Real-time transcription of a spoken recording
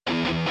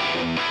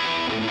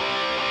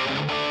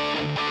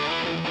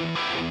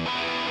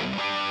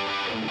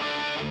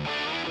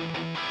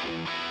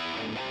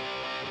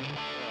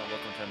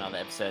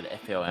episode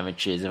of FPL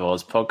Amateurs of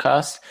Oz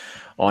podcast.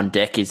 On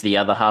deck is the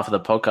other half of the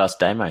podcast,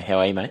 Damo. How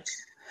are you, mate?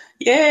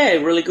 Yeah,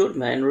 really good,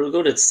 man. Really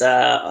good. It's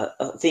I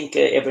think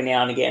every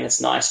now and again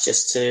it's nice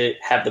just to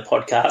have the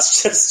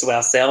podcast just to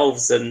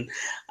ourselves, and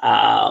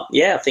I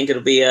think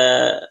it'll be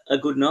a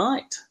good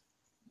night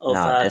of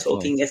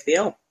talking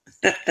FPL.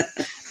 No,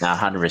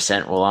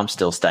 100%. Well, I'm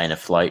still staying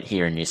afloat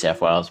here in New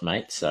South Wales,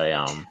 mate. So,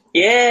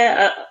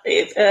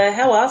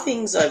 how are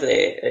things over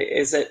there?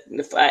 Is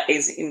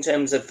in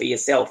terms of for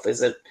yourself?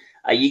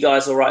 Are you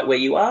guys all right where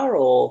you are,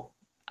 or?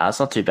 It's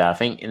not too bad. I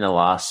think in the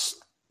last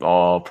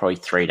probably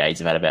 3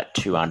 days, I've had about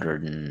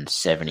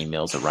 270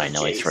 mils of rain,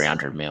 nearly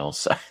 300 mils.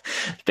 So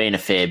it's been a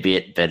fair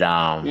bit, but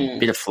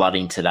bit of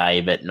flooding today,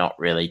 but not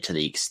really to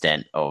the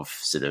extent of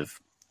sort of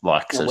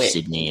likes of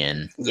Sydney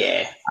and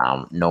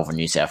northern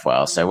New South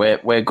Wales. So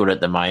we're good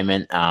at the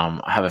moment. I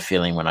have a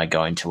feeling when I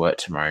go into work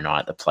tomorrow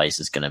night, the place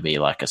is going to be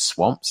like a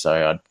swamp.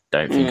 So I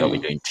don't think I'll be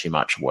doing too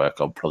much work.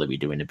 I'll probably be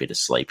doing a bit of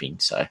sleeping.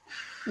 So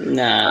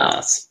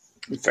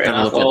fair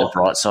enough. Look at the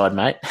bright side,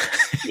 mate.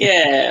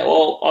 Yeah,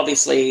 well,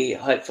 obviously,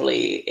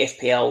 hopefully,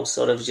 FPL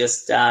sort of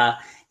just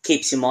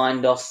keeps your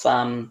mind off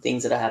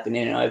things that are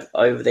happening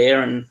over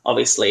there, and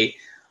obviously,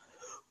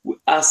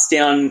 us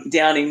down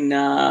in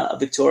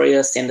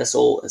Victoria, send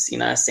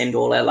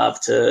all our love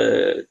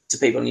to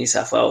people in New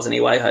South Wales.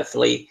 Anyway,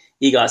 hopefully,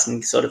 you guys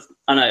can sort of.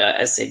 I know,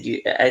 as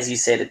you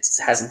said, it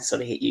hasn't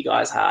sort of hit you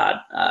guys hard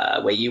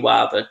where you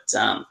are, but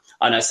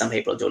I know some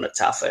people are doing it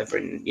tough over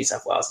in New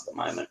South Wales at the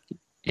moment.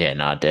 Yeah,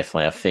 no,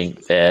 definitely. I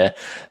think the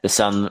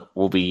sun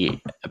will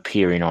be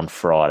appearing on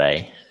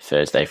Thursday,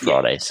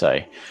 Friday, so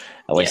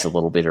at least a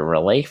little bit of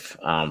relief.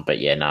 But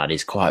yeah, no, it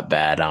is quite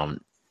bad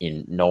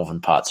in northern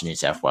parts of New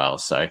South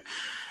Wales, so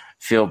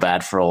feel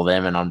bad for all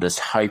them, and I'm just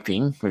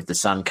hoping with the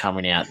sun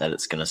coming out that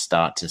it's going to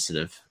start to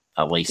sort of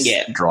at least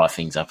dry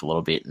things up a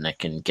little bit, and it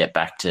can get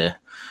back to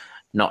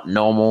not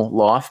normal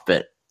life,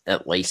 but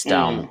at least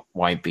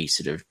won't be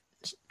sort of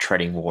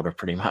treading water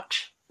pretty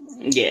much.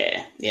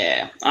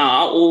 Yeah.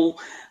 Well,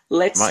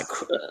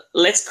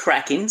 let's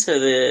crack into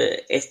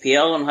the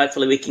FPL, and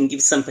hopefully we can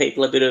give some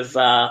people a bit of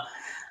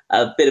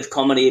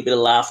comedy, a bit of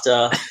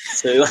laughter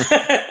to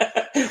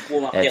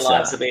warm up their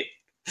lives a bit.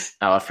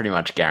 I've pretty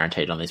much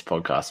guaranteed on this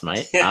podcast,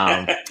 mate.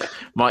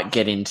 Might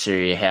get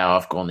into how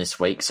I've gone this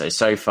week.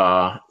 So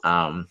far,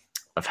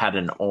 I've had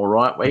an all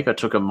right week. I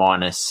took a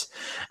minus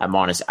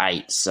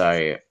 8,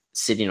 so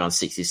sitting on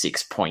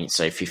 66 points,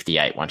 so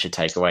 58 once you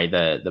take away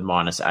the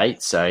minus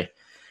 8. So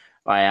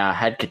I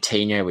had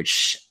Coutinho,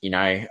 which,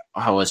 I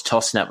was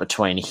tossing up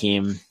between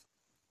him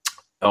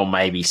or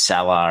maybe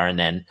Salah, and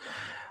then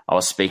I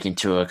was speaking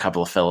to a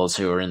couple of fellas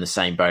who were in the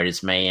same boat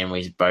as me, and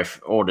we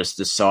both all just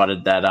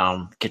decided that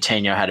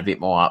Coutinho had a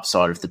bit more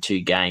upside of the two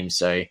games,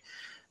 so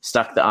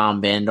stuck the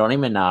armband on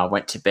him and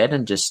went to bed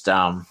and just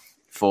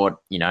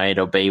thought,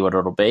 it'll be what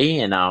it'll be,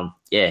 and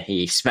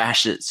he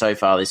smashed it so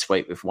far this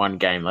week with one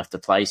game left to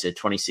play, so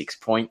 26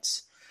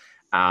 points.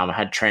 I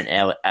had Trent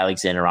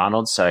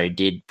Alexander-Arnold, so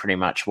did pretty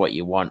much what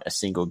you want a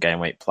single game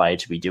week player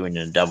to be doing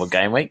in a double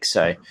game week.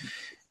 So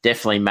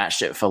definitely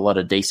matched it for a lot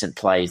of decent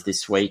plays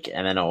this week.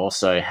 And then I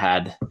also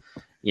had,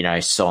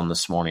 Son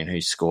this morning who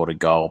scored a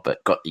goal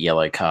but got the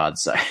yellow card.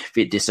 So a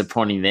bit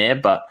disappointing there.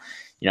 But,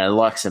 the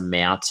likes of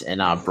Mount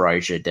and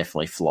Brozier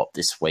definitely flopped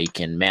this week.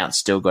 And Mount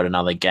still got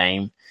another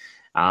game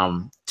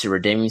to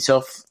redeem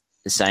himself,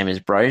 the same as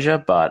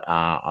Brozier. But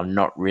I'm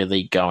not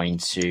really going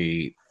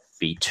to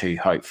be too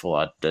hopeful.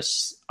 I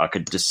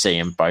could just see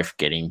them both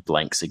getting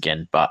blanks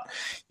again, but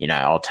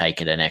I'll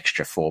take it an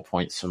extra 4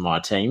 points for my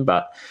team.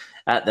 But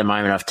at the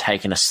moment, I've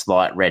taken a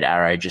slight red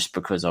arrow just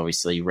because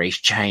obviously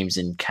Reece James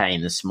and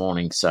Kane this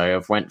morning. So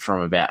I've went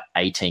from about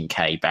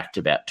 18k back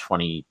to about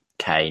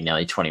 20k,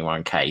 nearly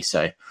 21k.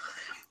 So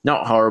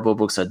not horrible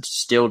because I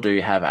still do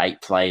have 8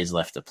 players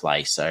left to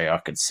play. So I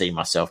could see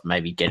myself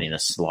maybe getting a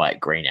slight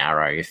green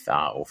arrow if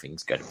all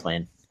things go to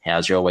plan.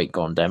 How's your week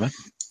gone, Demo?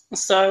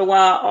 So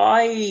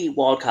I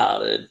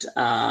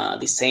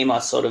wildcarded this team. I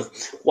sort of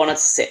wanted to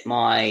set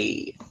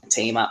my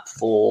team up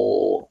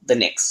for the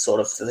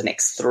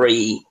next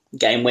 3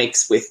 game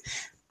weeks with,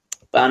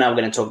 I know we're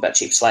going to talk about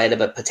chips later,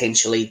 but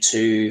potentially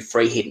to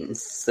free hit in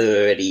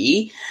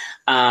 30.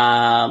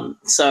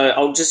 So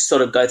I'll just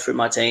sort of go through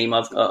my team.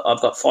 I've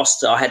got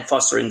Foster. I had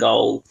Foster in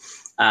goal,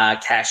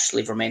 Cash,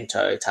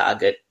 Livramento,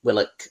 Target,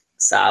 Willock,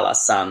 Salah,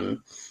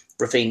 Son,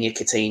 Rafinha,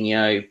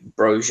 Coutinho,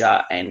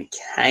 Brozier, and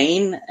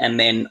Kane. And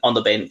then on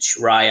the bench,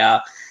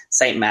 Raya,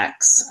 St.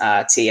 Max,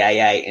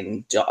 TAA,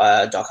 and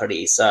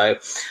Doherty. So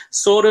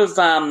sort of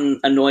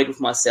annoyed with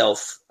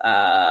myself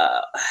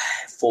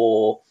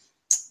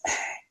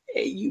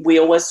we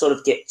always sort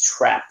of get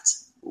trapped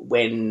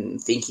when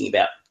thinking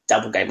about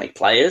double game week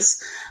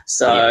players.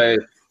 So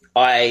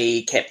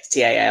I kept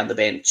TAA on the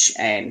bench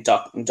and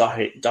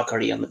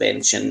Doherty on the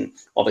bench, and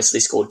obviously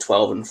scored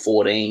 12 and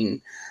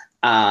 14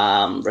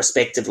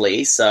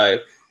 respectively. So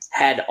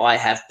had I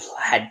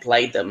had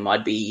played them,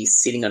 I'd be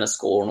sitting on a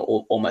score on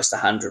almost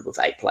 100 with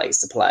 8 plays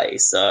to play.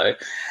 So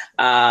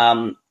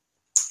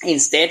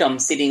Instead, I'm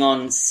sitting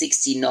on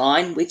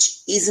 69,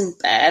 which isn't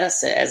bad.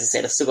 As I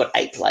said, I've still got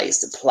 8 players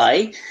to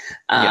play.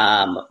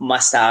 My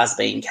stars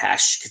being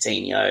Cash,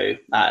 Coutinho,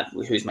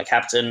 who's my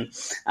captain,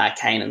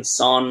 Kane and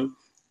Son.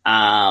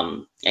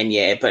 I've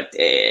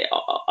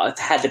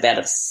had about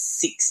a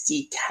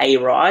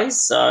 60k rise.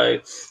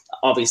 So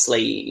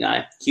obviously,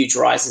 huge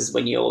rises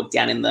when you're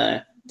down in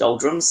the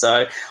doldrums.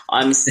 So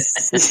I'm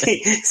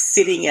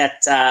sitting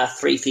at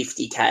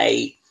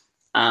 350k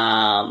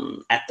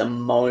at the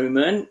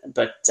moment,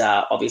 but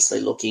obviously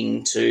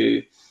looking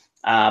to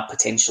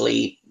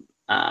potentially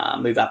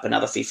move up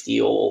another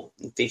 50 or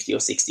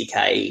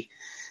 60k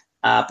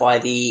by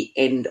the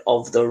end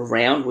of the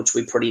round, which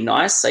would be pretty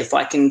nice. So if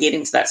I can get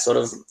into that sort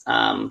of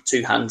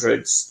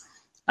 200s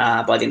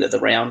by the end of the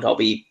round, I'll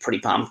be pretty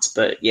pumped.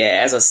 But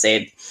yeah, as I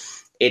said,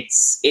 it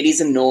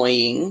is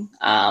annoying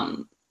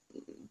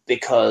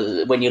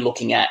because when you're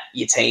looking at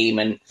your team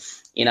and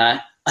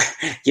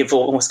you've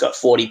almost got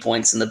 40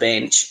 points in the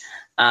bench.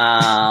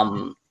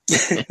 Or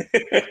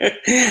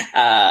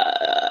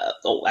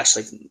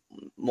actually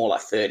more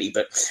like 30,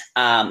 but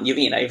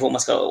you've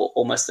almost got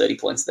almost 30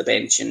 points in the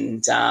bench,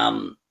 and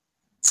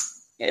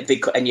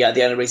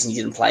the only reason you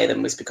didn't play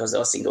them was because they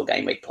were single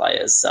game week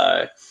players.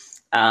 So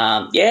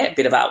a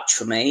bit of ouch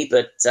for me,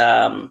 but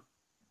can't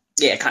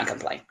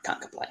complain.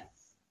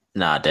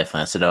 No,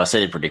 definitely. I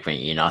said a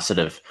predicament.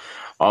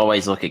 I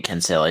always look at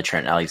Cancelo,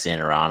 Trent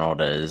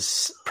Alexander-Arnold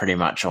as pretty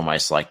much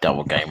almost like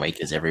double game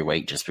weekers every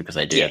week, just because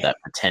they do have that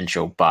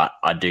potential. But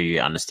I do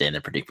understand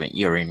the predicament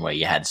you're in, where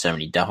you had so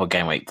many double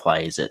game week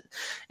plays. It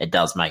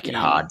does make it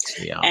hard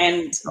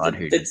to decide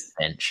who to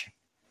bench.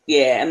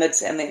 Yeah, and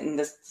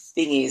the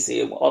thing is,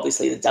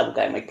 obviously the double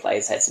game week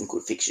players had some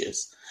good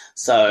fixtures.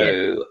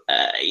 So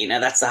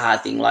that's the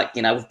hard thing. Like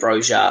with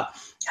Brozier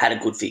had a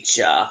good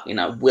fixture.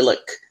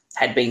 Willock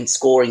had been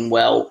scoring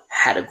well,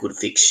 had a good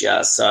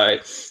fixture. So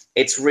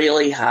it's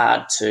really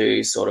hard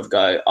to sort of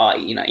go,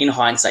 in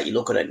hindsight, you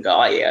look at it and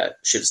go,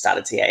 should have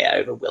started TAA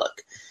over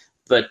Willock.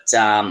 But,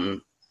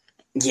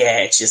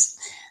 it's just...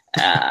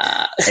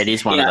 it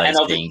is one of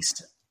those things.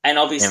 And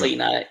obviously,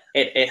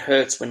 it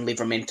hurts when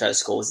Livramento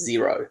scores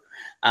 0.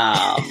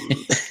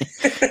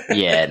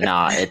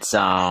 It's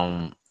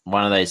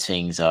one of those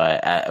things.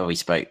 We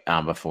spoke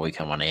before we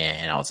come on air,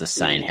 and I was just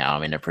saying how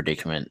I'm in a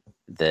predicament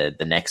the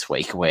next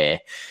week where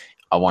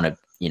I want to,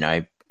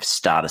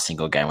 start a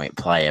single game week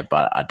player,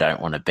 but I don't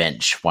want to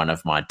bench one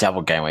of my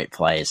double game week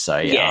players. So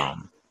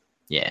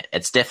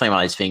it's definitely one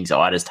of those things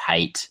I just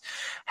hate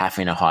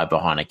having to hide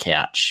behind a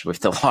couch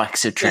with the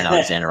likes of Trent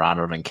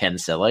Alexander-Arnold and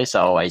Cancelo.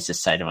 So I always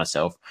just say to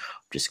myself,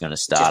 I'm just going to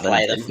start it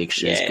if the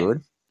fixture is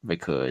good,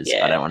 because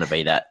I don't want to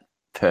be that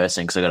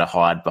person, because I've got to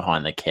hide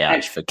behind the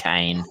couch for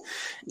Kane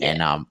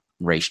and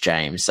Reece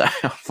James. So I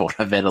thought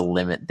I better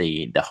limit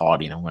the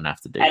hiding I'm going to have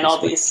to do. And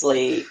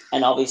obviously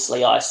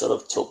I sort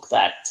of took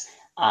that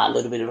a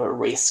little bit of a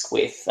risk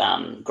with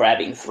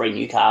grabbing 3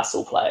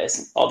 Newcastle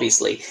players.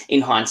 Obviously,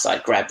 in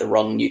hindsight, grabbed the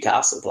wrong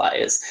Newcastle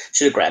players.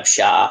 Should have grabbed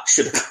Shah,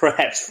 should have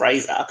grabbed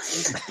Fraser,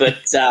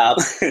 but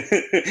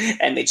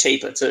and they're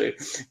cheaper too.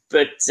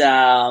 But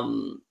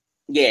so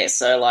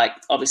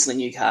obviously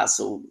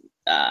Newcastle,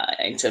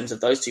 in terms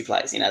of those 2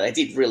 players, they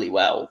did really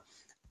well.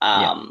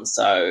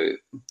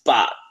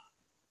 But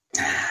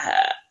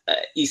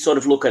you sort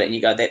of look at it and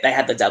you go, they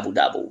had the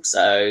double-double.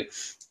 So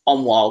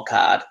on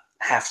wildcard,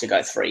 have to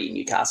go 3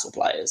 Newcastle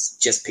players.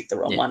 Just pick the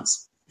wrong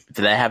ones.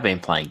 But they have been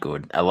playing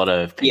good. A lot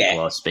of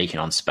people are speaking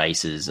on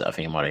Spaces, I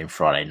think it might have been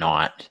Friday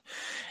night,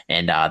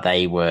 and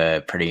they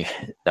were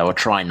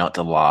trying not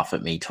to laugh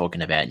at me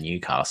talking about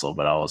Newcastle,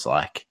 but I was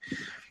like,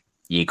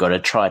 you got to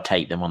try to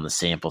take them on the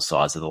sample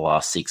size of the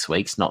last 6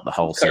 weeks, not the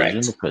whole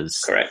season,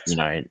 because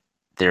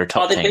they're a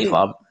top 10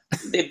 club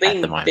they've been,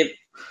 at the moment.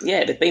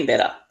 They've been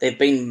better. They've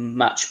been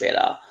much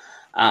better.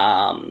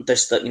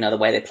 Just the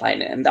way they're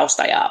playing it, and they'll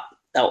stay up.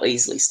 They'll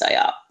easily stay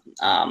up.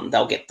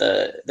 They'll get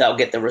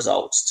the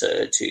results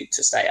to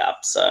stay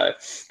up. So,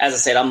 as I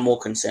said, I'm more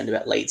concerned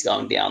about Leeds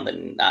going down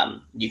than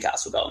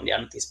Newcastle going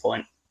down at this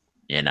point.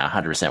 Yeah, no,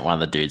 100%. One of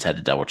the dudes had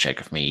to double check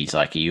with me. He's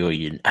like, "Are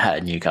you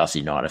a Newcastle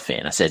United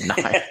fan?" I said, "No,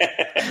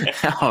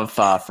 I'm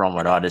far from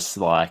it. I just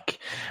I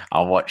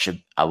watch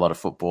a lot of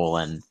football,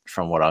 and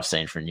from what I've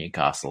seen from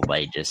Newcastle,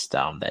 they just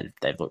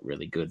they've looked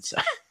really good." So.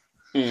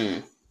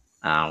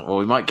 Well,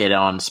 we might get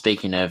on,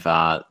 speaking of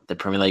the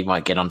Premier League,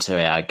 might get onto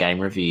our game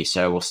review.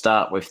 So we'll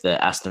start with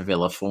the Aston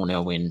Villa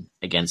 4-0 win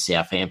against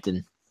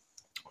Southampton.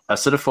 I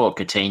sort of thought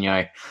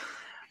Coutinho,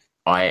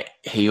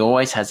 he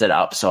always has that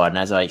upside. And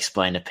as I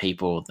explained to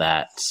people,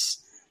 that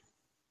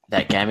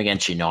game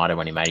against United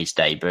when he made his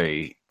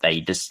debut, they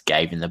just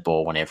gave him the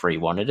ball whenever he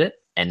wanted it.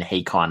 And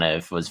he kind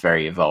of was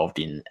very involved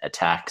in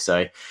attack.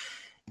 So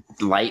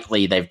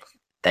lately they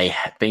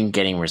have been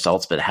getting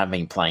results, but haven't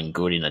been playing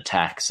good in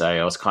attack. So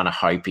I was kind of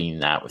hoping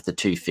that with the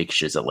 2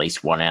 fixtures, at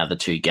least one out of the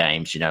 2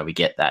 games, we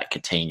get that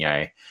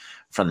Coutinho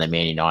from the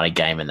Man United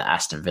game and the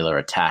Aston Villa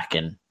attack,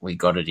 and we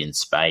got it in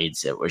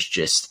spades. It was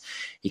just,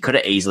 he could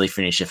have easily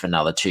finished with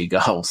another 2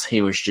 goals.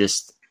 He was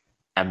just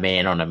a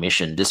man on a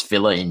mission. Just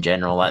Villa in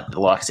general, like the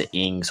likes of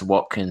Ings,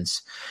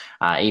 Watkins,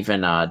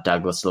 even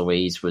Douglas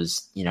Luiz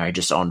was,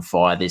 just on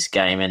fire this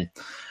game. And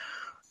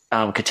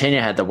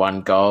Coutinho had the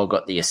one goal,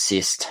 got the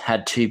assist,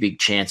 had two big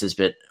chances,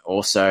 but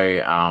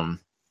also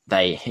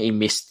he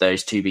missed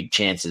those two big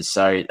chances.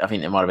 So I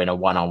think there might have been a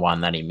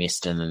one-on-one that he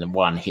missed, and then the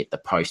one hit the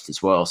post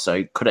as well. So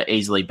it could have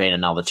easily been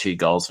another 2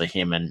 goals for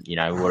him, and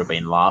would have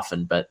been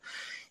laughing. But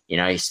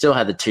he still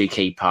had the 2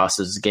 key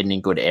passes, getting in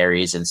good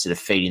areas and sort of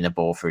feeding the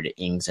ball through to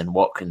Ings and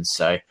Watkins.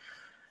 So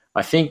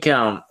I think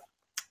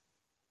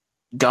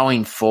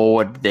going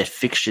forward, their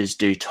fixtures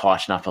do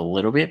tighten up a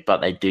little bit,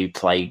 but they do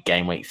play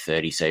game week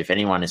 30. So if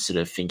anyone is sort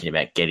of thinking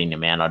about getting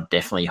him out, I'd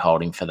definitely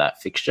hold him for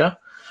that fixture.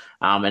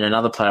 And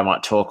another player I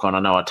might talk on,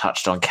 I know I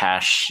touched on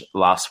Cash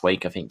last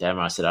week. I think,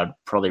 Damo, I said I'd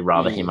probably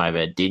rather him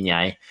over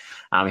Digne.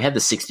 He had the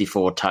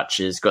 64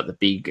 touches, got the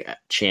big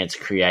chance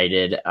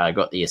created,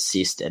 got the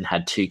assist, and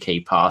had 2 key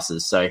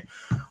passes. So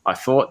I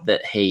thought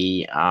that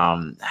he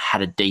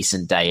had a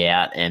decent day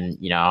out, and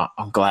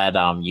I'm glad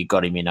you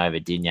got him in over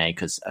Digne,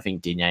 because I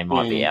think Digne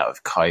might be out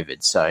with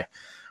COVID. So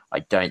I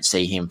don't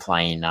see him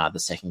playing the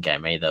second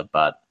game either.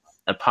 But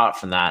apart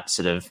from that,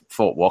 sort of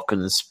thought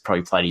Watkins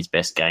probably played his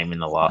best game in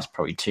the last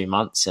probably 2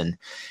 months, and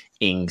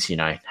Ings,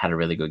 had a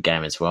really good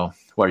game as well.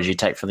 What did you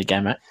take from the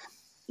game, mate?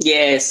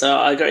 Yeah, so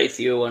I agree with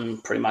you on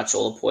pretty much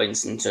all the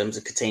points in terms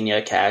of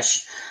Coutinho,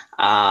 Cash.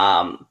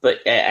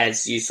 But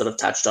as you sort of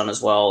touched on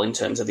as well in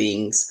terms of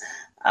Ings,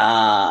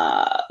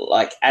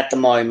 like at the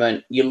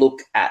moment, you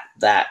look at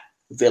that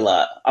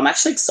Villa. I'm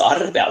actually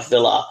excited about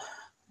Villa.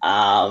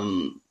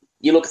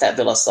 You look at that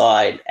Villa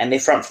side, and their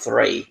front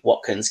 3,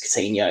 Watkins,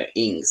 Coutinho,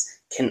 Ings,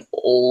 can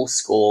all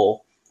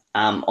score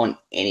on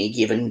any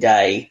given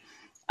day.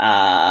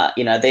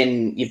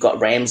 Then you've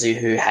got Ramsey,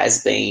 who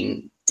has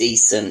been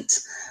decent.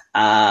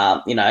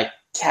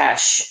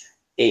 Cash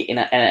in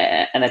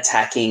an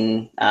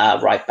attacking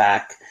right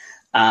back.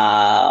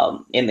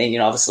 And then,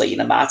 obviously,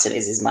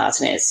 Martinez is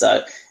Martinez.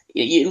 So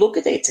you look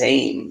at their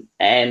team,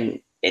 and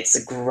it's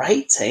a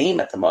great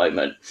team at the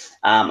moment.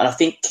 And I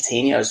think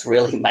Coutinho has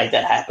really made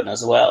that happen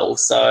as well.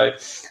 So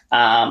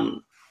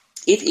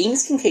if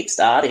Ings can keep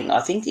starting,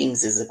 I think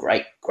Ings is a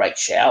great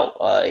shout.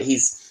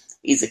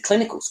 He's a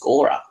clinical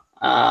scorer.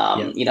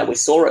 We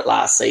saw it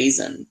last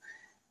season.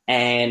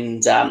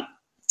 And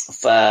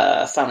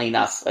funnily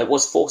enough, it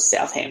was for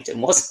Southampton,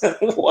 wasn't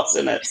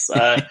it?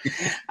 So,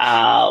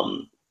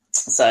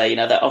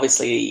 that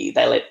obviously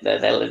they let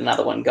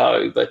another one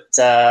go. But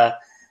so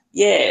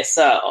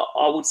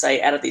I would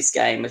say out of this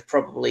game, it's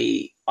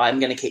probably I'm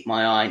going to keep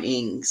my eye on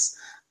Ings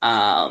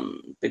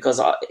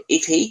because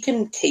if he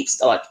can keep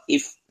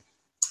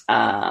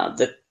I've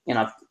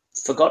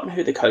forgotten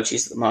who the coach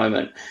is at the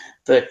moment,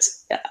 but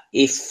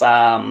if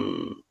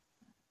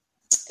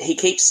he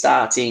keeps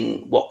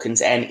starting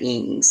Watkins and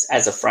Ings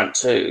as a front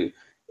 2,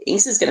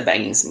 Ings is going to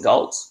bang in some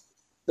goals.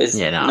 There's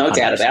no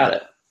doubt about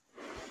it.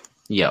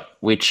 Yeah,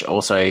 which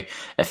also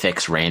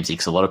affects Ramsey,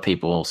 because a lot of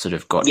people sort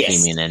of got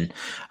him in, and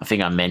I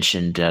think I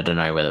mentioned, I don't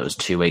know whether it was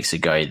 2 weeks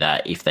ago,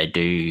 that if they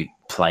do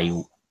play,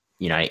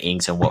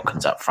 Ings and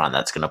Watkins up front,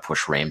 that's going to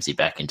push Ramsey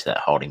back into that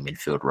holding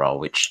midfield role,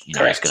 which,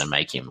 is going to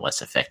make him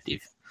less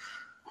effective.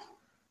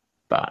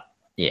 But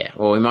yeah,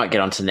 well, we might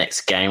get on to the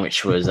next game,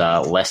 which was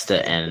Norwich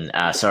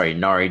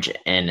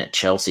and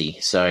Chelsea.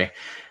 So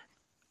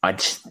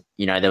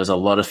there was a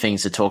lot of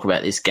things to talk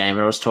about this game.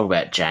 I was talking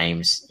about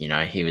James.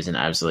 He was an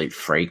absolute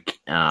freak.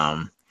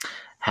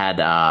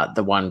 Had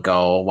the 1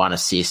 goal, 1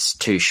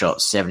 assist, 2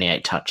 shots,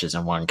 78 touches,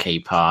 and 1 key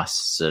pass.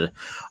 So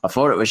I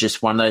thought it was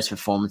just one of those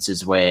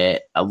performances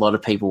where a lot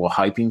of people were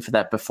hoping for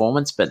that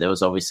performance, but there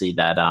was obviously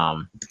that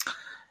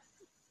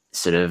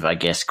sort of, I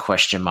guess,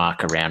 question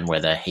mark around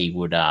whether he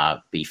would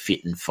be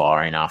fit and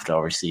firing after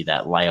obviously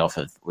that layoff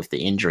with the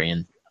injury.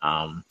 And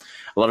a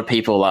lot of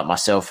people like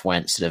myself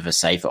went sort of a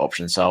safer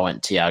option. So I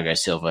went Thiago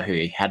Silva,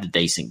 who had a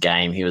decent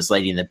game. He was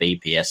leading the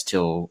BPS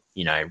till,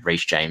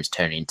 Reece James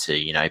turned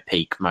into,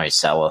 peak Mo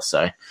Salah.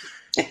 So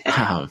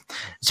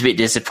it's a bit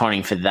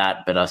disappointing for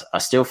that, but I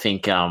still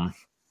think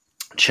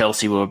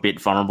Chelsea were a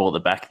bit vulnerable at the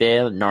back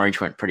there.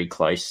 Norwich went pretty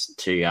close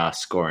to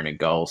scoring a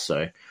goal.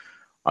 So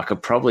I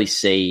could probably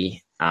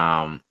see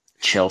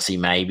Chelsea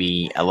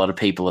maybe. A lot of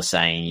people are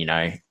saying,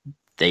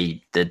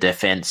 the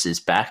defense is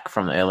back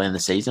from early in the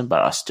season,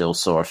 but I still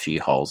saw a few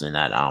holes in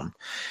that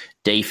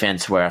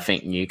defense where I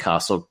think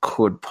Newcastle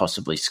could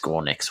possibly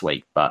score next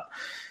week. But,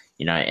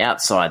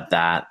 outside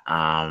that,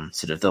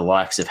 sort of the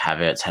likes of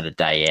Havertz had a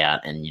day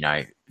out, and,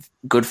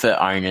 good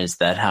for owners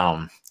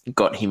that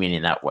got him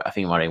in that, I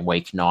think, in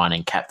week 9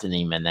 and captained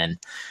him, and then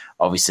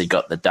obviously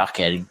got the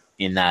duckhead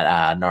in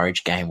that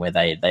Norwich game where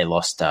they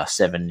lost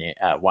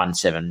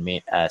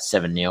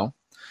 7-0,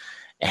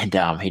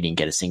 and he didn't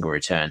get a single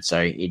return.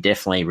 So he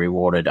definitely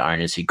rewarded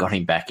owners who got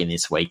him back in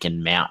this week,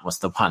 and Mount was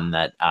the one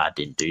that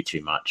didn't do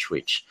too much,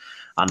 which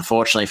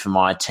unfortunately for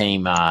my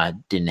team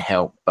didn't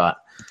help. But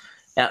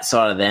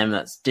outside of them,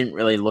 that didn't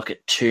really look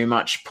at too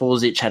much.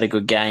 Pulisic had a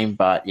good game,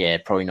 but yeah,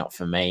 probably not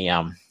for me.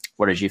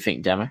 What did you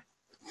think, Damo?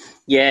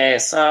 Yeah,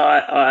 so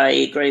I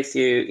agree with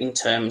you in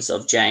terms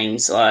of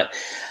James. I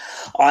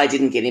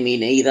didn't get him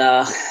in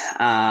either.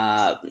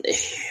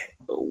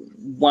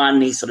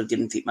 One, he sort of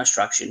didn't fit my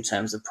structure in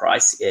terms of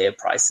price,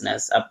 pricing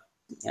as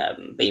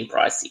being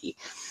pricey,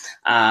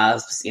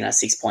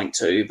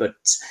 6.2. But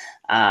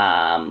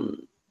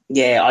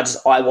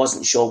I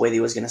wasn't sure whether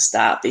he was going to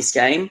start this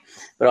game.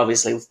 But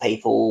obviously, with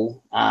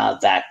people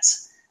that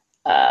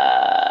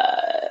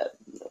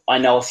I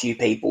know a few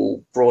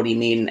people brought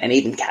him in and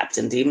even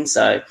captained him.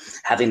 So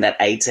having that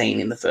 18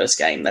 in the first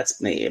game,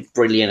 that's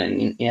brilliant.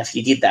 And if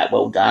you did that,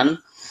 well done.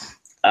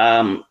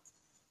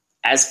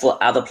 As for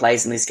other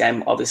players in this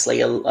game, obviously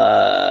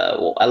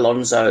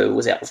Alonso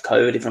was out with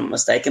COVID, if I'm not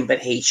mistaken, but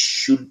he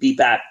should be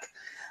back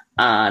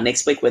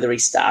next week. Whether he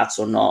starts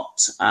or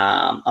not,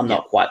 I'm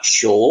not quite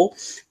sure.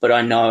 But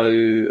I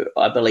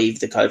believe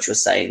the coach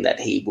was saying that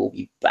he will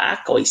be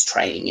back, or he's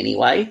training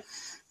anyway.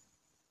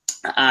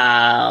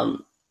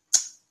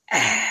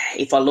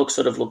 If I look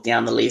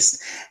down the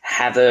list,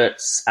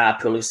 Havertz,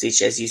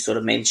 Pulisic, as you sort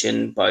of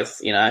mentioned,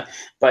 both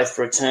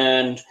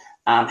returned.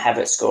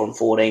 Havertz scoring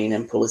 14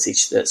 and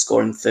Pulisic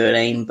scoring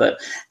 13.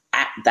 But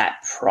at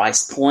that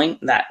price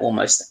point, that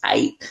almost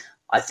 8,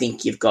 I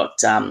think you've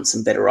got some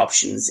better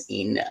options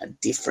in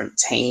different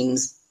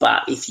teams.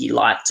 But if you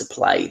like to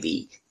play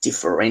the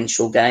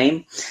differential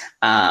game,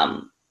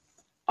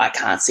 I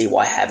can't see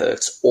why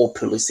Havertz or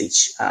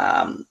Pulisic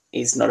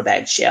is not a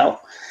bad shout.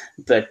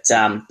 But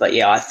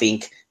yeah, I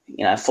think,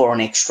 for an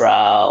extra,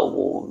 I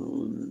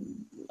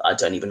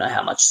don't even know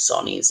how much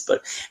Son is,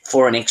 but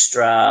for an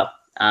extra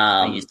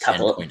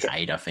couple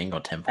 10.8, I think, or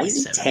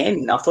 10.7.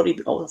 10. I thought he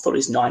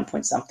was 9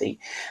 point something,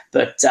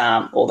 but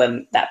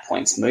then that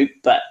point's moot.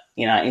 But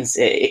in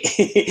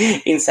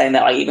saying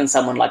that, like, even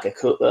someone like I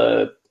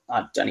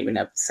don't even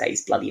have to say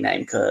his bloody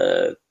name,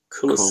 Kulovic.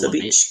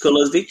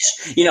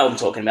 You know what I'm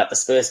talking about, the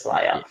Spurs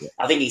player. Yeah.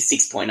 I think he's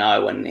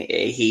 6.0 and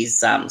he's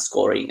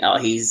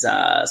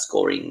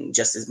scoring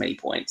just as many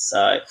points.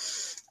 So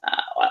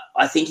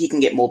I think you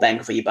can get more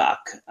bang for your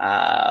buck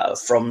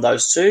from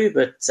those two.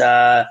 But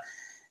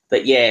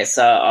yeah,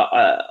 so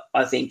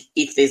I think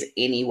if there's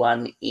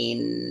anyone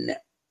in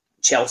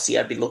Chelsea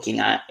I'd be looking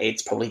at,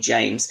 it's probably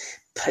James.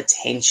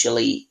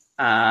 Potentially,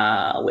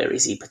 where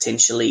is he?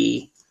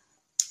 Potentially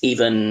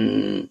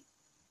even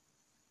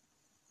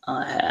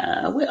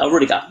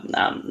Rudiger.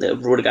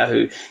 Rudiger,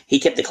 who he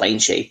kept the clean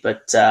sheet,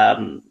 but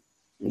so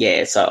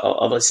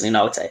obviously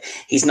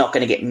he's not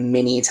going to get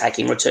many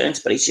attacking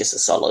returns, but he's just a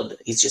solid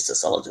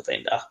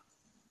defender.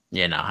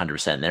 Yeah, no,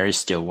 100%. There is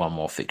still one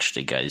more fixture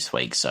to go this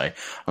week, so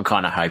I'm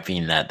kind of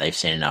hoping that they've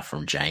seen enough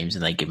from James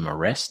and they give him a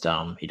rest.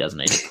 He doesn't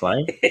need to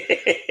play.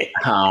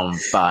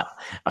 But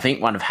I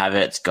think one of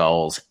Havertz's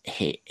goals,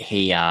 it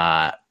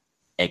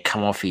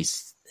come off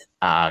his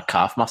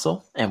calf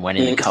muscle and went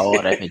in the goal.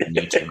 I don't think he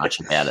knew too much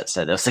about it.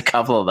 So there was a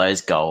couple of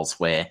those goals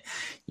where,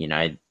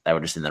 they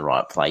were just in the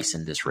right place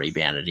and just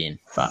rebounded in.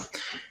 But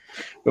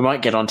we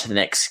might get on to the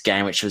next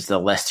game, which was the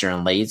Leicester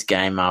and Leeds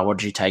game. What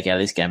did you take out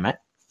of this game, mate?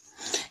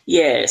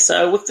 Yeah,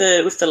 so with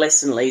the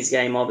Leicester and Leeds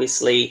game,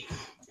 obviously,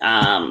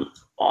 I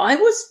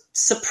was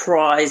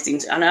surprised.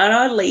 I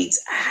know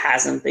Leeds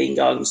hasn't been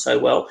going so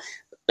well.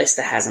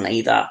 Leicester hasn't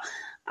either.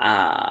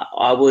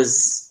 I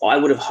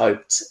would have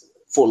hoped,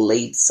 for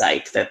Leeds'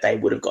 sake, that they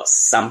would have got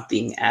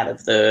something out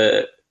of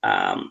the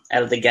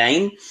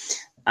game.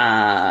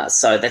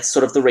 So that's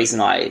sort of the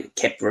reason I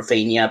kept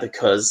Rafinha,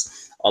 because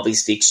of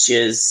his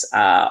fixtures.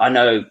 I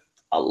know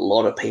a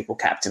lot of people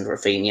captained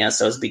Rafinha,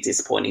 so it was a bit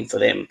disappointing for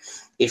them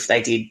if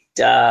they did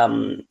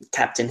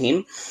captain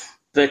him.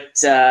 But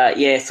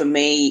for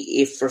me,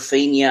 if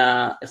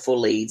Rafinha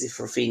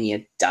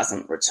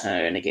doesn't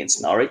return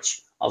against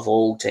Norwich, of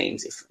all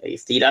teams, if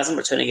he doesn't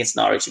return against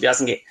Norwich, if he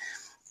doesn't get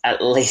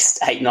at least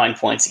 8-9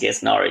 points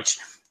against Norwich,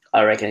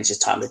 I reckon it's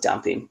just time to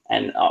dump him.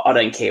 And I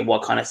don't care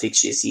what kind of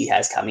fixtures he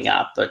has coming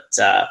up, but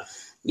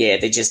they're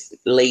just,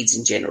 Leeds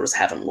in general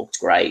haven't looked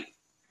great.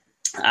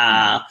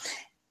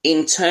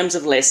 In terms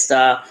of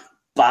Leicester,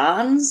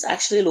 Barnes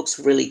actually looks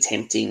really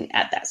tempting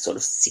at that sort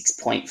of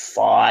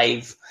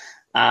 6.5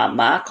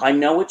 mark. I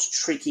know it's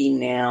tricky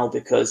now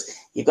because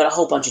you've got a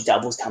whole bunch of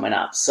doubles coming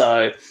up.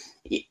 So,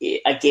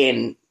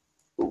 again,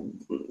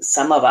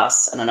 some of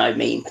us, and I know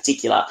me in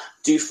particular,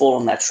 do fall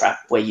on that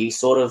trap where you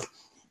sort of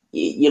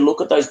you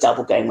look at those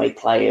double game week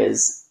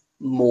players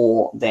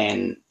more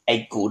than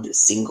a good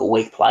single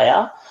week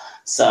player.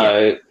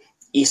 So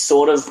you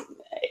sort of,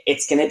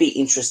 it's going to be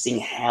interesting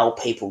how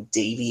people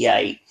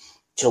deviate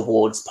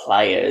towards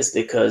players,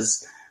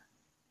 because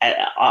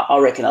I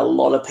reckon a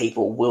lot of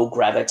people will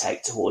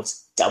gravitate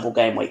towards double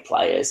game week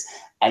players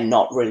and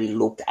not really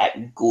look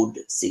at good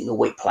single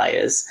week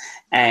players.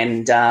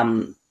 And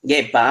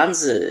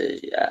Barnes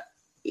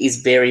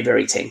is very,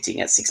 very tempting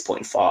at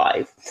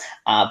 6.5,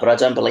 but I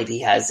don't believe he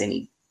has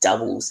any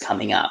doubles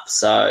coming up.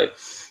 So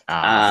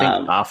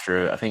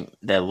I think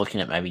they're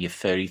looking at maybe a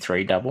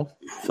 33 double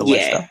for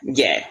Leicester.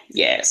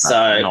 Yeah.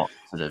 So not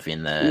sort of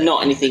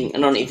not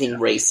anything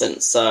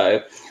recent.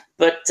 So,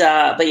 but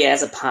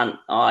as a punt,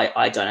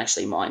 I don't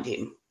actually mind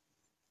him.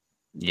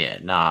 Yeah,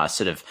 nah,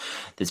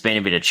 there's been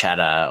a bit of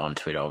chatter on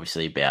Twitter,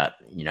 obviously, about,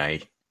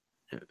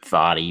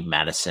 Vardy,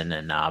 Madison,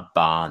 and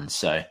Barnes.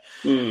 So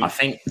I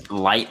think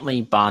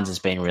lately Barnes has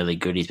been really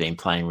good. He's been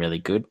playing really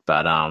good.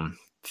 But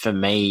for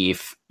me,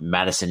 if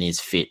Madison is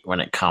fit when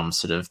it comes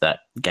sort of that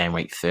game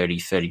week 30,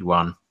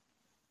 31,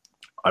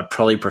 I'd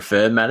probably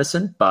prefer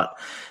Madison, but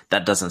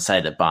that doesn't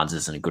say that Barnes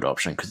isn't a good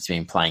option because he's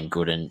been playing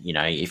good. And,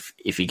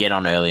 if you get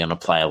on early on a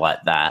player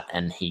like that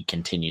and he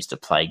continues to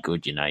play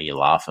good, you're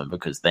laughing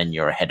because then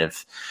you're ahead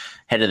of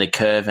the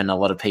curve and a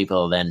lot of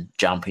people are then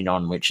jumping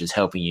on, which is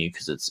helping you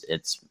because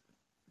it's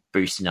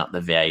boosting up the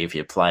value of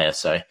your player.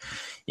 So,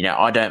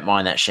 I don't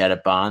mind that shout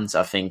at Barnes.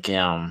 I think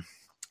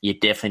you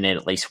definitely need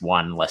at least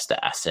one Leicester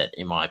asset,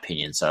 in my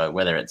opinion. So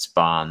whether it's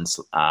Barnes,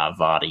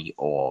 Vardy,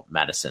 or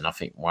Madison, I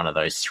think one of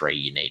those three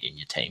you need in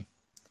your team,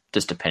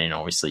 just depending,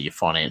 obviously, your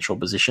financial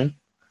position.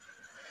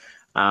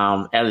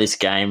 Out of this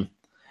game,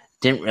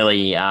 didn't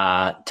really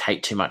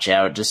take too much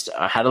out.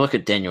 I had a look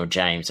at Daniel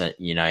James.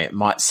 It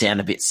might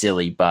sound a bit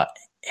silly, but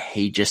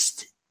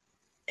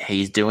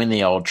he's doing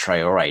the old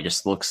Traore. He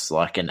just looks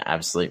like an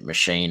absolute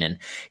machine, and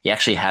he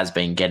actually has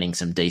been getting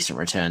some decent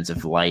returns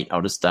of late.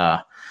 I'll just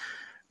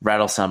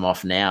rattle some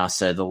off now.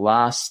 So the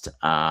last,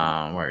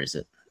 where is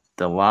it?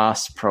 The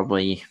last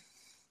probably.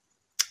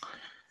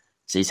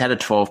 So he's had a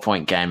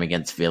 12-point game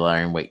against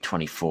Villa in week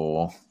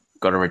 24.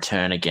 Got a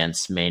return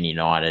against Man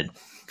United,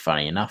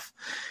 funny enough,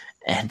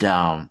 and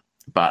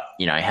but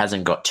he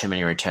hasn't got too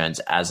many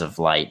returns as of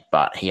late.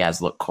 But he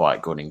has looked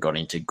quite good and got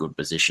into good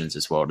positions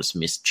as well. Just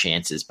missed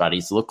chances, but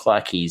he's looked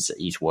like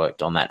he's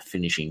worked on that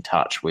finishing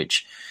touch,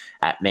 which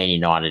at Man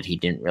United he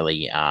didn't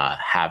really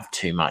have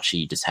too much.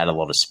 He just had a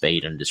lot of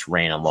speed and just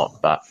ran a lot.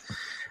 But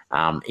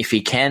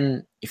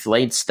if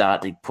Leeds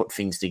start to put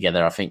things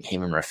together, I think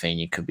him and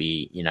Rafinha could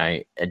be,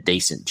 a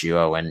decent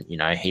duo, and,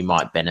 he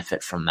might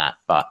benefit from that.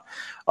 But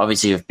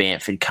obviously with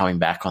Bamford coming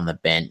back on the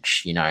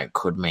bench, it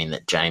could mean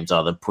that James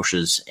either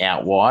pushes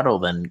out wide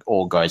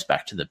or goes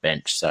back to the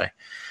bench. So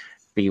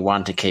be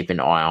one to keep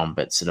an eye on,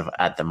 but sort of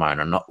at the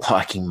moment I'm not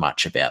liking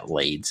much about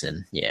Leeds.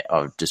 And yeah,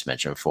 I've just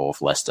mentioned before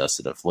with Leicester,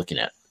 sort of looking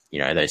at,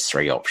 those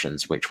three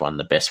options, which one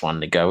the best one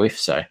to go with.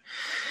 So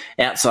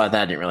outside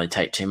that, I didn't really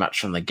take too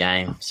much from the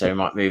game. So we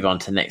might move on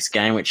to the next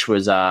game, which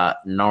was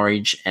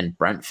Norwich and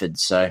Brentford.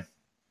 So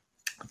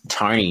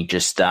Tony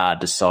just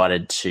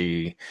decided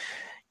to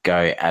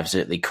go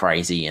absolutely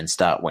crazy and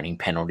start winning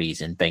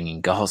penalties and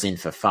banging goals in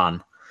for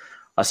fun.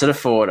 I sort of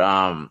thought,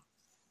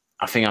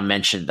 I think I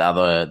mentioned the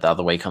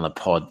other week on the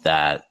pod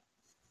that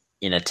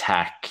in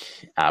attack,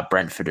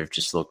 Brentford have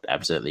just looked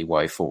absolutely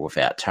woeful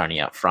without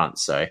Tony up front.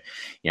 So,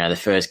 the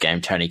first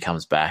game, Tony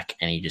comes back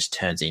and he just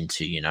turns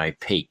into,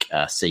 peak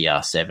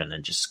CR7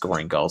 and just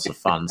scoring goals for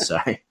fun. So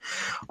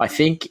I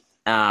think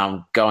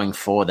going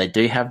forward, they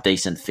do have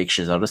decent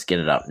fixtures. I'll just get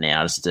it up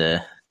now just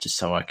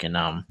so I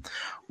can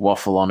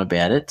waffle on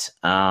about it.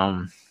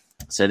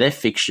 So their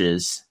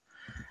fixtures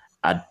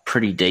are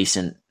pretty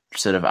decent,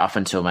 sort of up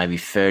until maybe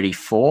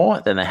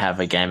 34. Then they have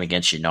a game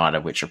against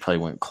United, which I probably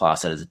wouldn't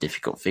class that as a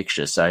difficult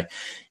fixture. So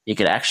you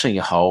could actually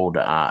hold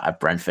a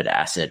Brentford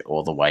asset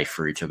all the way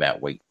through to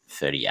about week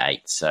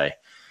 38. So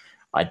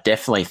I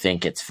definitely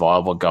think it's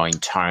viable going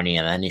Tony.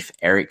 And then if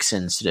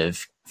Ericsson sort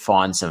of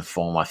finds some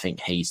form, I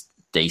think he's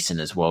decent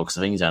as well, because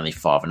I think he's only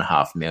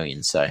 5.5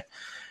 million. So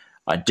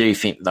I do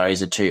think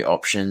those are two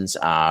options.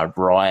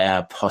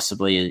 Raya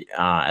possibly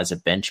as a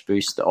bench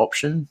boost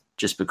option,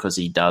 just because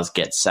he does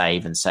get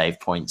save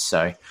points.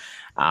 So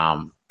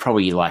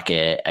probably like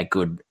a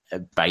good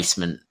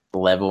basement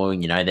level.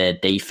 Their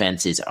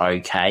defense is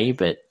okay,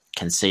 but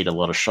concede a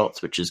lot of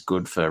shots, which is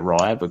good for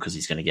Raya because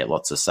he's going to get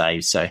lots of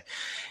saves. So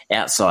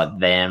outside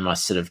them, I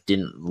sort of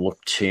didn't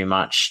look too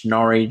much.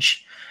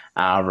 Norwich,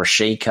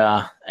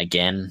 Rashika,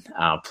 again,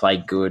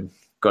 played good,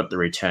 got the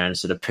return.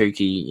 Sort of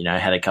Pookie,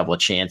 had a couple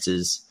of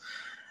chances.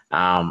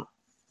 I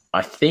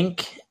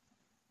think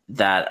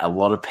that a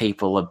lot of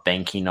people are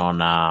banking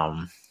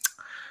on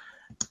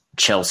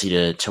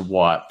Chelsea to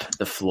wipe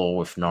the floor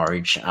with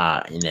Norwich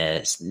in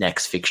their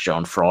next fixture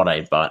on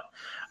Friday, but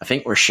I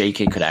think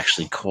Rashika could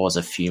actually cause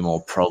a few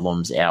more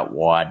problems out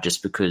wide,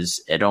 just because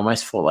it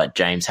almost felt like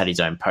James had his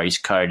own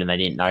postcode and they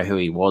didn't know who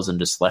he was and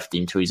just left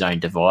him to his own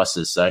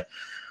devices. So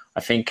I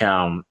think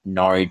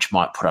Norwich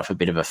might put up a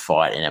bit of a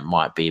fight, and it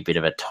might be a bit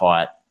of a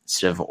tight,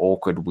 sort of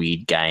awkward,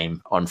 weird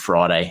game on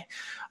Friday.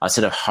 I'm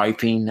sort of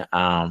hoping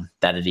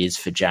that it is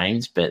for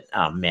James, but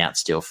Mount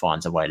still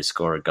finds a way to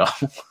score a goal.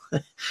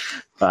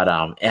 But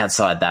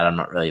outside that, I'm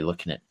not really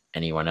looking at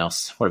anyone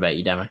else. What about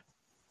you, Damo?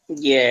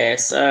 Yeah,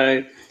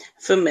 so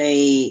for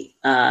me,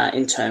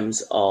 in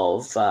terms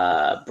of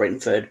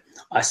Brentford,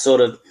 I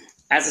sort of,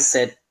 as I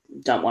said,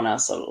 don't want to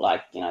sort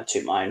of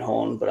toot my own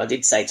horn, but I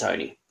did say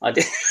Tony. I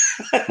did.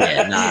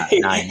 Yeah, no,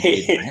 you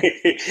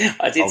did,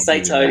 I did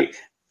say Tony,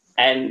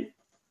 and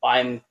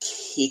I'm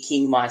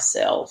kicking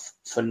myself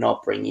for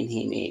not bringing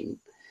him in.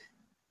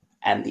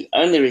 And the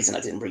only reason I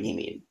didn't bring him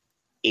in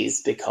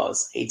is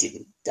because he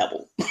didn't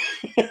double.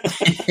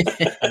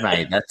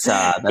 Mate, that's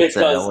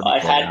because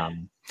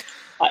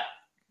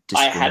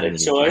I had a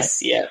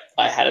choice. Yeah,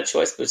 I had a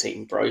choice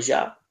between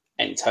Brozier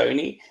and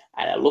Tony,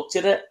 and I looked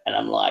at it and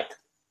I'm like,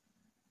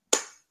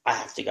 I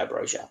have to go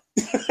Brozier.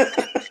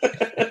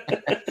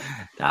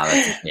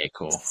 Yeah,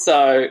 cool.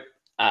 So,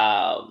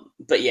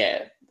 but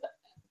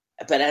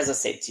as I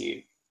said to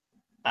you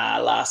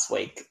last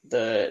week,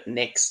 the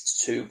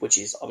next two, which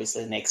is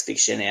obviously the next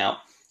fixture now,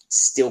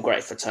 still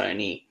great for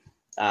Tony.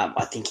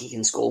 I think he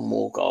can score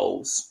more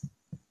goals.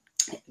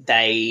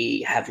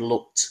 They have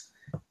looked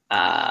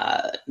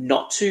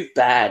not too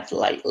bad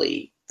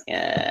lately.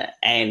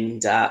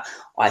 And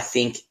I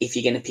think if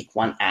you're going to pick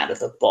one out of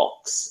the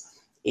box,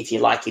 if you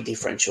like your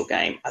differential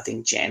game, I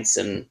think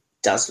Jansen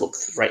does look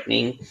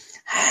threatening.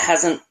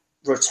 Hasn't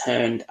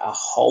returned a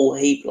whole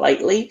heap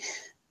lately,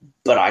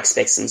 but I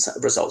expect some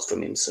results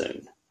from him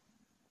soon.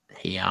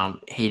 He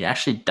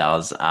actually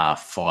does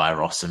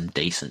fire off some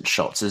decent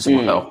shots as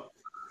well.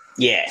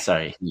 Yeah.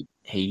 So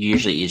he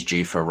usually is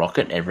due for a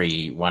rocket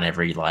every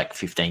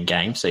 15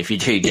 games. So if you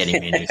do get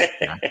him in,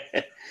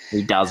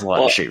 he does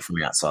to shoot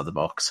from outside the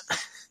box.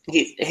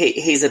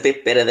 He's a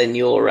bit better than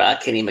your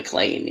Kenny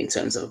McLean in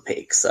terms of a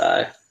pick.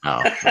 So,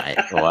 mate,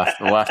 we'll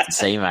have to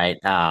see, mate.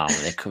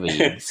 There could be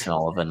the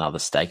smell of another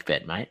stake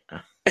bet, mate.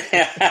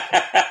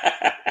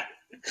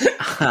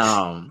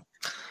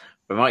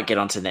 We might get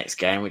on to the next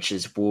game, which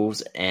is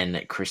Wolves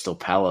and Crystal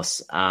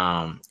Palace.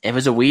 It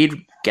was a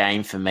weird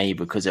game for me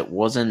because it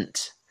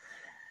wasn't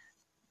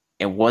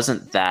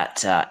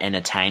that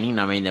entertaining.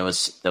 I mean, there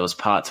was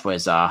parts where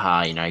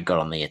Zaha, got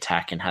on the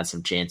attack and had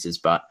some chances,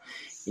 but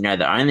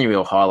the only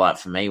real highlight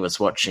for me was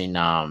watching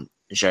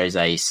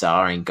Jose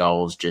Sarr in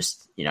goals,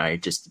 just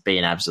be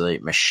an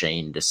absolute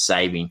machine, just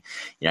saving.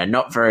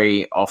 Not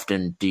very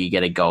often do you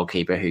get a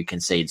goalkeeper who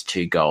concedes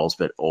 2 goals,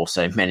 but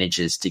also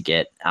manages to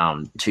get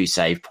 2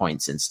 save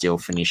points and still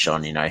finish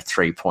on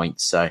 3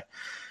 points. So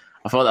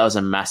I thought that was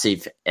a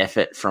massive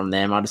effort from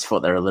them. I just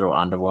thought they were a little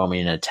underwhelming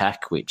in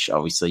attack, which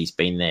obviously has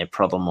been their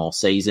problem all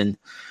season.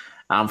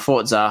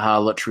 Thought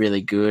Zaha looked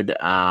really good.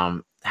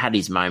 Had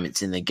his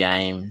moments in the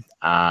game.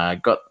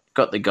 Got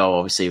the goal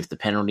obviously with the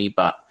penalty,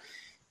 but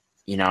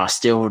I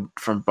still,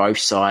 from both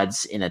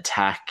sides in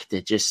attack, they're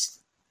just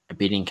a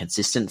bit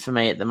inconsistent for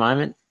me at the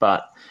moment.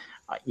 But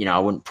I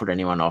wouldn't put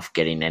anyone off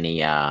getting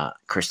any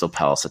Crystal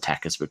Palace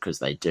attackers because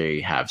they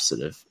do have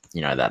sort of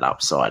that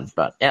upside.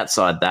 But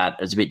outside that,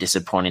 it was a bit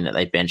disappointing that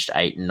they benched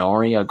Aitan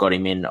Nori. I got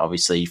him in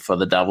obviously for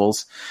the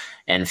doubles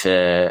and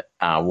for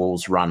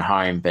Wolves' run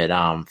home, but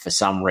for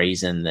some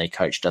reason the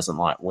coach doesn't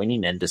like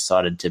winning and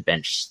decided to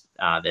bench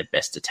their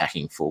best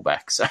attacking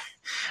fullback. So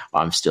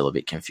I'm still a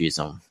bit confused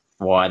on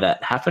why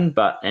that happened.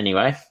 But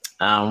anyway,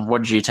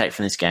 what did you take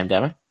from this game,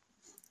 Davo?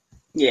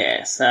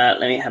 Yes, let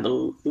me have a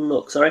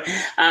look. Sorry.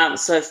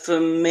 So for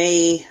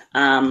me,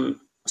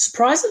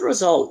 surprised at the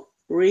result.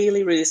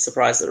 Really, really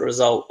surprised at the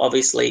result.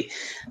 Obviously,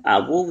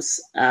 Wolves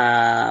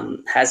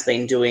have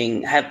been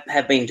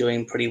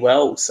doing pretty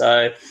well.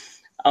 So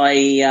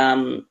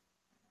it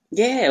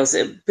was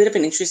a bit of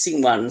an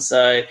interesting one.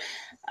 So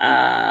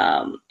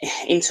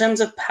in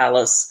terms of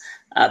Palace,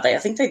 I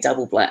think they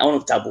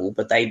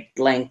they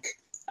blank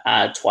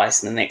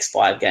twice in the next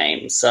 5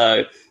 games.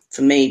 So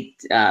for me,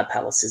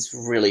 Palace is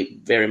really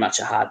very much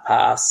a hard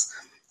pass.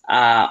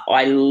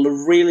 I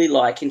really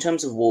like, in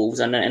terms of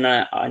Wolves, and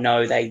I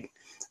know they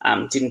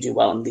didn't do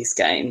well in this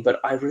game, but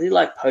I really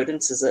like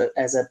Podence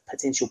as a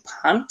potential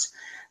punt.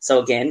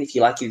 So again, if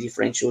you like your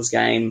differentials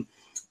game,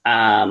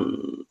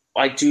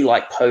 I do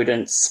like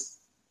Podence.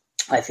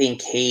 I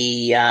think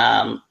he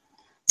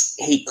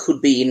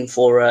could be in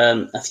for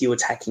a few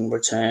attacking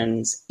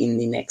returns in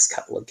the next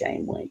couple of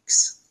game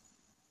weeks.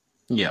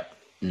 Yeah,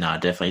 no,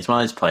 definitely. It's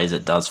one of those players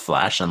that does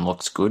flash and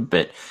looks good,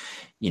 but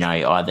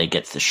either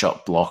gets the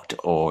shot blocked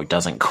or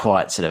doesn't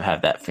quite sort of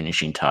have that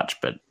finishing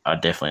touch. But I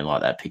definitely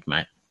like that pick,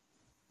 mate.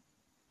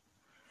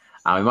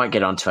 We might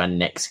get on to our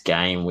next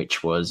game,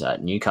 which was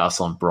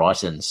Newcastle and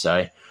Brighton. So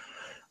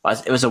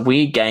it was a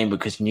weird game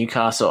because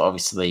Newcastle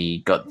obviously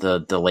got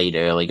the lead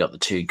early, got the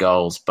 2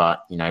 goals,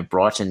 but,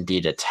 Brighton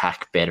did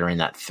attack better in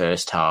that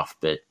first half.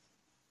 But,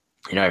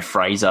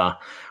 Fraser,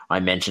 I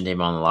mentioned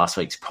him on last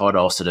week's pod.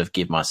 I'll sort of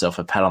give myself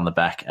a pat on the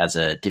back as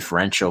a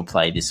differential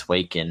play this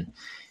week. And,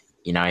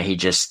 he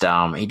just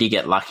he did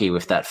get lucky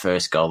with that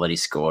first goal that he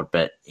scored,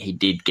 but he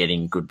did get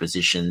in good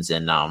positions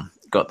and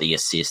got the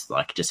assist,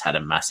 just had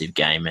a massive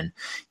game and,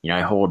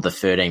 hauled the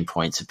 13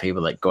 points of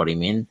people that got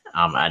him in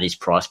at his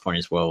price point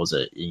as well was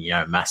a,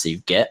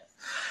 massive get.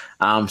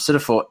 Sort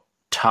of thought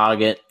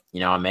Target,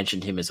 I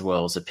mentioned him as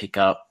well as a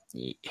pickup.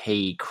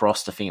 He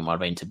crossed, I think it might have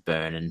been to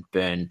Burn, and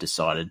Burn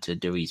decided to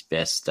do his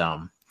best,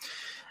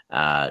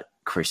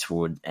 Chris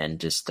Wood, and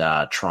just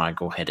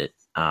triangle head it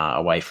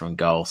away from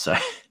goal. So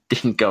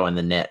didn't go in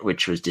the net,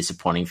 which was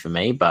disappointing for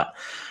me, but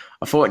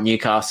I thought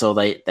Newcastle,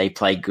 they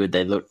played good.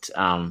 They looked,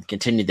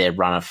 continued their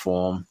run of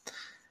form.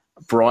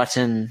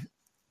 Brighton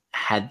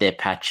had their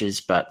patches,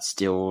 but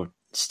still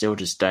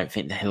just don't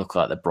think they look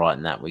like the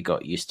Brighton that we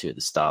got used to at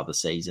the start of the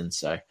season.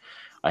 So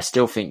I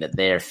still think that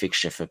they're a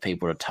fixture for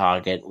people to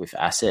target with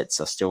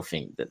assets. I still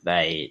think that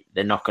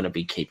they're not going to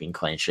be keeping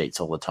clean sheets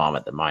all the time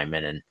at the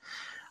moment. And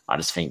I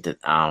just think that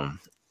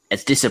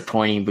it's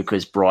disappointing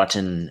because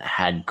Brighton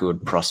had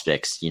good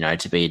prospects,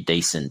 to be a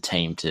decent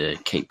team to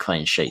keep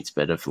clean sheets,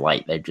 but of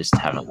late they just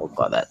haven't looked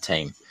like that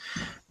team.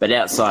 But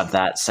outside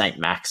that, St.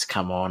 Max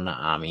come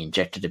on, he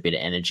injected a bit of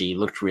energy,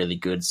 looked really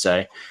good.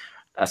 So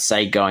I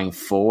say going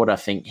forward, I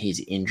think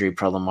his injury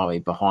problem might be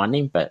behind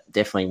him, but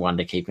definitely one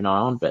to keep an eye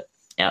on. But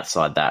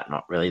outside that,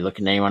 not really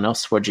looking at anyone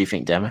else. What do you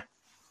think, Demo?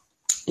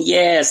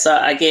 Yeah,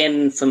 so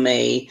again, for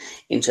me,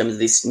 in terms of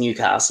this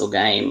Newcastle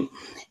game,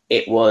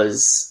 it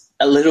was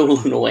a little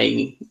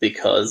annoying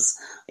because,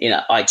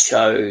 I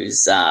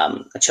chose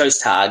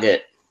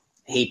Target,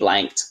 he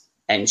blanked,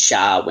 and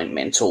Shah went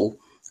mental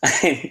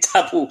and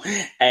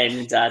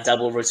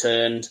double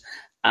returned.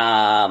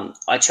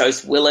 I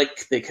chose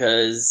Willock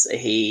because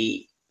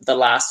the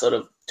last sort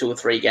of 2 or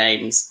 3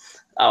 games,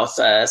 I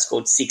was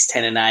scored 6,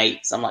 10, and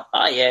 8. So I'm like,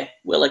 oh yeah,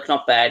 Willock,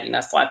 not bad,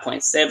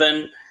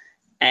 5.7.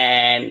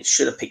 And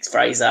should have picked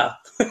Fraser,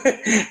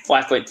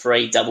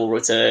 5.3, double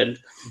returned.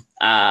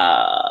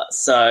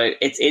 So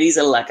it is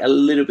a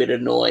little bit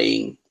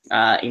annoying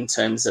in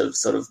terms of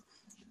sort of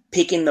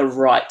targeting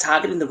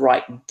the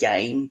right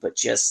game, but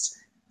just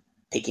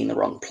picking the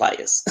wrong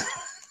players.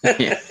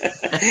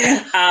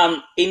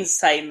 In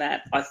saying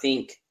that, I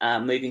think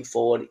moving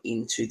forward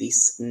into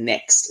this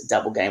next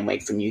double game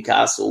week for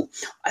Newcastle,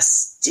 I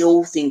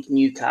still think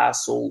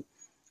Newcastle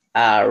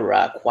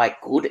are quite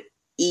good.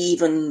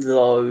 Even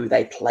though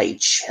they played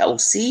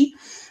Chelsea,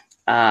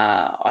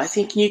 I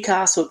think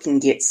Newcastle can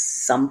get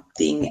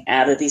something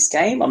out of this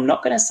game. I'm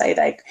not going to say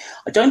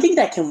I don't think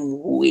they can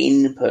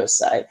win per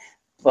se,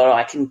 but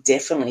I can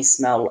definitely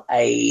smell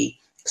a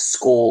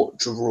score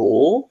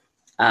draw.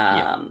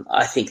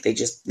 I think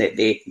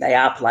they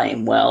are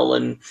playing well,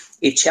 and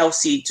if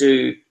Chelsea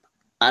do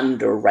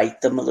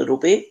underrate them a little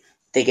bit,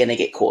 they're going to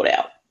get caught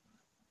out.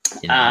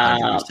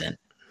 100%.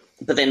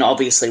 But then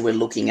obviously we're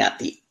looking at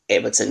the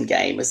Everton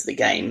game as the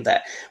game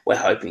that we're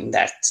hoping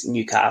that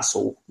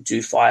Newcastle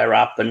do fire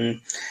up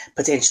and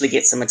potentially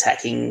get some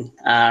attacking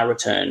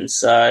returns.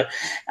 So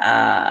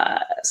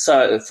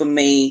for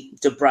me,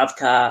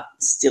 Dubravka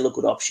still a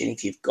good option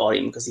if you've got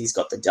him because he's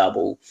got the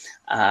double.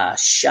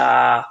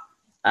 Shah,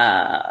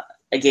 I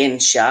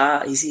think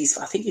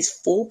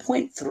he's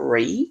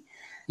 4.3.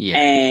 Yeah.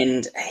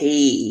 And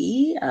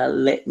he,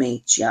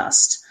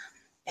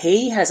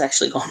 he has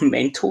actually gone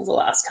mental the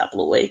last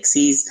couple of weeks.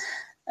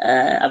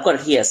 I've got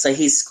it here. So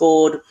he's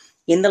scored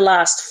in the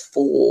last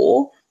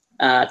 4,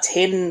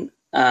 10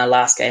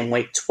 last game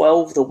week,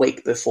 12 the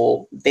week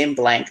before, then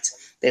blanked,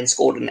 then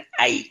scored an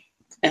 8.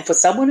 And for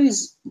someone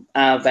who's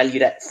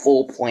valued at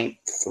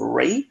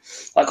 4.3,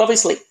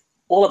 obviously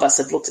all of us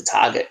have looked at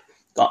Target,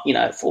 got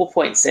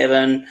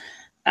 4.7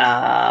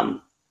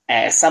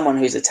 as someone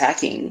who's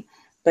attacking,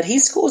 but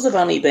his scores have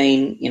only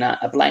been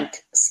a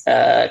blank,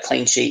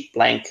 clean sheet,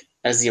 blank,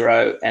 a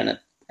 0, and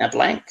a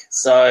blank.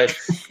 So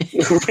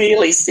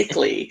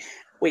realistically,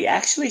 we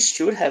actually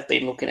should have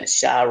been looking at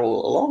Shah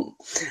all along.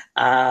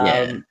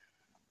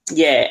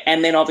 Yeah,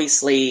 and then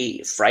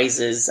obviously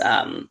Fraser's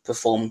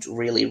performed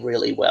really,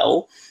 really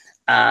well.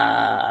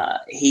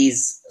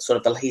 His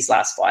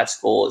last 5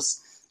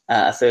 scores,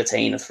 a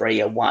 13, a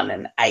 3, a 1,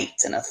 an 8,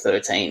 and a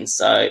 13.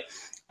 So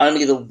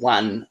only the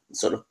one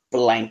sort of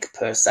blank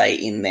per se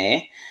in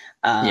there.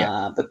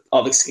 But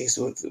obviously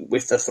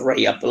with the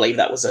 3, I believe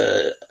that was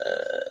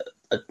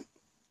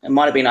it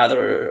might have been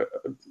either.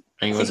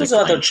 I think it was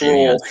either a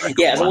draw.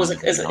 Yeah, it was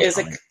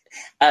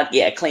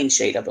a clean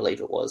sheet, I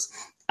believe it was.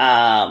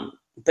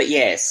 But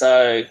yeah,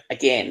 so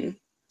again,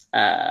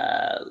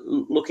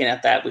 looking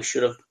at that, we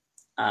should have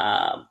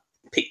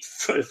picked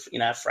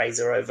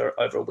Fraser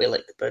over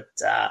Willock. But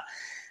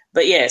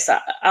yeah, so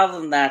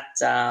other than that,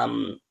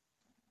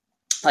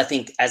 I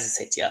think, as I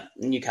said to you,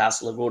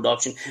 Newcastle a good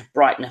option.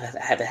 Brighton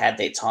have had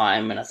their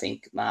time, and I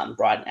think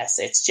Brighton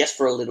assets just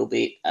for a little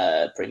bit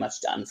pretty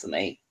much done for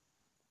me.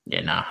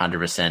 Yeah, no,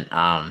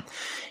 100%.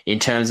 In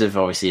terms of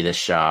obviously the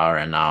Shah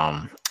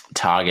and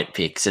Target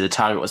pick, so the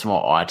Target was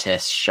more eye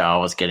test.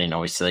 Shah was getting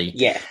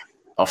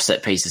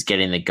offset pieces,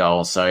 getting the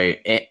goal. So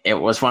it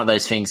was one of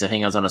those things. I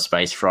think I was on a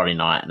space Friday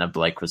night and a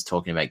bloke was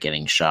talking about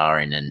getting Shah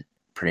in, and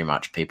pretty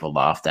much people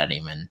laughed at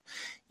him. And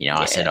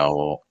I said,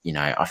 I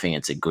think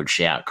it's a good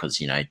shout because,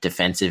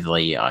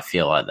 defensively, I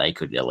feel like they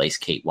could at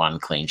least keep one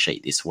clean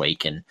sheet this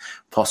week and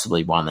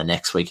possibly one the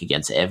next week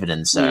against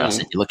Everton. So I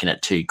said, you're looking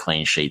at 2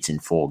 clean sheets in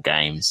 4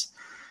 games.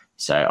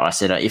 So I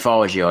said, if I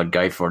was you, I'd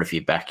go for it if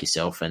you back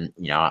yourself. And,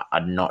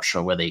 I'm not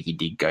sure whether he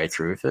did go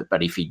through with it,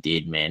 but if he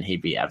did, man,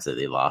 he'd be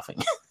absolutely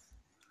laughing.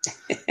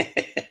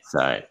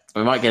 So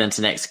we might get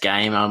into next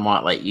game. I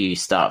might let you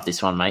start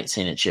this one, mate,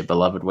 seeing it's your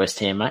beloved West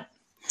Ham, mate.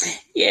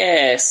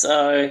 Yeah,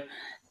 so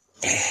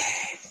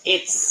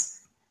it's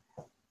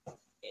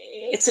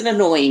an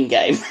annoying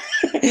game,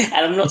 and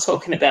I'm not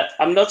talking about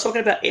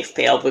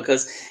FPL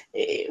because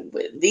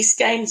this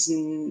game's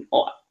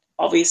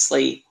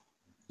obviously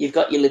you've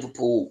got your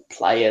Liverpool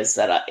players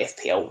that are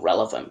FPL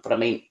relevant, but I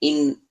mean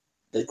in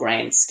the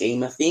grand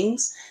scheme of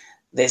things,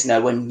 there's no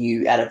one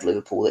new out of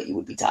Liverpool that you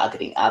would be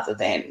targeting other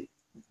than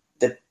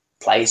the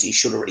players you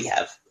should already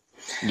have.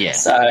 Yeah.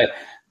 So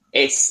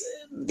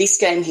this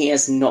game here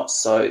is not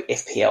so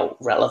FPL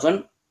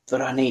relevant,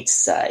 but I need to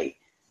say,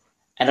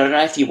 and I don't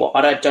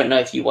know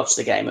if you watched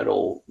the game at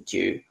all,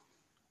 Hugh.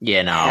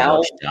 Yeah, no, I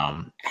watched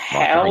I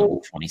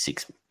think the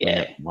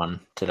 26-minute one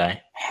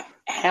today.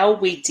 How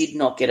we did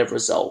not get a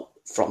result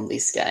from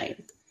this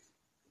game.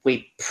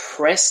 We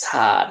pressed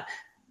hard.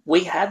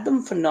 We had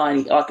them for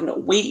 90.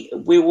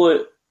 We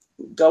were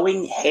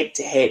going head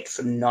to head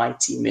for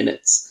 90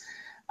 minutes.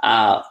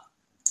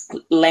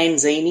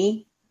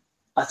 Lanzini,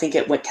 I think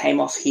it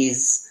came off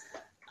his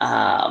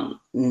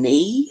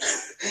knee,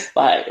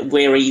 but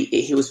where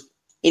he was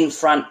in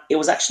front. It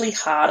was actually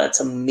harder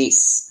to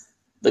miss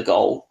the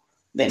goal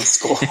than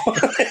score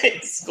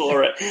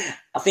it.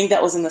 I think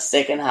that was in the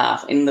second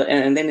half. And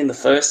then in the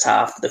first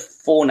half, the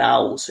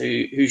 4-0s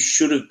who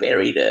should have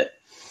buried it.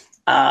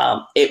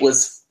 It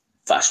was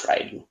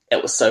frustrating.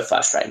 It was so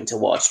frustrating to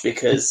watch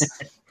because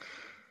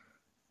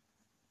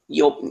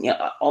you're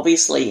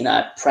obviously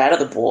proud of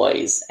the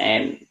boys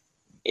and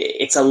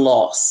it's a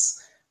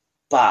loss,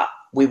 but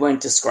we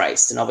weren't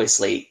disgraced. And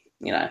obviously,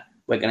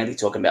 we're going to be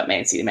talking about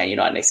Man City, Man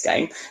United next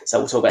game, so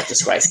we'll talk about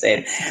disgrace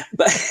then.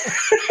 But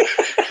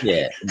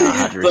yeah,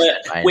 no,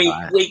 but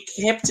we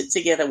kept it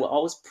together. I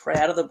was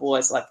proud of the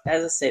boys. Like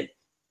as I said,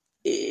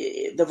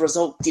 the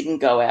result didn't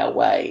go our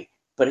way,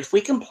 but if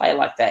we can play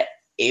like that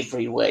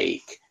every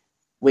week,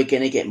 we're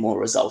going to get more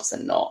results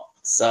than not.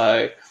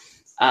 So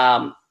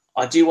I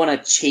do want a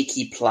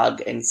cheeky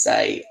plug and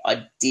say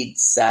I did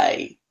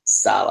say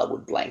Salah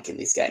would blank in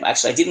this game.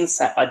 Actually,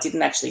 I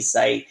didn't actually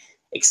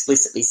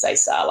explicitly say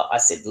Salah. I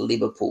said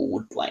Liverpool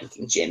would blank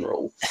in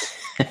general.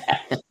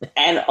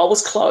 And I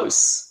was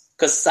close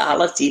because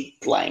Salah did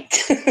blank.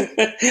 No,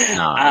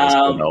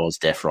 I was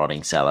death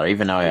rotting Salah.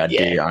 Even though I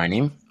do own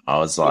him, I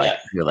was like,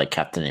 who they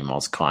captain him, I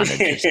was kind of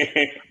just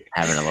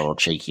having a little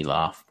cheeky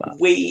laugh. But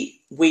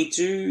we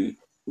do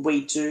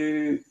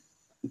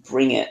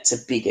bring it to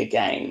bigger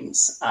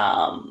games.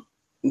 So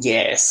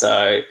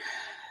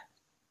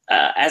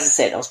as I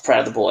said, I was proud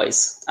of the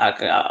boys.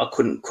 I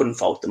couldn't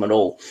fault them at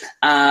all.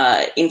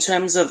 In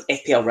terms of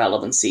FPL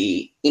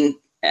relevancy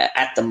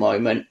at the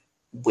moment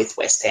with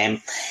West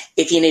Ham,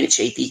 if you need a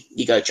cheapie,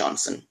 you go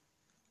Johnson.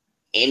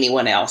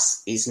 Anyone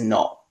else is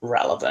not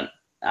relevant.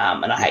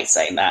 And I hate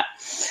saying that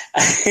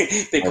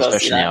because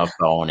especially now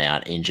Bowen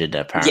out injured.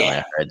 Apparently,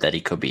 I heard that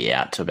he could be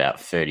out to about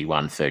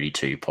 31,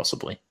 32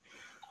 possibly.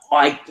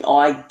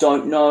 I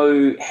don't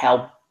know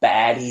how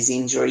bad his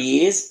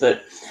injury is,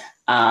 but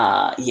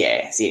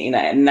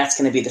and that's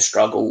going to be the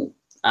struggle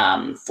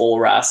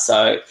for us.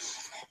 So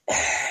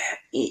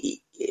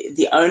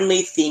the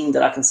only thing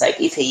that I can say,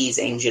 if he is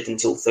injured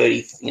until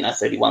 30,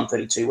 31,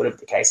 32, whatever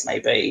the case may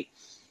be,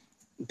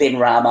 Ben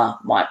Rama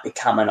might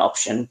become an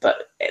option,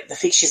 but the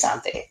fixtures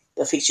aren't there.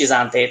 The fixtures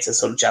aren't there to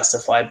sort of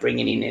justify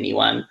bringing in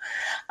anyone.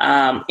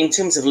 In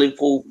terms of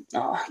Liverpool,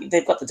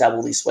 they've got the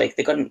double this week.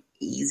 They've got an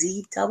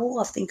easy double,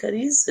 I think it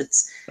is.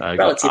 It's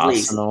relatively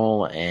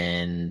Arsenal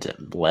and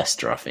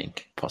Leicester, I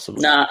think,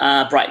 possibly.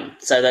 Brighton.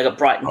 So they've got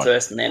Brighton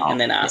first and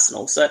then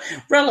Arsenal. So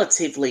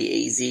relatively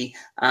easy,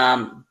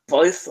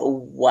 both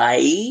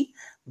away,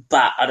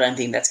 but I don't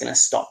think that's going to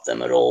stop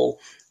them at all.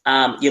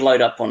 You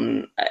load up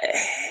on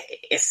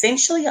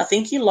essentially, I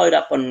think you load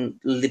up on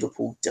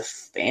Liverpool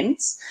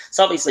defence.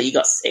 So obviously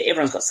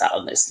everyone's got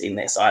Salah in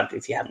their side.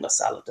 If you haven't got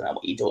Salah, I don't know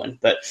what you're doing,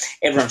 but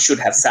everyone should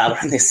have Salah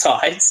in their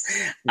sides.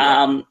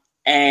 Yeah.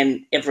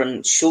 And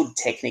everyone should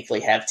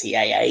technically have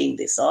TAA in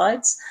their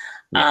sides.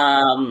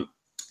 Yeah.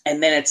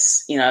 And then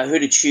it's, who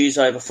to choose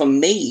over. For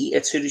me,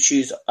 it's who to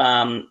choose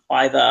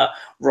either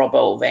Robbo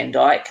or Van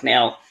Dijk.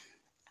 Now,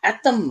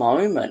 at the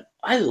moment,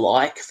 I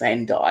like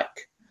Van Dijk.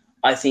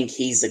 I think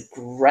he's a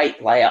great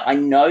player. I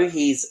know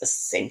he's a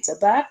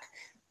centre-back,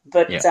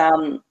 but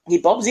he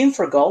bobs in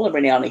for a goal every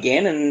now and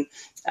again. And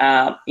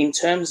in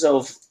terms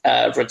of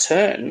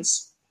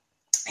returns,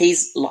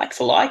 he's like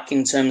for like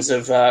in terms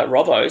of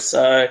Robbo.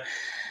 So,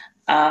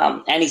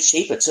 and he's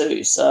cheaper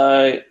too.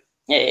 So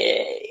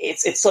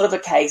it's sort of a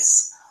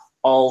case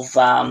of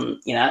who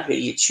do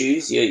you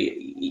choose?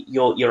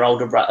 Your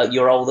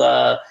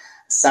older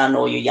son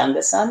or your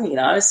younger son,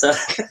 so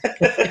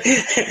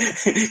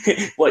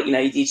what, do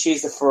you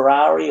choose the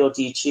Ferrari or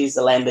do you choose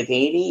the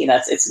Lamborghini?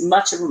 It's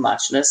much of a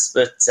muchness,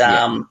 but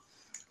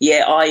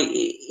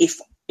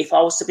if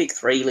I was to pick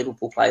 3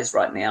 Liverpool players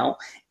right now,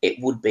 it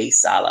would be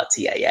Salah,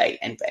 TAA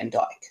and Van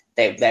Dijk.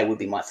 They would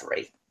be my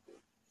 3.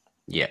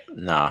 Yeah,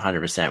 no,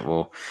 100%.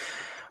 Well,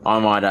 I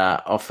might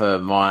offer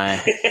my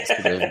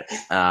sort of,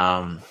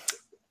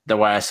 the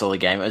way I saw the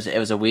game. It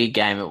was a weird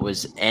game. It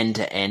was end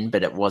to end,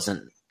 but it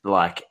wasn't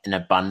like an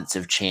abundance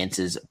of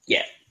chances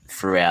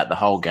throughout the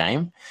whole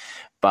game.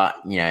 But,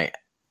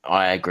 I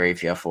agree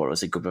with you. I thought it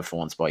was a good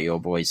performance by your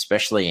boys,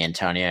 especially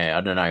Antonio.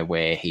 I don't know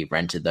where he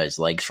rented those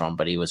legs from,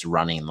 but he was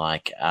running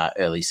like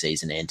early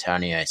season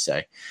Antonio.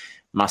 So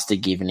must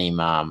have given him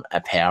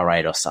a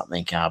Powerade or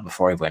something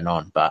before he went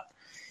on. But,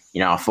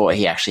 I thought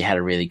he actually had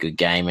a really good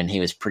game and he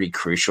was pretty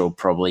crucial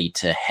probably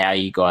to how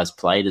you guys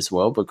played as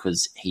well,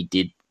 because he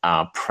did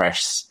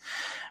press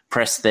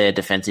pressed their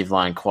defensive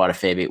line quite a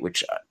fair bit,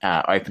 which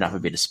opened up a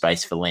bit of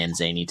space for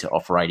Lanzini to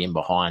operate in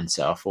behind.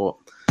 So I thought,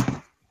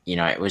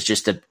 it was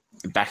just a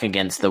back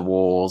against the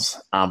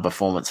walls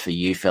performance for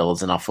you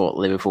fellas, and I thought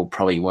Liverpool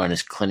probably weren't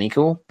as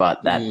clinical,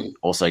 but that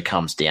also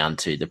comes down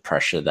to the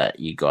pressure that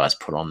you guys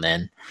put on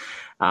then.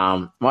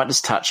 Might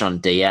just touch on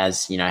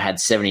Diaz, had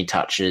 70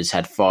 touches,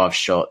 had 5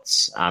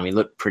 shots. He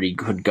looked pretty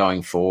good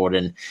going forward,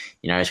 and,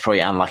 he's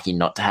probably unlucky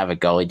not to have a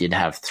goal. He did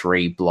have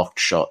 3 blocked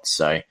shots,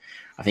 so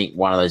I think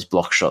one of those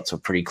block shots were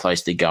pretty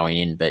close to going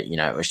in, but,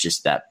 it was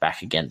just that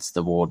back against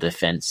the wall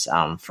defence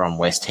from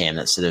West Ham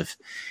that sort of,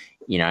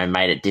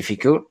 made it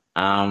difficult.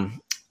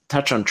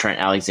 Touch on Trent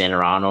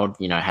Alexander-Arnold,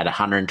 had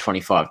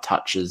 125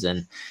 touches,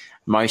 and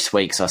most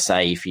weeks I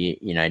say if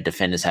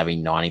defenders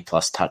having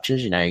 90-plus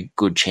touches,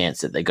 good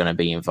chance that they're going to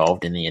be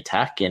involved in the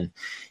attack, and,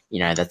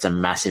 that's a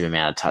massive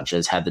amount of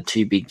touches. Had the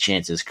 2 big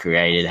chances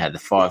created, had the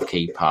 5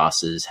 key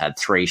passes, had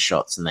 3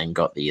 shots, and then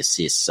got the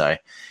assist. So,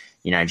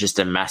 just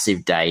a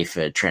massive day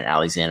for Trent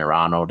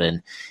Alexander-Arnold,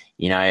 and,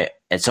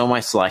 it's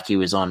almost like he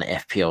was on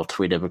FPL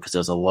Twitter because there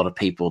was a lot of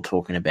people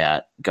talking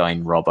about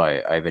going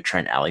Robbo over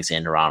Trent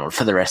Alexander-Arnold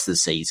for the rest of the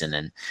season.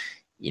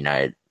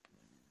 And,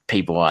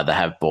 people either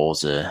have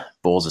balls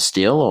of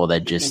steel or they're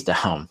just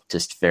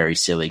very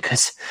silly,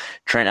 because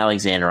Trent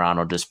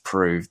Alexander-Arnold just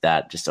proved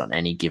that just on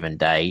any given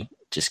day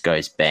just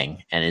goes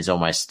bang, and is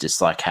almost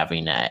just like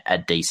having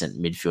a decent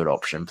midfield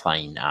option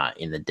playing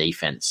in the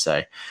defense.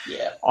 So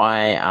yeah,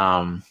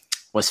 I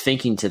was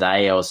thinking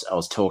today, I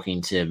was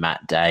talking to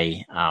Matt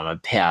Day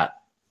about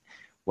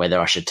whether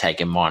I should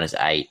take a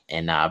 -8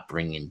 and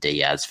bring in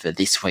Diaz for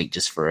this week,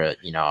 just for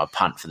a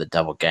punt for the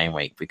double game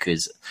week,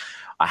 because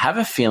I have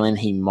a feeling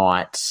he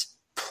might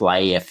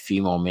play a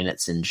few more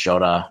minutes and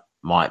Jota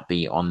might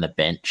be on the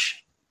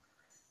bench.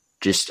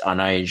 I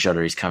know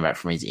Jota has come back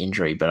from his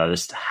injury, but I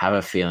just have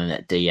a feeling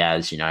that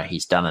Diaz,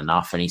 he's done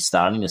enough and he's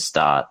starting to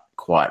start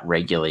quite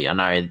regularly. I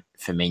know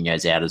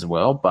Firmino's out as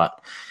well, but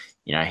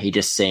he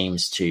just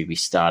seems to be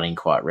starting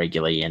quite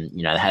regularly, and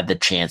they had the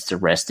chance to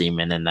rest him,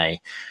 and then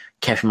they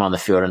kept him on the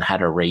field and had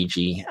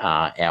Origi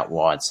out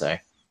wide. So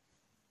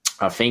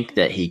I think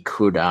that he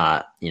could,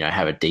 have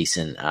a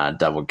decent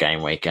double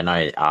game week. I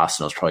know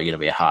Arsenal's probably going to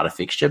be a harder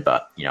fixture,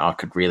 but, I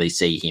could really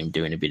see him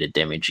doing a bit of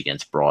damage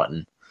against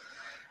Brighton.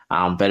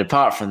 But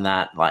apart from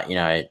that,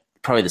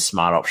 probably the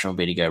smart option would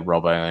be to go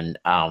Robbo and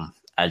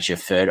as your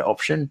third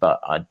option, but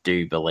I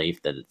do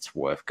believe that it's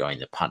worth going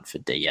the punt for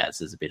Diaz.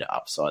 There's a bit of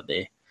upside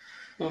there.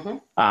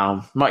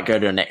 Mm-hmm. Might go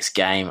to the next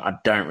game. I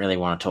don't really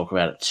want to talk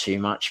about it too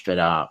much,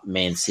 but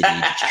Man City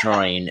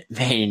destroying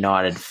Man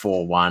United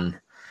 4-1.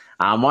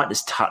 I might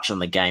just touch on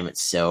the game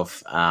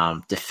itself.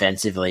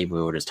 Defensively, we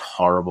were just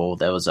horrible.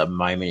 There was a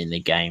moment in the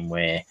game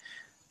where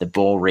the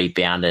ball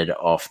rebounded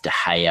off De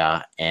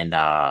Gea, and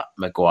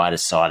Maguire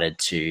decided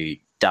to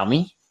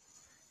dummy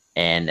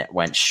and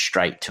went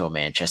straight to a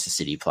Manchester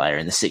City player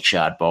in the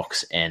 6-yard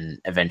box, and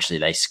eventually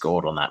they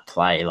scored on that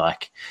play.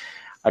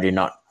 I do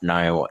not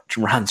know what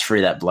runs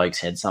through that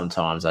bloke's head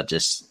sometimes.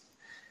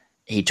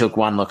 He took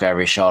one look over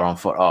his shoulder and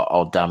thought,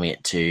 I'll dummy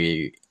it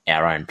to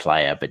our own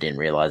player, but didn't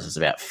realise there's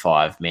about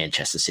 5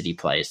 Manchester City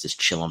players just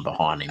chilling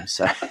behind him.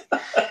 So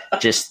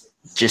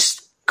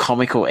just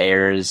comical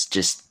errors,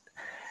 just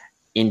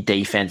in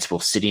defence, we're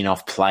sitting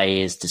off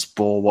players, just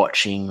ball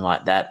watching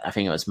like that. I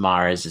think it was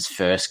Mahrez's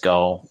first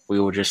goal.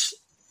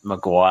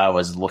 Maguire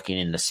was looking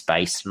into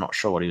space. I'm not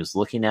sure what he was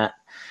looking at.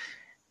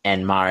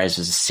 And Mahrez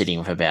was sitting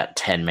with about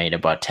 10 metre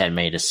by 10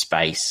 metre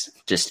space,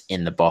 just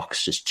in the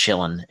box, just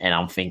chilling. And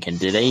I'm thinking,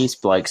 do these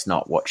blokes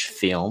not watch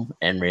film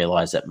and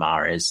realise that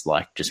Mahrez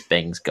just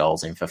bangs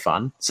goals in for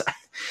fun? So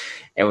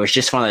it was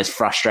just one of those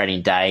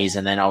frustrating days.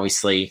 And then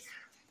obviously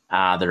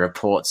the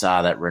reports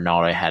are that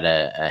Ronaldo had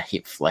a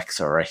hip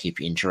flex or a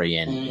hip injury,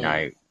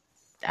 and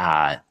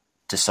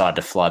decided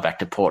to fly back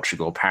to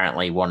Portugal.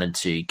 Apparently wanted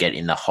to get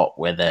in the hot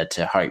weather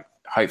to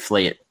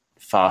hopefully it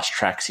fast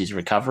tracks his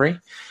recovery,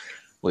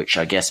 which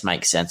I guess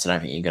makes sense. I don't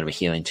think you're going to be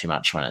healing too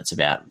much when it's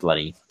about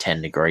bloody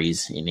 10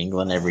 degrees in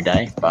England every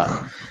day. But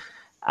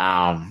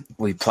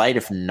we played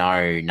with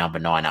no number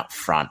 9 up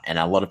front, and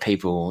a lot of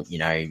people,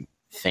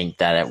 think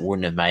that it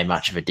wouldn't have made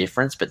much of a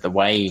difference. But the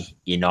way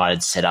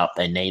United set up,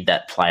 they need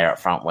that player up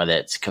front, whether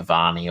it's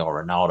Cavani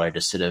or Ronaldo, to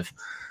sort of,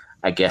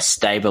 I guess,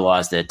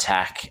 stabilise the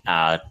attack,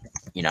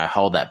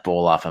 hold that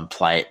ball up and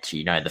play it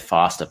to, the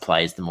faster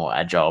players, the more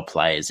agile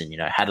players. And,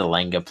 had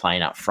Alenga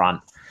playing up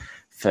front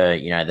for,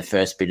 the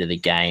first bit of the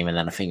game. And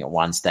then I think at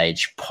one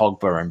stage,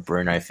 Pogba and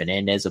Bruno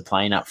Fernandes are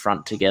playing up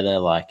front together.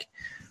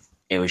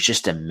 It was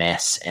just a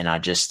mess. And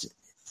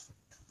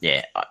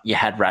you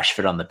had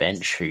Rashford on the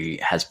bench, who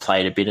has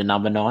played a bit of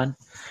number 9.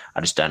 I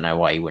just don't know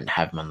why you wouldn't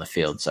have him on the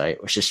field. So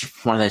it was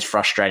just one of those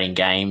frustrating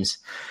games.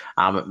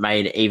 It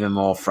made it even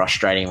more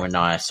frustrating when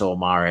I saw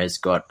Mahrez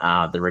got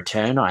the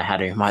return. I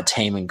had him in my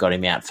team and got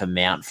him out for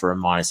Mount for a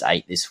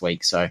 -8 this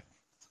week. So,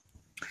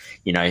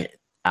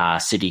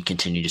 City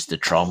continue just to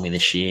troll me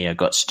this year. I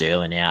got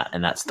Sterling out,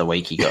 and that's the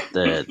week he got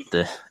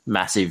the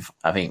massive,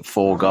 I think,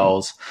 4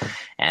 goals.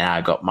 And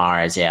I got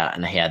Mahrez out,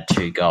 and he had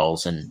 2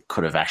 goals and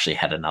could have actually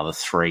had another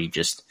 3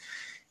 just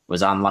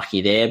was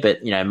unlucky there.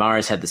 But,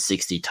 Murray's had the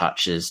 60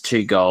 touches,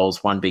 2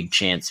 goals, 1 big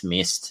chance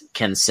missed.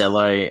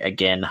 Cancelo,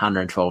 again,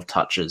 112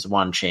 touches,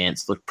 1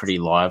 chance, looked pretty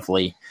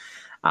lively,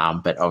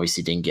 but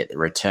obviously didn't get the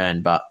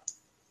return. But,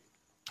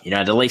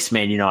 the least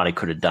Man United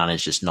could have done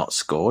is just not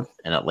scored,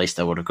 and at least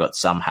they would have got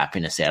some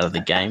happiness out of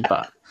the game.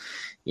 But,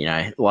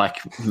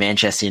 like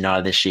Manchester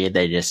United this year,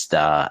 they just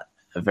are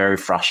very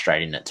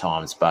frustrating at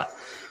times. But,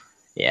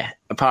 yeah,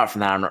 apart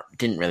from that, I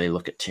didn't really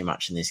look at too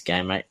much in this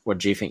game, mate. What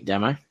do you think,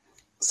 Damo?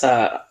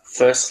 So,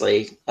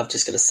 firstly, I'm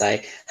just going to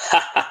say,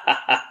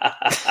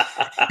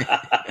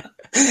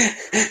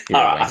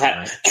 all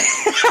right,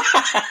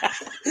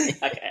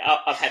 okay,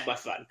 I've had my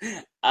fun.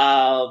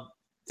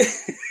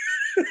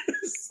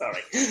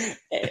 Sorry.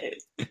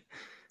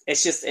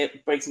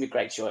 It brings me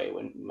great joy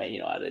when Man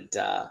United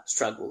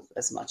struggle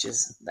as much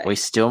as they... We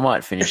still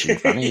might finish in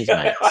front of you,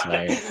 mate.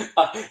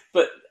 So.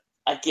 But,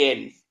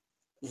 again,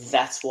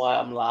 that's why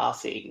I'm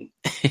laughing.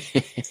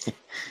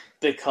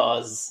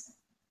 Because,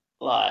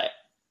 like...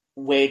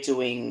 we're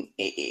doing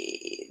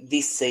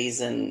this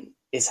season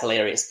is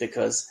hilarious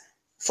because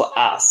for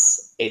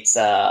us, it's,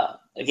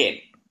 again,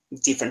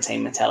 different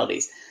team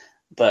mentalities.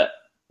 But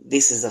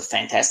this is a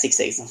fantastic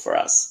season for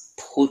us,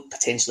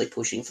 potentially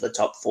pushing for the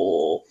top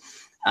 4.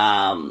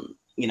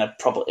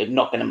 Probably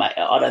not going to make,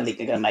 I don't think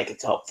they're going to make it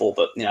top 4,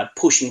 but,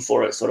 pushing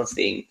for it sort of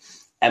thing.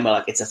 And we're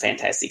like, it's a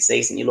fantastic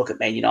season. You look at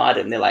Man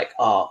United and they're like,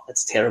 oh,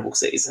 it's a terrible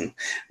season.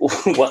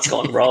 What's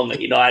gone wrong at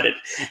United?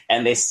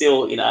 And they're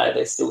still,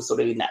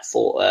 sort of in that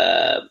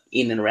 4,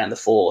 in and around the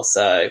 4.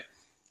 So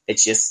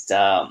it's just,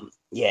 that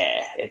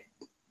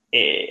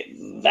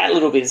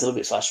little bit is a little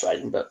bit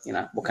frustrating, but,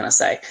 what can I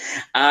say?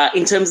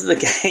 In terms of the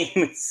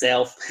game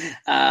itself,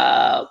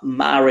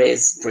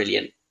 Mahrez,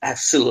 brilliant,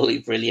 absolutely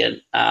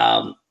brilliant.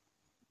 I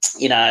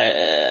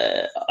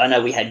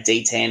know we had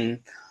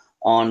D10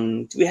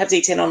 on. Did we have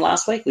D10 on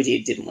last week? We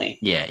did, didn't we?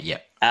 Yeah.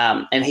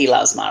 And he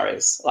loves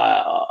Mahrez.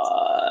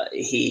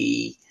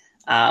 He's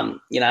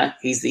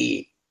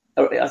the.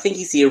 I think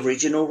he's the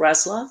original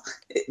Razzler.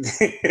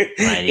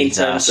 Mate,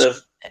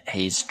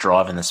 he's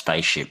driving the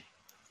spaceship.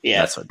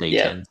 Yeah, that's what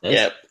D10 says.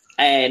 Yeah,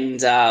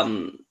 and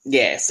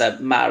so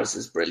Mahrez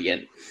is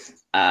brilliant.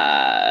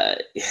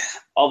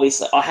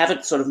 Obviously, I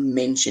haven't sort of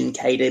mentioned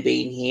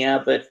KDB in here,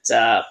 but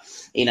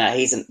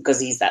because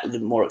he's that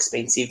little more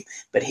expensive,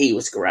 but he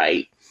was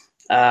great.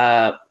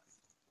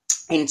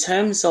 In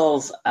terms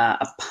of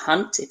a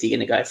punt, if you're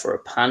going to go for a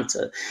punt,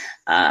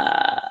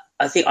 I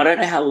don't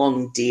know how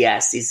long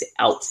Diaz is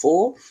out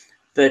for,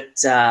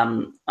 but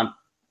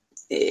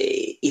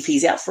if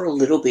he's out for a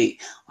little bit,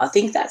 I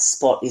think that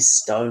spot is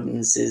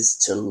Stones'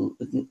 to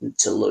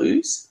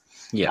lose.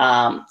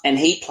 Yeah. And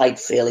he played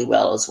fairly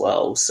well as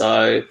well.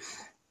 So,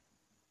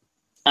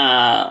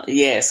 so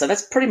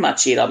that's pretty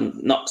much it. I'm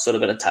not sort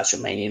of going to touch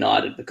on Man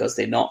United because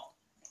they're not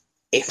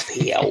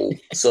FPL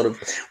sort of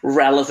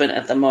relevant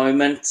at the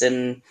moment.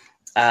 And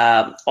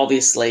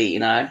obviously,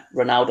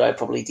 Ronaldo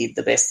probably did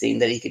the best thing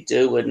that he could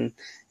do and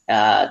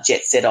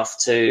jet set off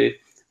to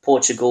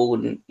Portugal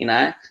and,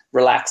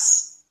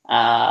 relax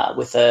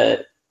with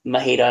a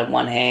mojito in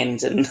one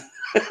hand and...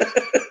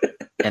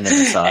 and then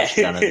massage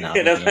done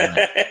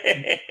another.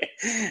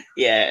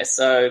 Yeah,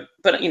 so,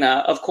 but,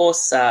 of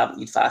course,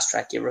 you'd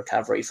fast-track your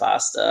recovery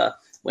faster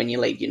when you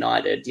leave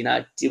United.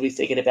 Did we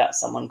forget about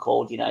someone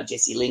called,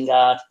 Jesse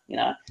Lingard,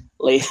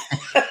 leaves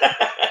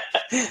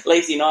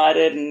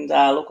United and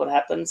look what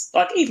happens.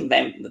 Like, even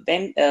Ben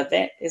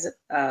is it?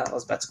 I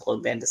was about to call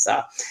him Van der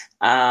Sar.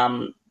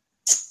 I've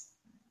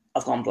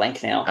gone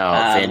blank now.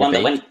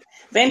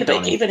 Van der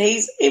Beek, even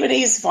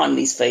he's finding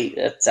his feet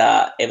at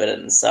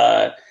Everton,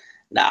 so...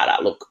 No,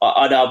 look,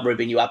 I know I'm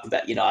ribbing you up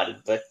about United,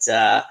 but,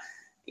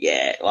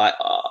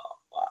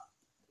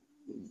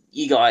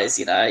 you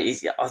guys,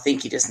 I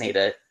think you just need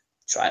to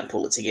try and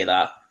pull it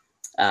together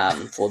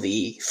for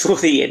the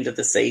end of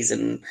the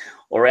season,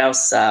 or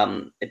else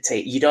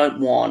you don't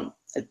want...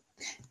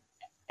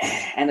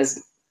 And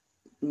as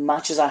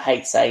much as I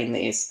hate saying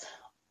this,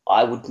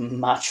 I would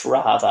much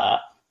rather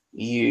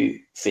you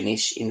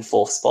finish in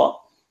 4th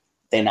spot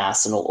than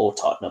Arsenal or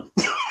Tottenham.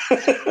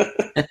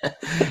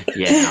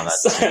 Yeah, no,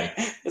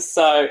 that's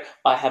so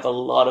I have a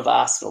lot of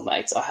Arsenal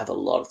mates. I have a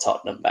lot of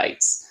Tottenham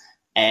mates,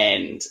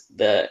 and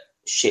the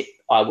shit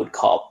I would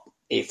cop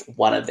if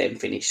one of them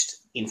finished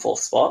in 4th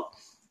spot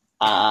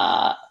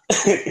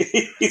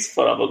is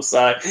phenomenal.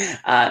 So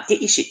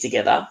get your shit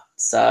together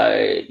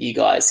so you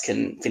guys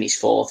can finish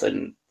 4th,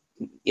 and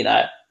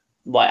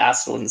my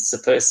Arsenal and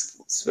Spurs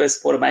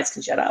supporter mates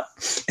can shut up.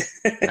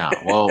 No,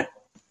 well,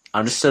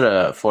 I'm just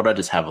thought I'd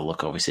just have a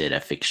look, obviously, at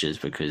our fixtures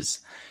because.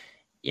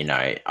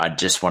 I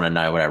just want to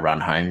know what our run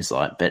home's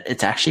like, but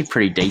it's actually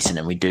pretty decent.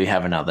 And we do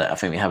have I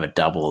think we have a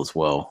double as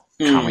well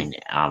coming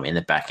in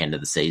the back end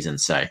of the season.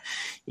 So,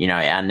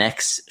 our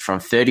next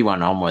from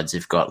 31 onwards,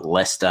 we've got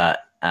Leicester,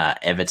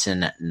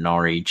 Everton,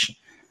 Norwich,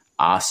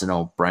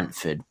 Arsenal,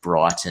 Brentford,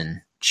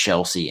 Brighton,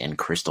 Chelsea, and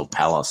Crystal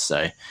Palace.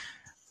 So,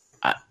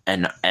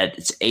 and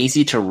it's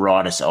easy to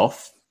write us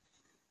off,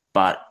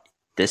 but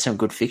there's some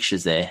good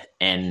fixtures there.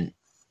 And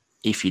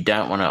if you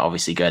don't want to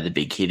obviously go the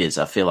big hitters,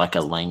 I feel like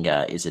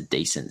Alenga is a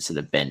decent sort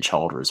of bench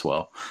holder as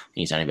well.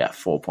 He's only about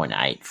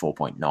 4.8,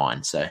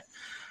 4.9. So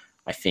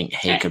I think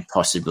he could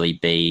possibly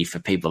be, for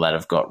people that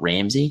have got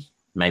Ramsey,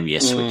 maybe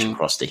a switch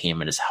across to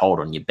him and just hold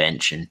on your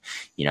bench and,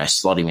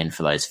 slot him in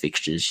for those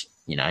fixtures.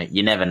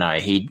 You never know.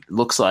 He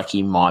looks like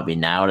he might be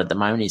nailed at the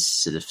moment. He's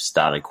sort of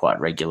started quite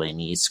regularly and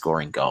he's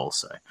scoring goals.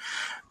 So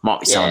might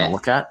be something to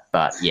look at.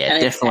 But,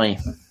 and definitely.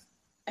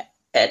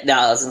 No,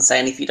 I was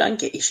saying, if you don't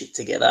get your shit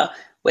together,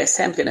 West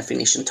Ham's going to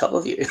finish on top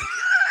of you.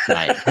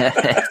 Mate,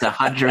 it's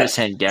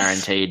 100%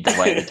 guaranteed the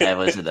way the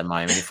table is at the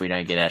moment. If we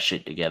don't get our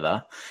shit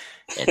together,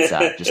 it's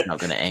just not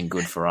going to end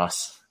good for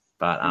us.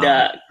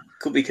 But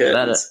could be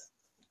curtains.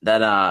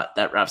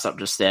 That wraps up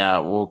just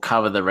now. We'll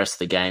cover the rest of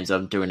the games.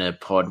 I'm doing a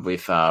pod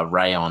with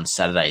Ray on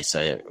Saturday,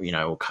 so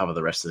we'll cover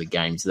the rest of the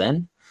games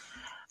then.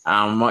 We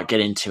might get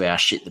into our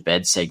shit the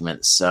bed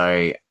segment.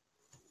 So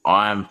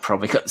I'm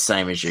probably got the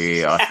same as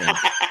you. I think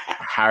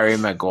Harry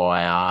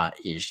Maguire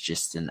is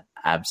just an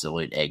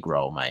absolute egg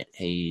roll, mate.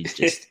 He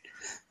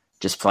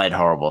just played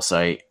horrible.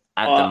 So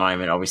at the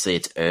moment, obviously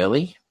it's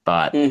early,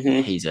 but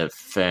he's a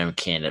firm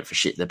candidate for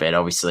shit the bed.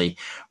 Obviously,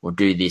 we'll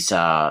do this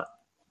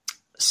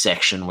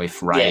section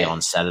with Ray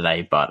on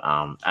Saturday, but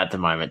at the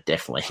moment,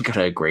 definitely got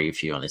to agree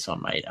with you on this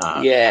one, mate.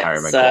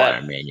 Harry Maguire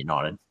and Man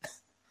United.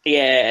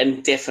 Yeah,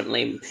 and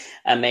definitely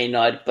Man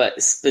United,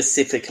 but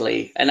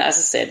specifically, and as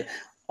I said,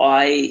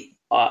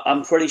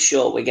 I'm pretty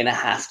sure we're going to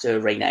have to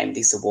rename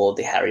this award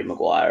the Harry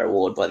Maguire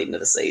Award by the end of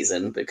the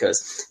season,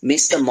 because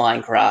Mr.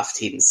 Minecraft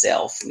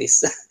himself,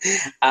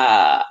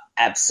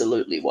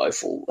 absolutely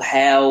woeful.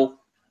 How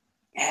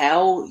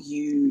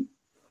you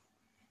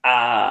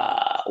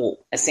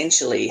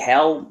essentially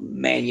how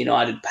Man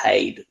United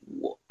paid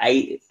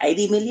 80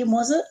 million,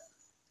 was it?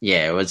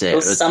 Yeah, it was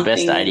the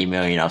best 80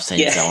 million I've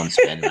seen someone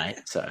spend,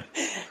 mate. So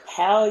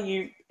how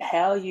you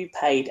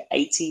paid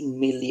 80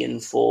 million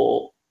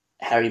for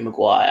Harry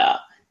Maguire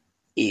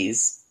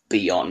is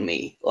beyond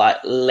me. Like,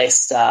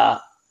 Leicester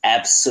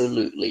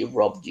absolutely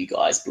robbed you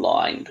guys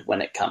blind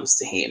when it comes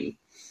to him.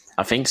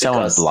 I think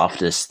someone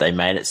bluffed us. They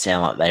made it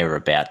sound like they were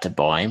about to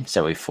buy him,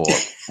 so we thought,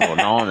 well,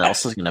 no one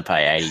else is going to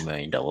pay $80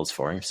 million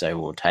for him, so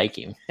we'll take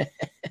him.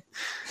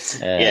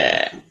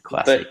 Classic.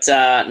 But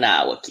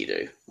what can you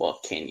do?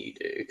 What can you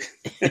do?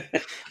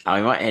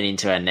 We might head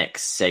into our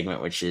next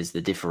segment, which is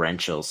the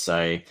differentials.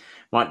 So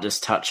might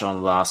just touch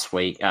on this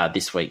week. I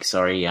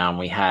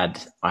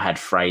had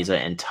Fraser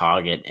and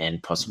Target,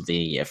 and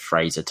possibly a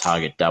Fraser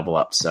Target double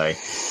up. So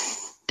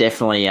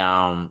definitely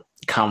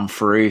come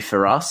through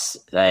for us.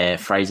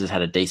 Fraser's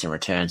had a decent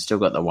return. Still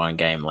got the one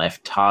game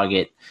left.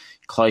 Target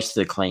close to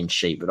the clean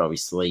sheet, but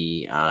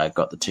obviously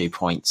got the 2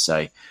 points.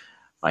 So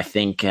I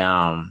think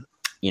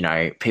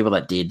people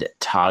that did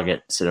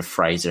Target sort of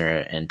Fraser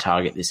and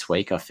Target this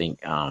week, I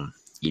think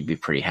you'd be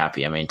pretty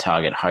happy. I mean,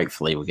 Target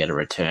hopefully will get a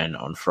return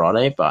on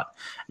Friday, but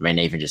I mean,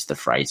 even just the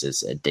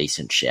Fraser's a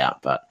decent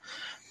shout. But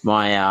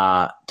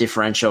my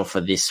differential for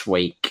this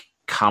week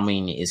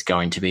coming is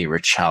going to be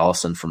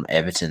Richarlison from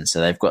Everton. So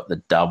they've got the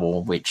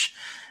double, which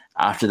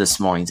after this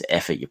morning's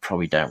effort, you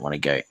probably don't want to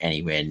go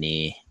anywhere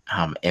near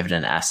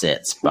Everton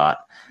assets,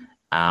 but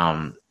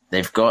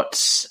they've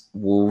got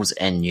Wolves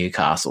and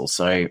Newcastle.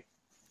 So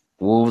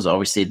Wolves,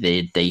 obviously,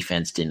 their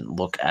defense didn't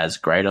look as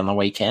great on the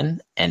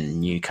weekend, and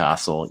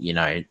Newcastle,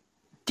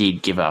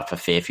 did give up a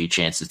fair few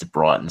chances to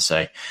Brighton.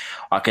 So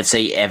I could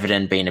see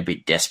Everton being a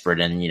bit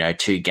desperate, and,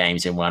 2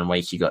 games in 1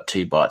 week, you got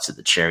 2 bites at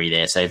the cherry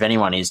there. So if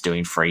anyone is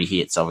doing free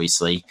hits,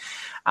 obviously,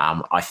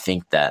 I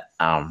think that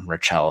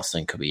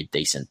Richarlison could be a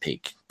decent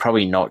pick.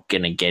 Probably not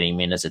going to get him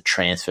in as a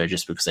transfer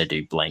just because they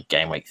do blank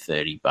game week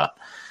 30, but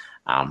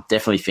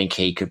definitely think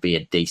he could be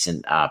a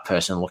decent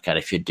person to look at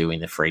if you're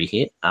doing the free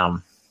hit.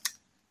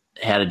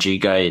 How did you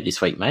go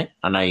this week, mate?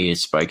 I know you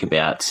spoke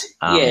about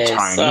Tony,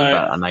 but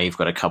I know you've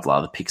got a couple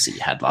other picks that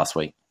you had last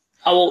week.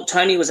 Oh, well,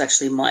 Tony was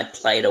actually my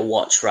play to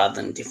watch rather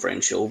than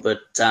differential. But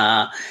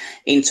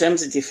in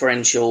terms of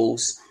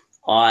differentials,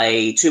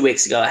 2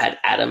 weeks ago I had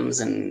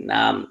Adams and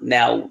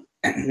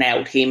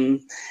nailed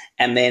him.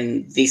 And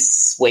then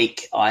this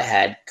week I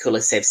had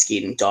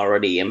Kulusevski and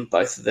Doherty, and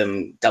both of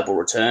them double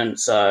return.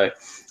 So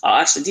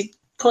did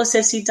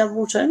Kulusevski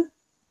double return?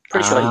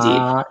 Pretty sure he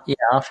did. Yeah,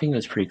 I think it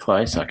was pretty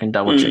close. I can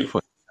double check for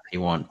you if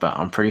you want, but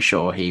I'm pretty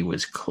sure he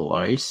was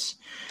close.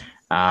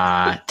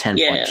 10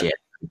 points, yeah.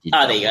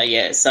 There you go,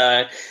 yeah.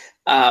 So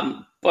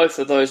both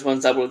of those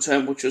ones double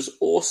return, which was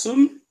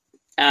awesome.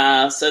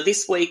 So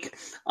this week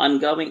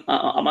I'm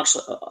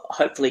actually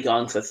hopefully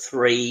going for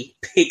 3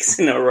 picks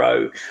in a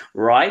row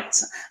right,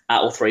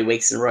 or 3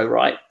 weeks in a row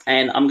right.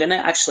 And I'm going to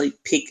actually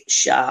pick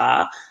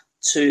Shah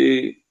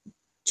to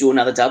do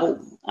another double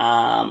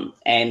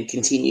and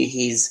continue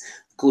his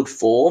good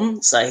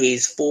form. So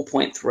he's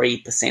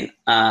 4.3%,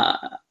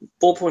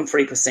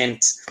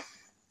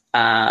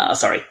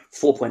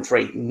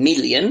 4.3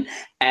 million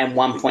and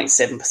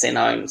 1.7%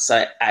 owned.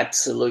 So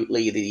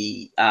absolutely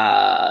the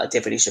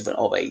definition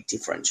of a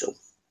differential.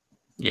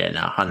 Yeah,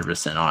 no,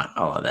 100%. I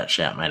like that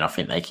shout, mate. I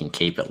think they can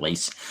keep at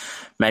least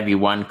maybe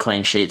one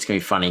clean sheet. It's going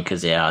to be funny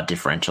because our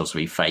differentials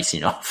will be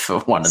facing off for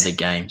one of the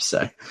games.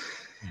 So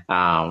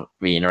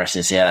be interesting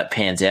to see how that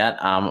pans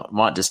out.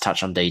 Might just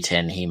touch on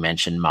D10. He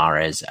mentioned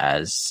Mahrez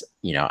as,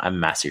 a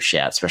massive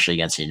shout, especially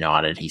against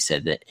United. He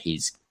said that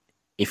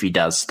if he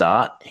does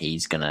start,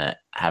 he's going to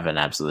have an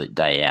absolute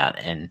day out,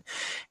 and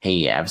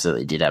he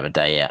absolutely did have a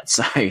day out.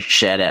 So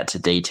shout out to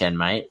D10,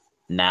 mate.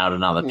 Nailed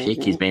another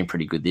pick. He's been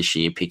pretty good this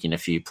year, picking a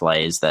few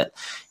players that,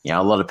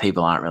 a lot of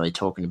people aren't really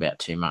talking about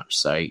too much.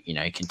 So,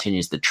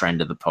 continues the trend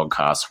of the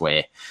podcast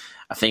where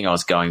I think I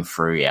was going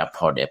through our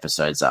pod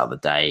episodes the other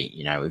day.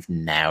 We've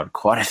nailed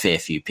quite a fair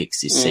few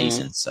picks this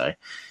season. So,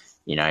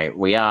 we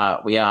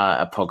are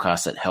a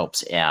podcast that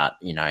helps out,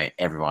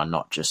 everyone,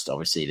 not just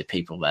obviously the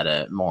people that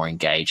are more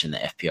engaged in the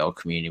FPL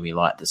community. We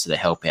like to sort of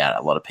help out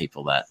a lot of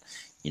people that,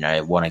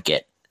 want to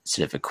get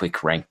sort of a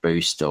quick rank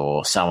boost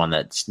or someone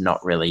that's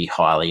not really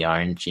highly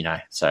owned,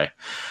 So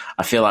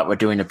I feel like we're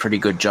doing a pretty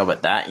good job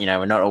at that.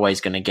 We're not always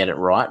going to get it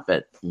right,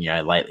 but,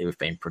 lately we've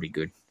been pretty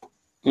good.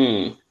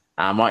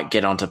 I might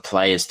get onto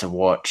players to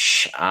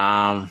watch.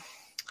 I'm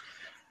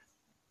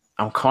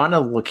kind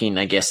of looking,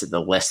 I guess, at the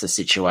Leicester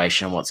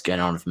situation, what's going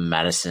on with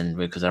Maddison,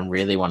 because I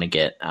really want to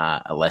get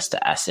a Leicester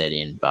asset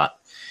in, but,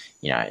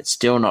 it's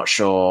still not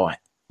sure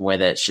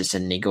whether it's just a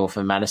niggle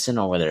for Maddison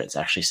or whether it's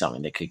actually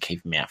something that could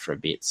keep him out for a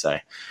bit. So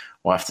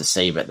we'll have to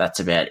see, but that's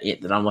about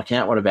it that I'm looking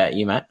at. What about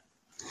you, Matt?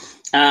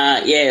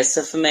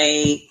 So for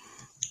me,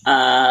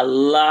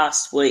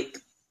 last week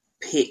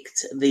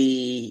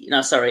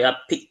I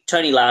picked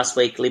Tony last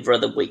week, Libra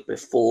the week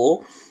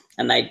before,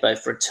 and they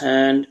both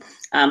returned.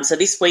 So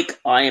this week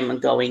I am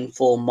going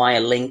for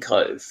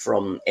Myelenko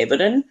from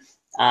Everton.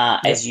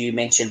 As you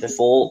mentioned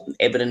before,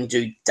 Everton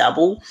do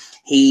double.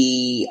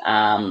 He...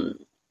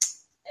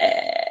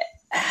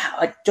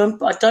 I don't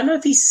know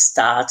if he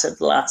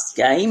started last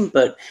game,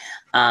 but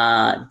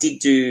did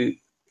do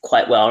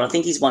quite well. And I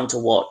think he's one to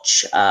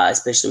watch,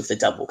 especially with the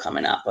double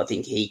coming up. I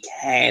think he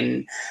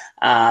can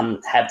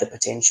have the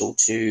potential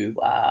to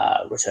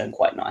return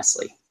quite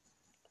nicely.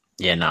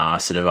 Yeah, no, I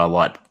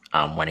like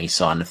when he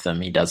signed with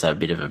them. He does have a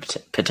bit of a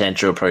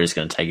potential. Probably just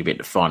going to take a bit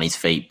to find his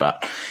feet.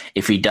 But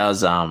if he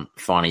does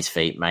find his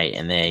feet, mate,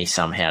 and they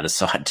somehow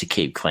decide to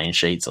keep clean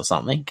sheets or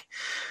something,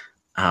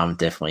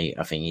 definitely,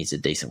 I think he's a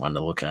decent one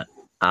to look at.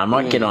 I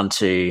might get on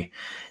to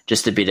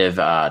just a bit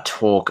of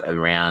talk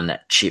around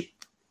chip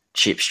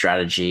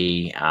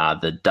strategy,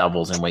 the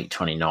doubles in week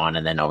 29,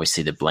 and then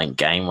obviously the blank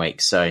game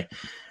week. So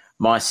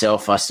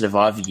myself,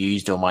 I've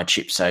used all my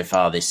chips so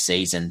far this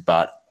season,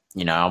 but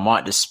I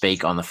might just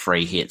speak on the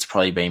free hits.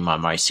 Probably been my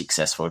most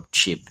successful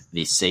chip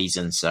this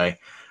season. So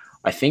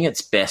I think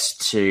it's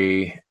best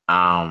to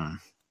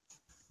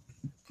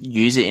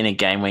use it in a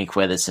game week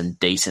where there's some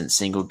decent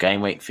single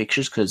game week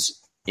fixtures, because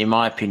in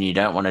my opinion, you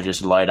don't want to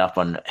just load up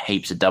on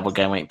heaps of double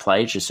game week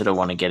plays. You sort of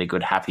want to get a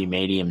good happy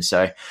medium.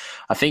 So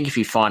I think if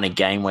you find a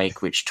game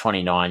week, which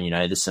 29,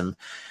 there's some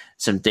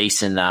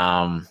decent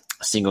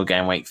single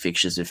game week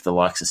fixtures with the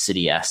likes of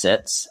City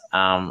assets.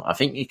 I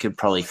think you could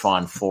probably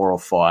find 4 or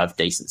 5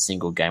 decent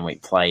single game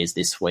week players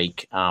this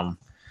week, and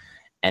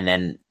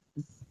then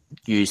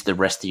use the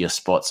rest of your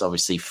spots,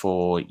 obviously,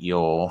 for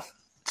your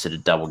sort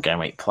of double game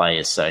week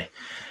players. So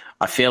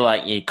I feel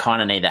like you kind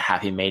of need the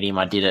happy medium.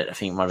 I did it, I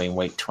think it might have been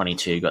week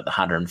 22, got the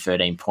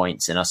 113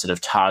 points, and I sort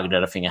of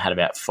targeted, I think I had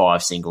about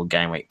 5 single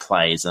game week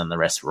plays and the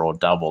rest were all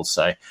doubles.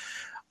 So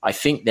I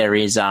think there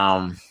is,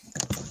 I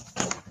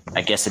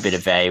guess, a bit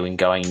of value in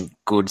going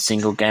good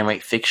single game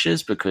week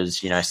fixtures,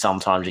 because,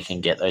 sometimes you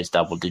can get those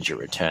double digit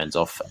returns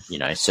off,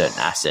 certain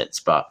assets.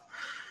 But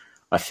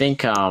I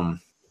think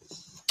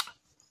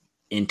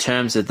in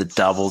terms of the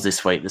doubles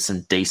this week, there's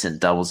some decent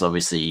doubles.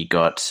 Obviously, you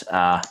got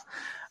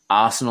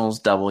Arsenal's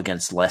double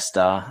against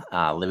Leicester,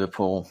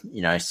 Liverpool.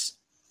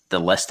 The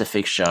Leicester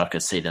fixture, I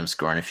could see them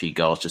scoring a few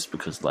goals just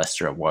because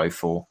Leicester are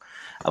woeful.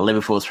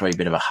 Liverpool's probably a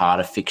bit of a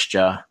harder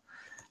fixture.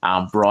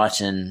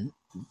 Brighton,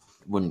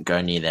 wouldn't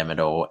go near them at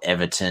all.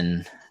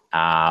 Everton,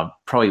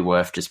 probably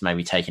worth just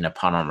maybe taking a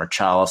punt on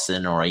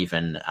Richarlison or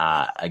even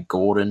a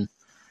Gordon.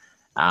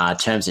 In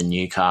terms of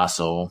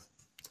Newcastle,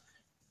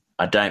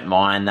 I don't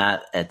mind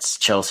that. It's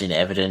Chelsea and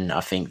Everton. I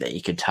think that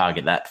you could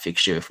target that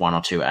fixture with 1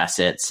 or 2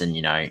 assets and,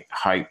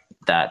 hope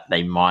that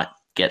they might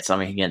get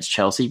something against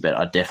Chelsea, but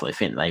I definitely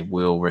think they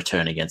will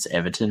return against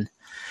Everton.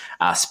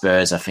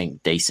 Spurs, I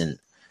think, decent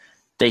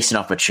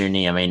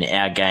opportunity. I mean,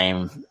 our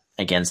game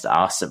against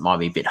us, it might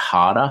be a bit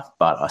harder,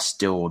 but I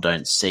still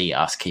don't see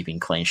us keeping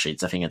clean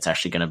sheets. I think it's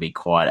actually going to be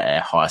quite a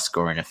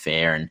high-scoring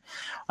affair, and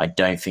I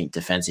don't think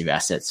defensive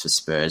assets for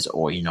Spurs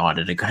or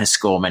United are going to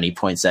score many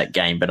points that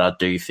game, but I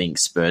do think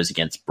Spurs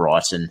against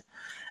Brighton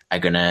are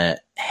going to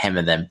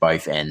hammer them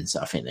both ends.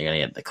 I think they're going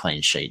to get the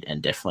clean sheet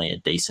and definitely a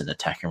decent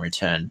attack and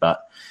return.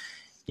 But,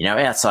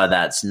 outside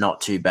that, it's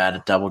not too bad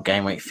at double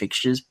game week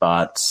fixtures,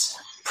 but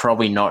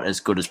probably not as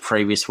good as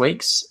previous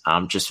weeks,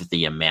 just with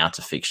the amount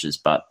of fixtures.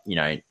 But,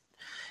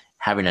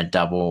 having a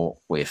double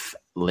with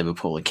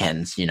Liverpool again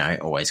is,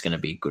 always going to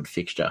be a good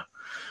fixture.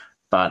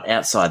 But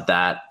outside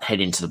that, head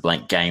into the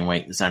blank game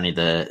week. There's only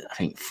I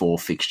think 4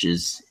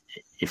 fixtures,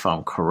 if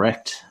I'm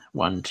correct.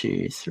 1,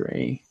 2,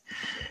 3,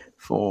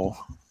 4.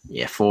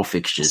 Yeah, 4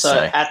 fixtures. So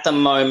at the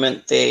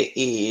moment there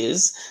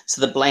is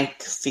the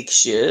blank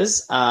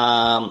fixtures,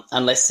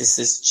 unless this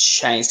has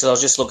changed. Because I was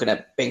just looking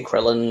at Ben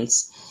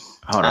Crellin's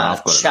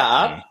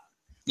chart.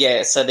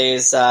 Yeah, so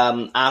there's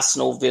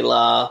Arsenal,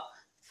 Villa,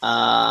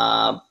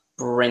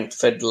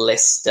 Brentford,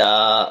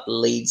 Leicester,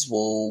 Leeds,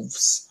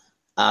 Wolves,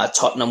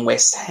 Tottenham,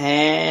 West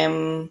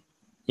Ham.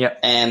 Yep.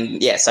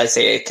 And so I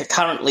say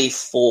currently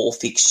 4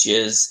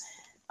 fixtures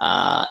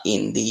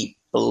in the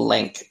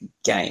blank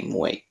game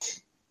week.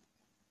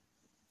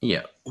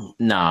 Yeah.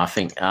 No, I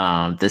think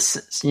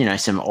there's,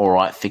 some all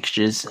right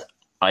fixtures.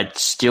 I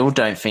still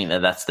don't think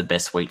that that's the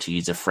best week to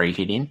use a free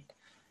hit in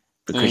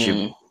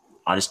because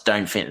I just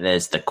don't think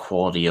there's the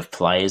quality of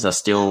players. I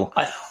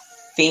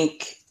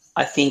think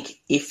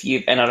if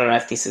you, and I don't know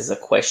if this is a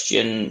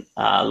question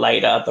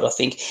later, but I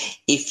think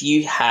if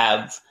you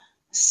have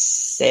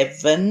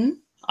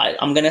 7,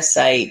 I'm going to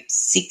say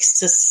 6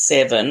 to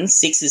 7,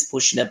 6 is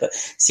pushing it, but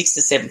 6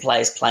 to 7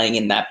 players playing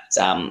in that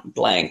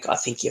blank, I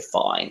think you're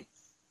fine.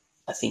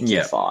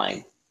 You're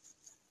fine.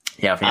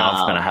 Yeah, I think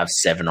I'm going to have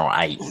 7 or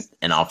 8,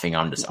 and I think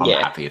I'm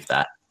happy with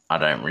that. I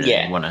don't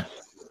really want to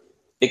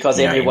because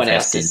everyone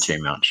else is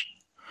too much.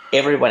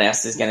 Everyone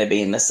else is going to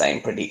be in the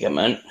same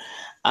predicament.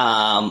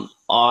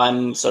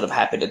 I'm sort of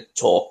happy to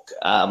talk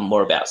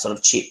more about sort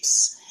of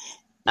chips.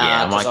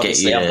 Yeah, I might get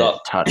you to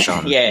touch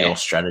on your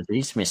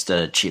strategies,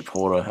 Mr. Chip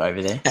Hoarder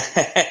over there.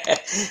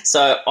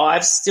 So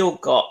I've still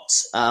got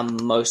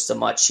most of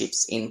my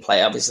chips in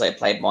play. Obviously, I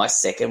played my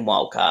second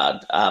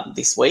wildcard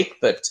this week,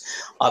 but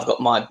I've got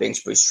my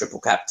bench boost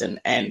triple captain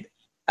and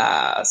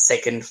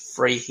second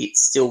free hit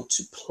still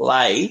to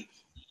play.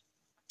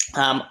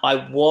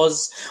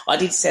 I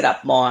did set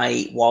up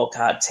my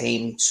wildcard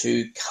team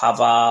to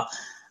cover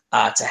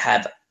to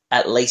have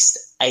at least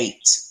 8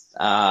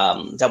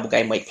 double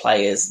game week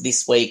players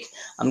this week.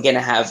 I'm going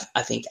to have,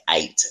 I think,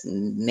 8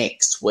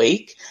 next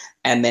week,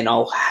 and then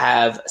I'll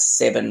have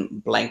 7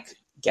 blank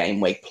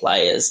game week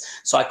players.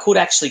 So I could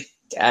actually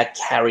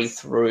carry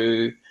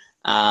through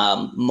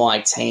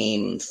my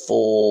team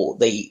for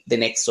the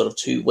next sort of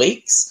 2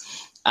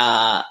 weeks.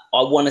 I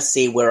want to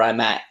see where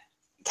I'm at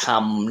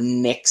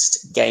come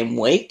next game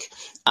week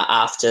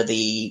after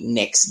the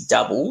next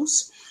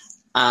doubles.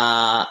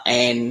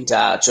 And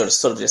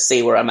sort of just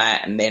see where I'm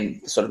at and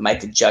then sort of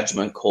make a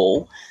judgment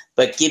call.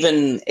 But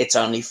given it's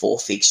only 4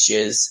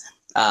 fixtures,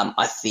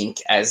 I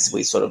think, as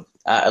we sort of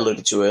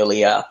alluded to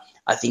earlier,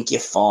 I think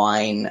you're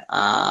fine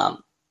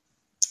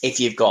if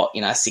you've got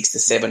 6 to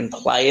 7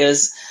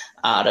 players.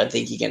 I don't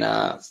think you're going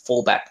to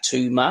fall back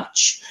too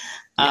much.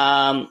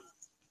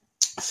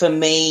 For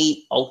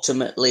me,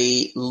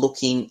 ultimately,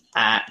 looking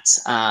at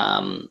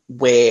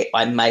where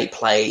I may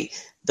play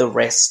the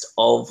rest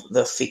of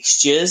the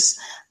fixtures,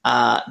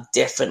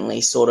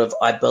 definitely sort of,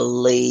 I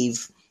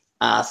believe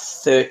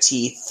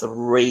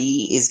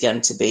 33 is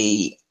going to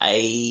be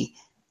a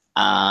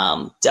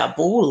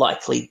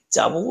likely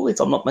double, if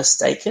I'm not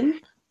mistaken.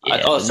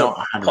 Yeah, I'm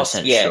not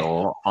 100%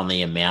 sure on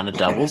the amount of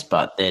doubles,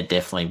 but there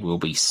definitely will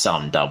be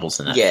some doubles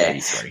in that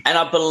 33. And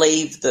I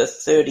believe the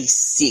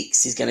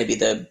 36 is going to be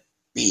the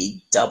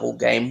big double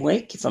game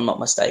week, if I'm not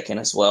mistaken,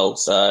 as well.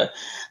 So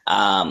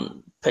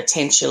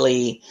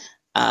potentially,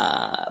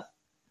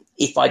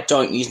 if I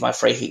don't use my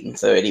free hit in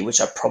 30,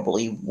 which I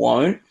probably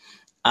won't,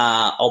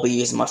 I'll be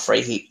using my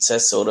free hit to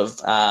sort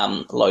of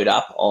load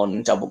up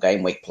on double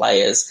game week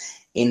players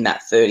in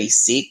that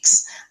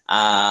 36.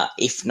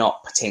 If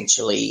not,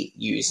 potentially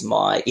use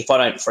if I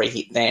don't free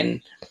hit,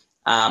 then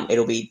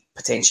it'll be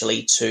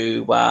potentially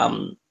to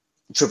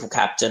triple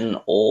captain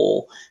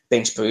or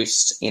bench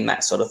boost in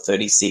that sort of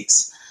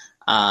 36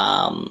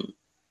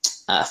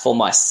 for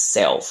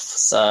myself.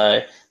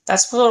 So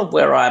that's sort of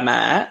where I'm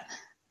at.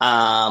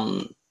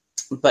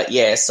 But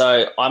yeah,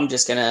 so I'm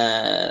just going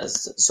to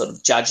sort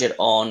of judge it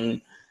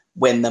on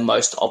when the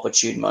most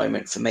opportune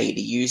moment for me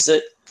to use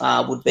it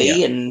would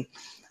be, and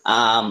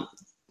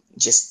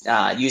just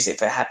use it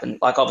if it happened.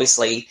 Like,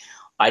 obviously,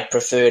 I'd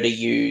prefer to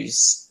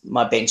use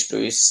my bench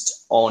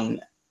boost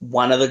on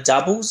one of the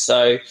doubles.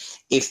 So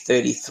if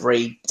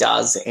 33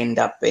 does end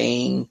up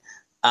being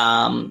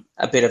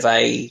a bit of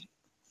a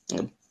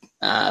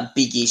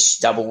big-ish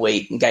double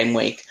week, game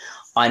week,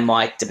 I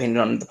might, depending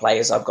on the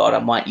players I've got, I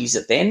might use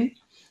it then.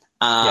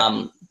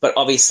 But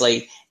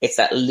obviously it's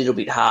that little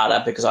bit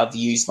harder because I've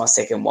used my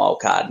second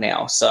wild card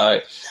now.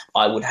 So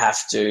I would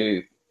have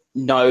to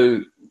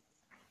know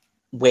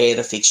where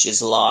the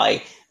fixtures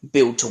lie,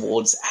 build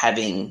towards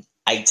having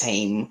a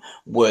team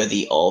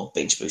worthy of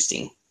bench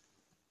boosting.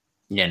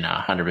 Yeah, no,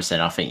 100%.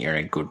 I think you're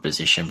in a good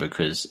position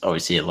because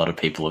obviously a lot of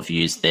people have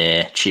used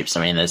their chips.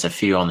 I mean, there's a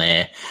few on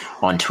there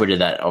on Twitter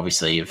that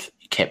obviously have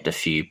kept a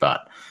few,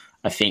 but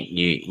I think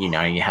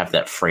you have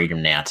that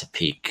freedom now to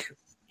pick,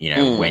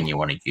 when you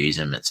want to use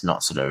them. It's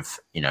not sort of,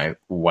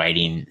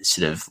 waiting.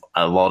 Sort of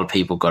a lot of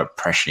people got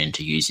pressured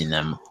into using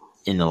them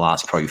in the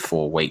last probably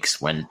 4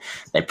 weeks when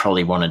they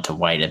probably wanted to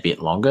wait a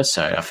bit longer.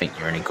 So I think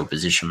you're in a good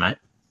position, mate.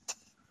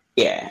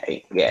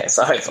 Yeah.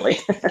 So hopefully.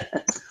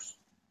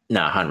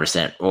 No,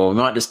 100%. Well, we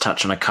might just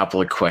touch on a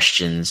couple of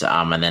questions,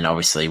 and then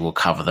obviously we'll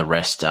cover the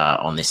rest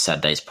on this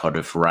Saturday's pod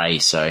with Ray.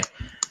 So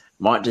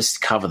might just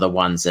cover the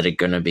ones that are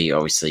going to be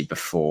obviously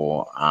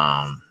before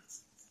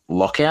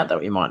lockout that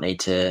we might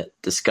need to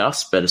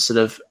discuss. But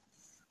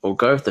we'll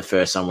go with the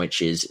first one,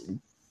 which is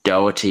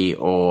Doherty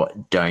or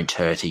Don't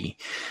Hurty.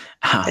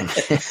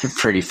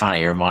 Pretty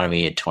funny. It reminded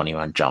me of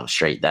 21 Jump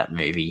Street, that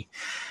movie.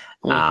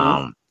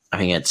 Mm-hmm. I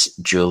think it's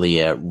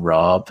Julia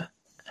Roberts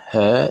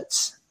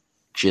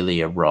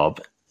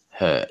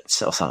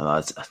or something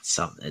like that.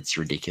 It's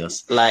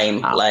ridiculous.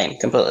 Lame,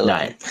 completely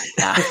lame.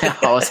 I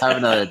was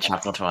having a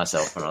chuckle to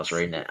myself when I was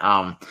reading it.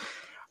 I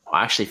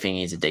actually think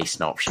he's a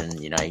decent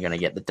option. You're going to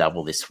get the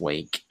double this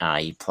week.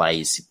 He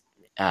plays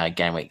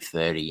game week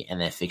 30, and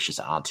their fixtures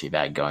aren't too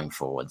bad going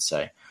forward.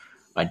 So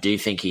I do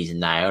think he's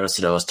nailed.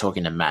 I was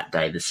talking to Matt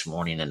Day this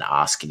morning and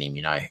asking him,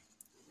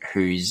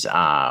 who's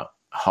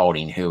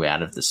holding who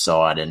out of the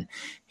side, and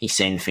he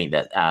seemed to think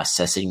that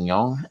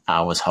Sessegnon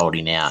was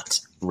holding out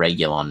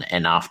Reguilon,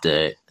 and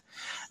after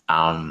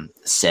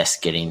Sess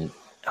getting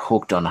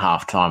hooked on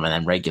half-time and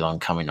then Reguilon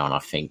coming on, I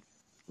think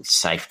it's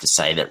safe to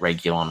say that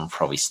Reguilon will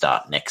probably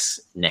start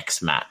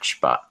next match,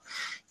 but,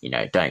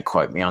 don't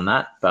quote me on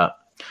that. But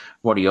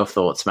what are your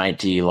thoughts, mate?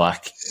 Do you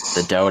like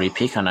the Doherty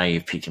pick? I know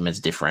you've picked him as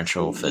a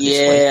differential for this week.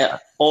 Yeah,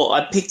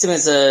 I picked him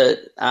as a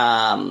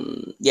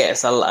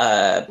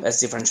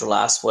differential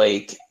last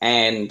week,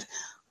 and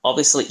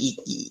obviously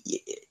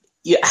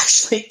you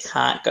actually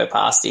can't go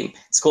past him.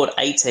 Scored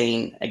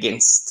 18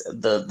 against in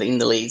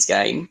the Leeds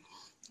game,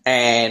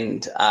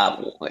 and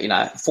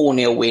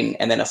 4-0 win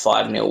and then a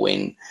 5-0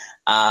 win.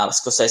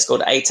 So he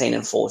scored 18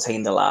 and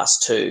 14 the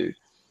last two.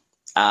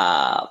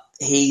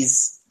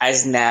 He's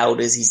as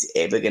nailed as he's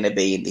ever going to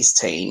be in this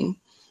team,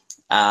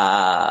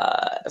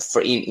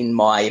 in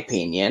my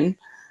opinion.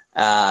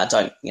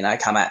 Don't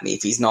come at me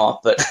if he's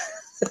not, but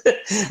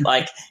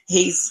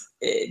he's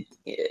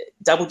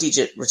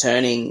double-digit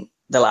returning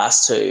the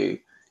last two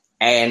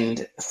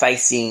and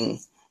facing,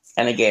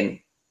 and again,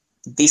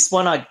 this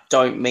one I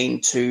don't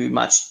mean too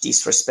much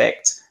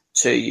disrespect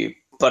to you,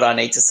 but I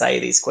need to say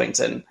this,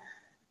 Quentin.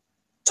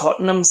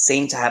 Tottenham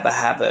seem to have a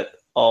habit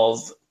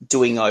of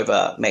doing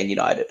over Man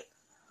United.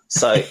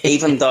 So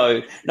even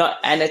though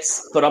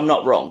but I'm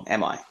not wrong,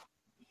 am I?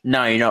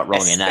 No, you're not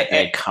wrong in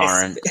that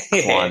current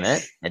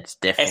climate. It's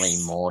definitely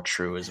more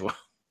true as well.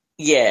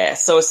 Yeah,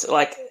 so it's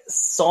like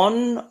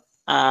Son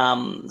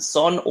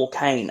or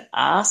Kane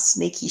are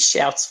sneaky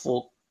shouts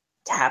for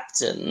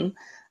captain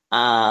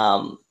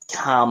come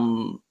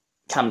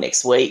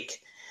next week,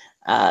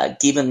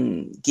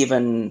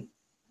 given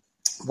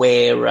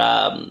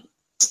where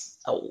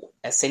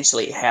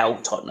essentially how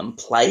Tottenham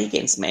play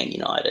against Man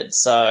United.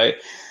 So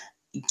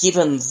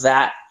given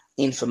that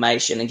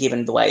information and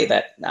given the way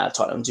that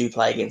Tottenham do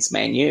play against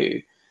Man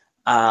U,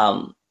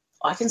 I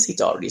can see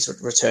Doherty's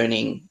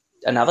returning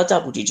another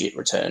double-digit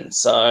return.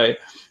 So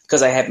because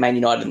they have Man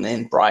United and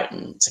then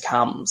Brighton to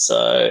come.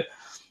 So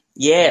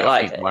yeah,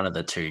 I think one of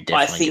the two.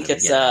 I think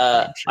it's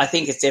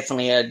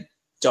definitely a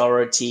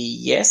Doherty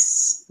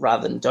yes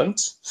rather than don't.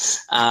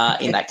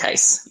 In that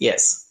case,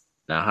 yes.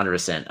 No,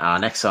 100%.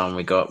 Next one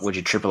we got, would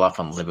you triple up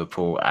on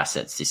Liverpool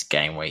assets this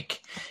game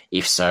week?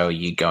 If so, are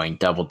you going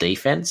double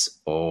defense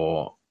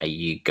or are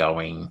you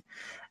going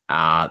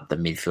the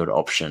midfield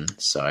option?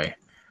 So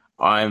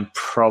I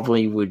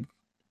probably would,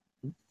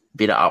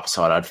 bit of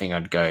upside, I think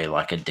I'd go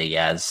like a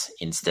Diaz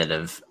instead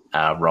of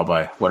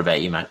Robbo. What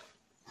about you, mate?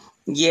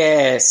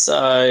 Yeah,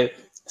 so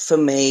for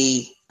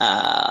me,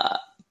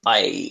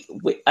 actually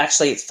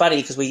it's funny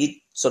because we did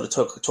sort of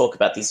talk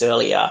about this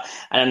earlier,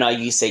 and I know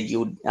you said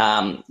you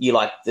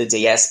like the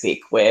Diaz pick,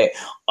 where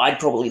I'd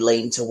probably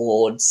lean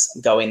towards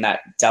going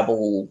that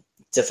double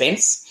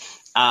defense.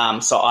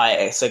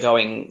 So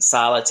going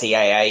Salah,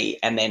 TAA,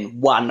 and then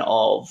one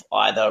of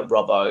either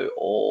Robbo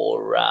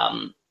or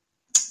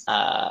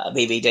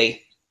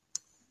VVD.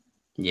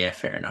 Yeah,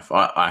 fair enough.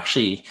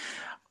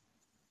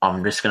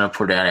 I'm just going to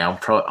put it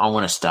out. I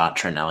want to start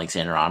Trent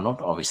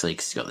Alexander-Arnold, obviously,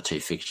 because he's got the two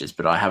fixtures,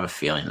 but I have a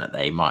feeling that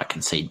they might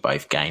concede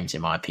both games,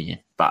 in my opinion.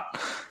 But,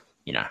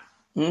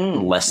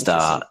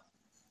 Leicester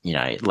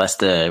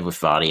with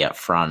Vardy up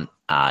front,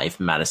 if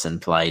Maddison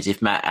plays,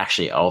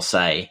 I'll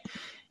say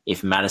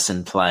if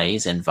Maddison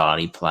plays and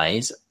Vardy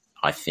plays,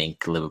 I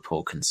think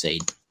Liverpool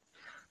concede.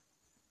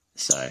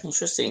 So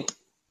interesting.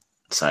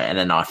 So, and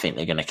then I think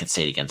they're going to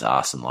concede against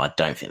Arsenal. I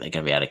don't think they're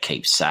going to be able to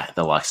keep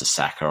the likes of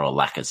Saka or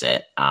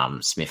Lacazette,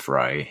 Smith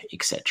Rowe,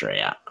 etc.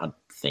 out. I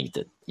think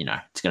that,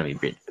 it's going to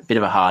be a bit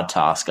of a hard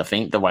task. I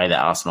think the way that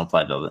Arsenal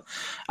played the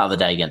other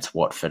day against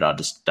Watford, I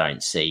just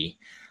don't see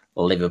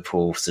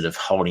Liverpool sort of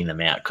holding them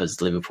out,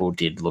 because Liverpool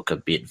did look a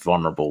bit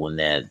vulnerable in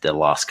their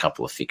last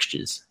couple of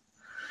fixtures.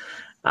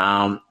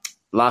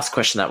 Last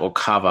question that we'll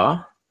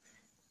cover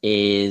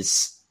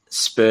is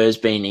Spurs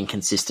being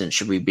inconsistent.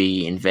 Should we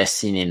be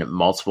investing in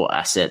multiple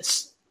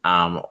assets,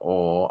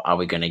 or are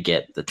we going to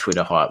get the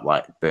Twitter hype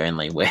like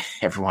Burnley, where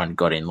everyone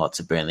got in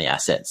lots of Burnley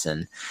assets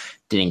and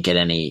didn't get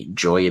any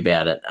joy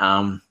about it?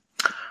 I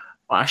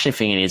actually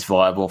think it is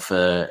viable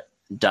for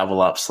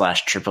double up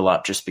 / triple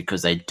up just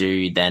because they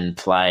do then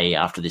play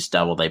after this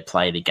double. They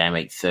play the game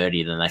week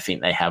 30, then they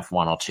think they have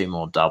one or two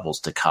more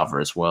doubles to cover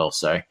as well.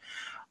 So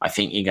I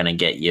think you're going to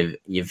get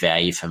your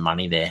value for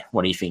money there.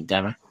 What do you think,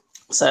 Damo?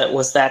 So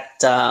was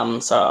that?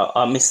 So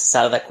I missed the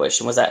start of that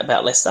question. Was that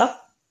about Leicester?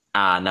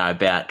 No,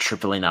 about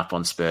tripling up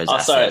on Spurs.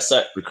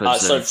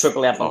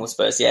 Tripling up on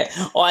Spurs. Yeah,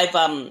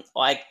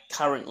 I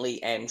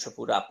currently am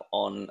tripled up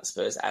on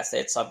Spurs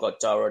assets. I've got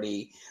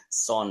Doherty,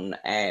 Son,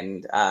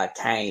 and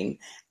Kane.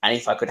 And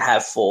if I could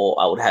have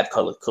 4, I would have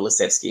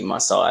Kulusevski in my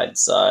side.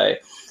 So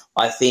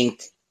I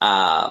think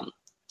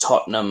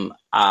Tottenham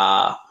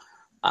are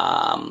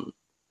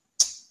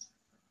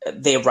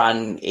their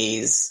run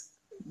is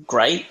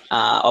great.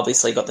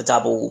 Obviously, got the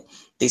double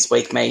this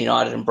week, Man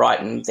United and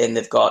Brighton. Then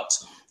they've got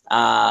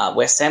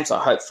West Ham, so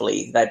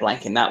hopefully they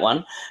blank in that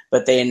one.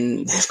 But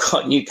then they've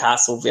got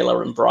Newcastle, Villa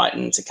and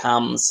Brighton to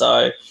come.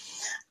 So,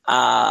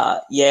 I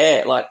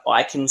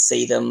can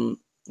see them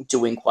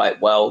doing quite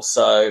well.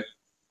 So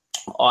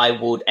I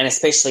would, and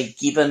especially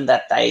given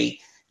that they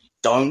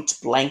don't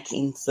blank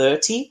in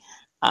 30,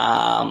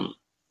 I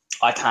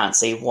can't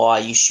see why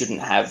you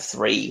shouldn't have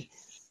 3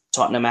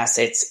 Tottenham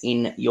assets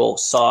in your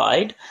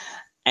side.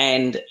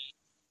 And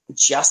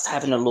just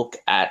having a look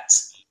at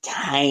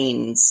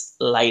Kane's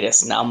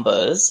latest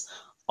numbers,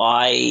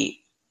 I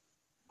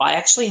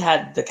actually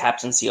had the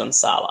captaincy on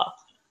Salah,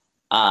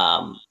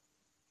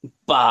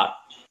 but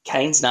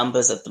Kane's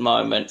numbers at the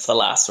moment for the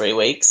last 3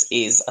 weeks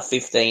is a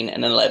 15,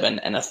 an 11,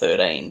 and a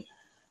 13.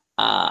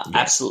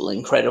 Absolutely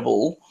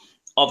incredible.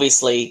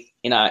 Obviously,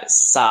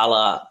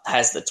 Salah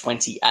has the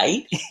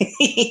 28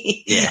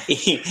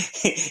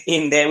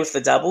 in there with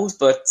the doubles,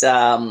 but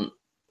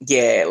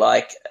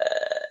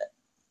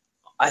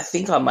I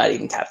think I might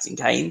even captain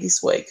Kane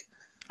this week.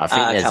 I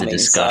think there's a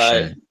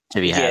discussion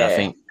to be had. Yeah. I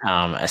think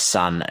a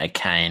Son, a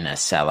Kane, a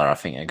Salah, I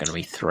think are going to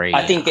be 3.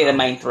 I think they're the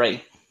main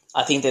 3.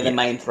 I think they're the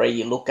main 3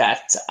 you look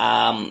at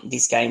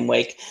this game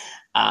week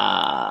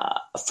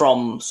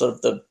from sort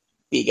of the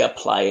bigger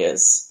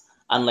players,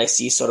 unless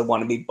you sort of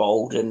want to be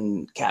bold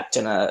and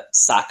captain a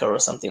Saka or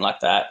something like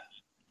that.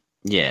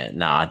 Yeah,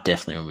 no, I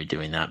definitely won't be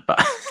doing that.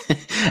 But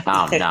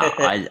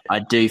I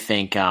do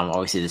think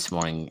obviously this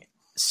morning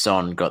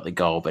Son got the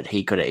goal, but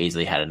he could have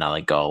easily had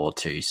another goal or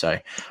 2. So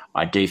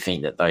I do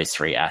think that those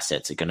 3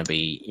 assets are going to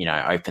be,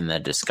 open the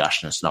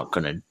discussion. It's not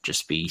going to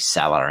just be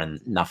Salah and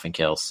nothing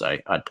else. So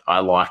I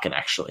like it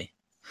actually.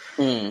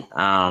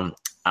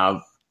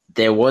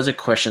 There was a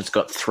question. It's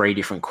got 3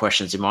 different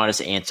questions. You might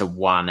just answer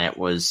one. It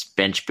was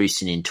bench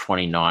boosting in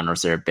 29, or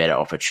is there a better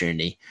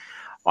opportunity?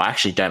 I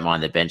actually don't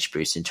mind the bench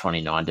boost in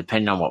 29,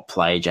 depending on what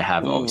players you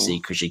have, obviously,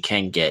 because you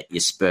can get your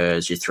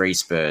Spurs, your 3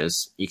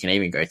 Spurs. You can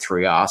even go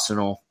 3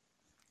 Arsenal,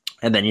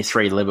 and then your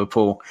 3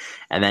 Liverpool,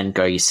 and then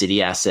go your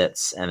City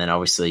assets, and then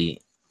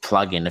obviously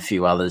plug in a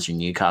few others, your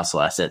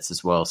Newcastle assets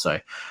as well. So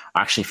I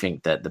actually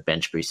think that the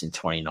bench boost in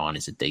 29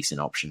 is a decent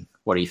option.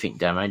 What do you think,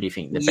 Damo? Do you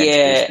think the bench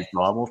boost is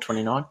viable,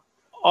 29?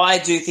 I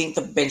do think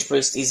the bench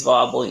boost is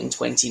viable in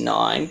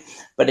 29,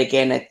 but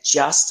again, it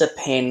just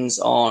depends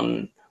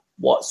on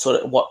what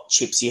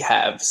chips you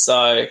have.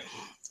 So,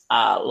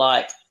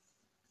 I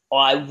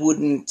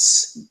wouldn't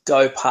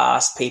go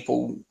past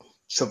people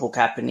triple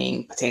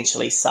captaining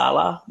potentially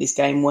Salah this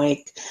game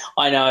week.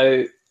 I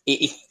know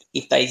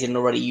if they didn't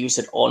already use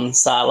it on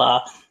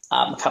Salah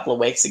a couple of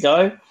weeks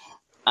ago,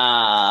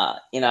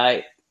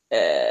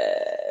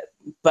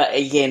 but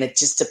again, it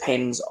just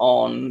depends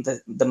on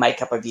the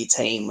makeup of your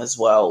team as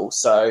well.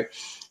 So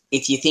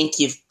if you think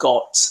you've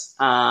got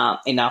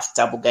enough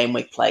double game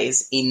week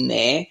players in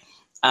there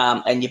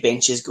and your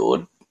bench is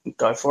good,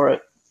 go for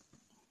it.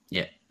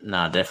 Yeah,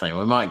 no, definitely.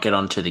 We might get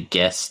on to the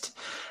guest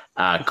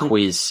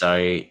quiz.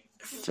 So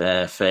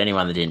for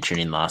anyone that didn't tune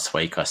in last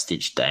week, I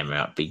stitched Damo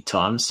out big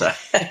time. So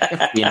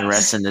it'll be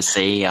interesting to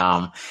see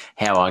how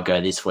I go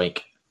this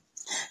week.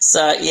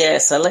 So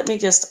let me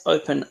just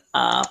open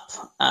up.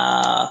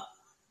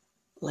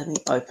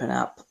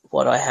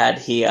 What I had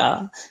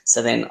here,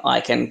 so then I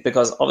can,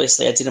 because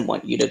obviously I didn't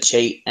want you to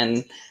cheat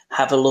and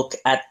have a look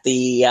at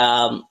the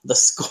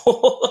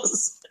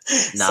scores.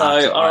 No,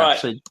 I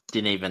actually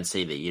didn't even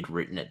see that you'd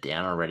written it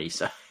down already.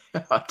 So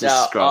I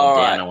just scrolled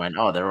down and went,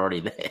 "Oh, they're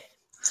already there."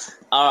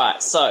 All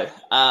right, so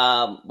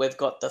we've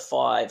got the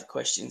 5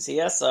 questions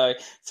here. So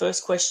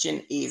first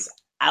question is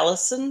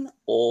Alisson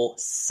or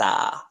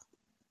Sarr?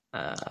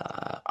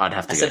 I'd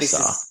have to go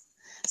Sarr.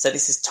 So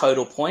this is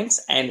total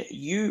points, and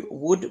you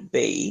would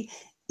be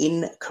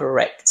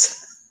incorrect.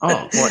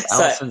 Oh, what?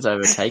 Alisson's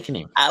overtaken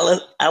him.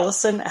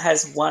 Alisson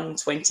has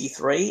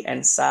 123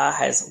 and Sarr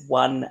has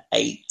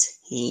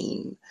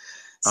 118.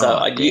 So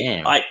I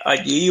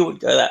knew you would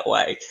go that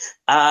way.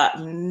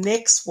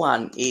 Next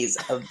one is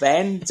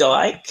Van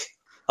Dijk.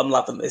 I'm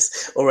loving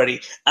this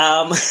already.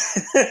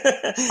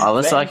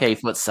 Looks like he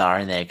put Sarr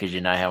in there because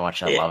you know how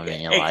much I love him.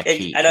 You're like,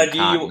 you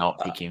can't not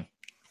pick him.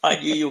 I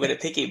knew you were going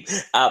to pick him.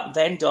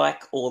 Van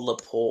Dijk or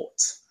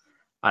Laporte?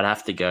 I'd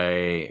have to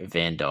go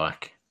Van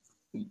Dijk.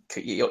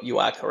 You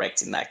are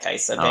correct in that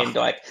case. So Van Dijk,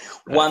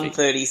 perfect.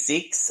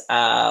 136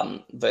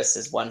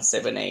 versus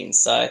 117.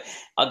 So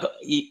I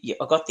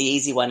got the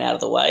easy one out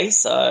of the way.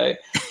 So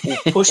we'll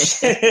push.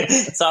 So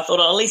I thought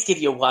I'll at least give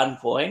you 1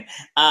 point.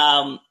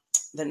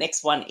 The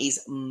next one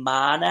is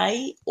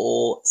Mane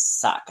or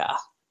Saka.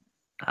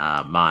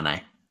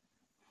 Mane.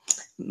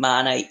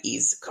 Mane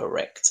is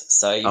correct.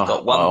 So you've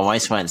got one. I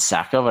almost went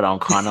Saka, but I'm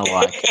kind of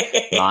like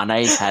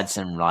Mane's had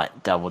some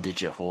like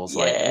double-digit hauls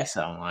lately,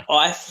 so I'm like,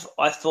 I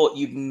thought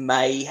you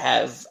may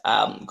have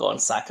gone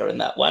Saka in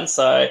that one.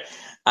 So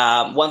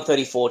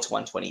 134 to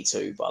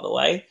 122, by the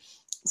way.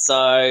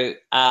 So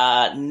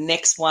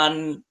next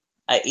one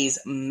is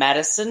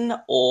Maddison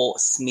or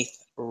Smith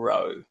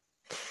Rowe.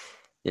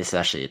 This is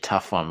actually a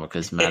tough one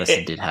because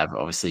Maddison did have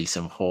obviously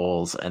some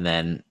hauls, and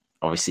then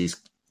obviously he's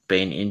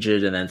been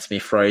injured, and then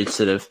Smith Rowe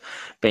sort of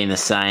been the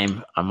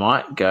same. I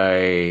might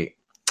go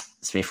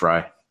Smith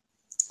Rowe.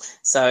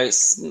 So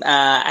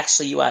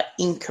actually, you are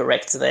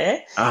incorrect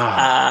there.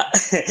 God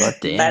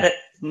damn.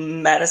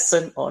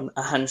 Maddison on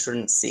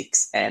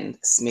 106 and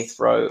Smith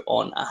Rowe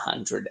on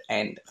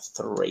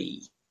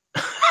 103.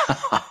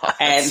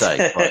 And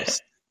so close.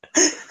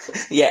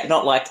 Yeah,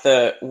 not like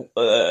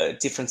the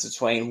difference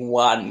between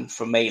one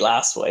from me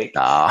last week.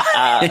 Three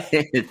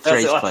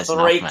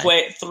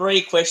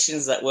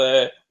questions that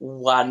were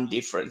one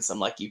difference. I'm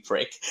like, you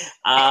prick.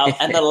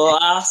 And the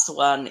last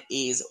one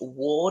is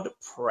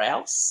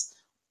Ward-Prowse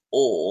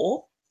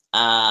or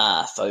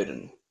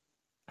Foden.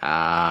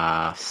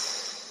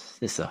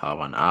 This is a hard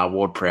one.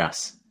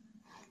 Ward-Prowse.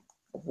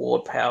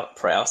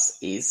 Ward-Prowse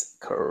is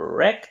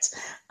correct.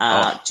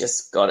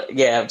 Just got it.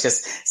 Yeah,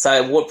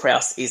 so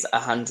Ward-Prowse is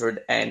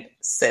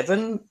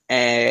 107,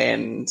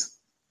 and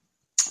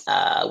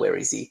where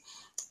is he?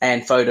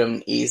 And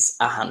Foden is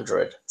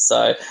 100.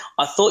 So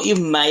I thought you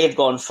may have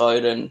gone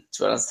Foden,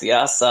 to be honest with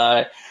you.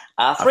 So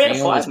 3 out of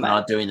 5, mate.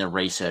 Not doing the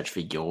research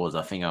for yours.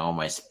 I think I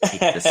almost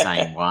picked the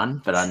same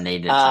one, but I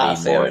needed to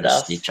be more of a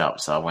stitch up,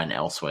 so I went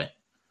elsewhere.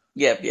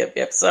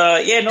 Yep. So,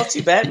 yeah, not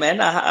too bad, man.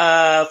 3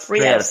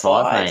 out of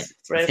 5, mate.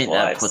 I think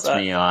that puts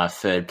me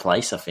third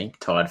place, I think.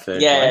 Tied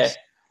third place.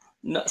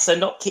 So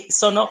not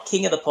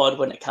king of the pod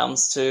when it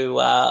comes to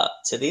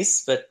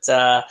this, but,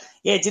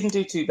 didn't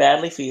do too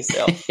badly for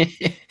yourself.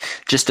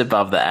 Just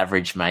above the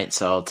average, mate,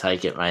 so I'll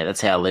take it, mate.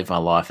 That's how I live my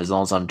life. As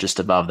long as I'm just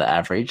above the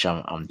average,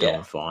 I'm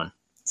doing fine.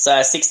 So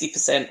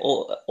 60%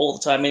 all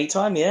the time,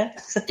 anytime, yeah?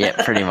 Yeah,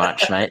 pretty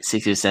much, mate.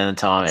 60% of the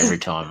time, every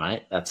time,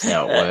 mate. That's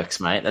how it works,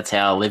 mate. That's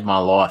how I live my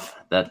life,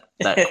 that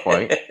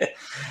quote.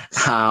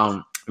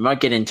 We might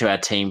get into our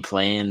team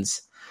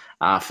plans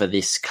for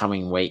this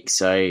coming week.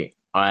 So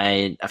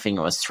I think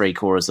it was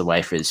 3/4 of the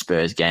way through the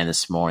Spurs game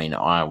this morning.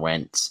 I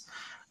went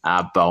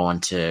Bowen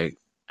to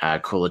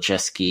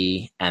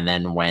Kulusevski and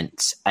then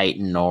went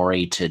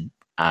Aït-Nouri to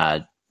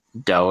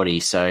Doherty.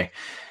 So,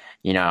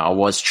 I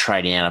was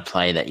trading out a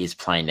play that is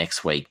playing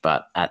next week,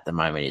 but at the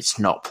moment it's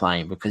not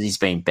playing because he's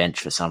been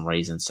benched for some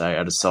reason. So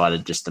I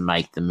decided just to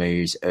make the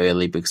moves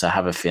early because I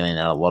have a feeling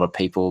that a lot of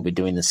people will be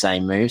doing the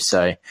same move.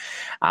 So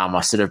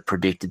I sort of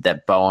predicted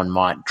that Bowen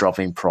might drop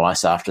in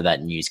price after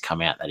that news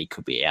come out that he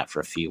could be out for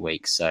a few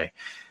weeks. So,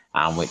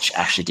 which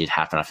actually did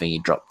happen. I think he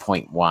dropped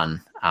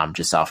 0.1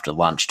 just after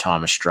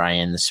lunchtime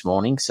Australian this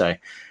morning. So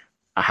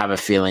I have a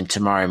feeling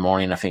tomorrow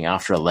morning, I think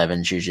after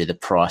 11 usually the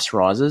price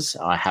rises.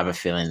 I have a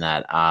feeling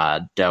that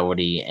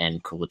Doherty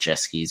and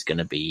Kulusevski is going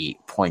to be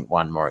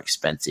 0.1 more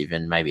expensive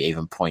and maybe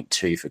even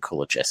 0.2 for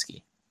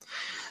Kulusevski.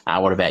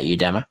 What about you,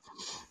 Demo?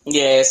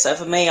 Yeah, so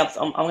for me,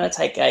 I'm going to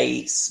take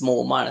a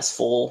small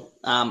 -4.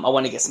 I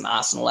want to get some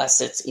Arsenal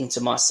assets into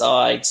my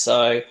side,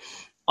 so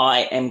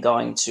I am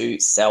going to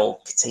sell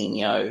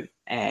Coutinho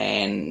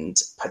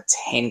and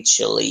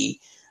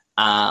potentially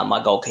my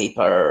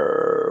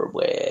goalkeeper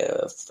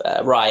with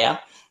Raya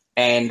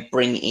and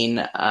bring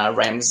in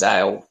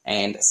Ramsdale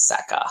and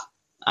Saka.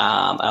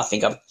 I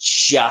think I've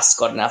just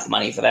got enough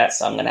money for that,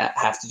 so I'm going to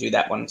have to do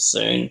that one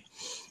soon.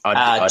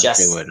 I'd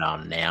do it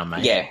now,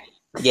 mate.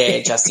 Yeah,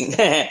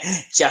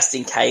 just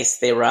in case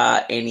there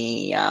are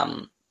any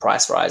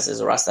price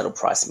rises or else that'll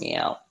price me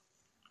out.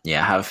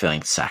 Yeah, I have a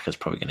feeling Saka's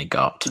probably going to go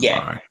up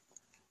tomorrow.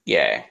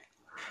 Yeah.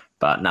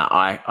 But no,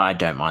 I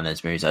don't mind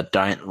those moves. I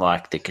don't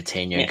like the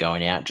Coutinho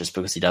going out just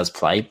because he does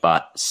play,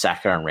 but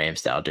Saka and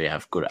Ramsdale do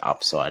have good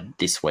upside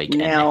this week and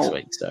next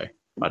week, so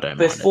I don't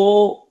mind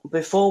it.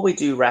 Before we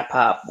do wrap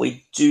up,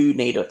 we do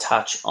need to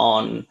touch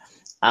on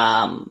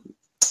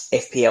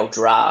FPL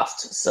draft.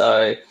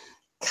 So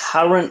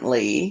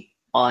currently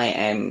I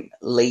am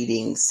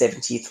leading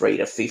 73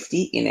 to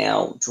 50 in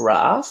our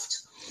draft.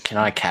 Can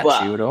I catch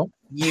you at all?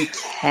 You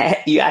can.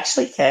 You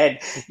actually can.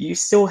 You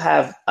still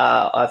have,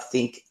 I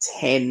think,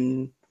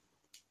 10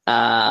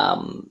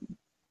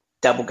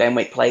 double game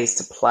week players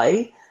to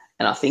play,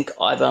 and I think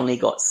I've only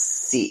got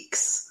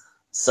 6.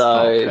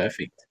 So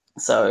perfect.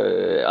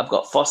 So I've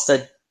got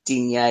Foster,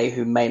 Digne,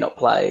 who may not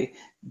play.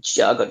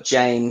 I've got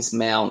James,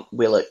 Mount,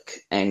 Willock,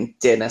 and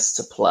Dennis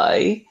to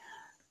play.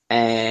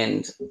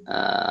 And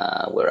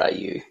where are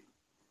you?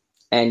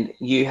 And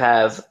you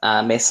have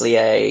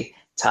Meslier,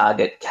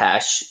 Target,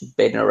 Cash,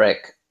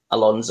 Bednarek,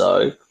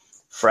 Alonso,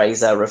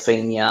 Fraser,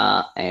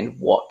 Rafinha, and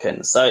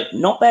Watkins. So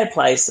not bad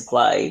players to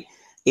play.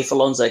 If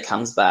Alonso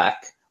comes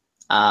back,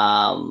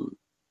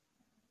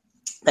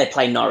 they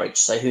play Norwich,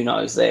 so who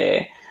knows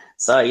there.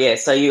 So, yeah,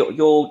 so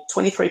you're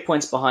 23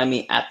 points behind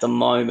me at the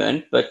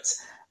moment, but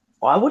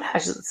I would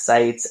have to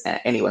say it's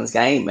anyone's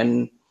game.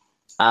 And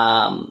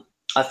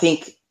I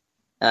think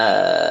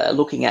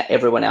looking at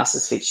everyone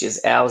else's fixtures,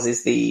 ours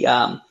is the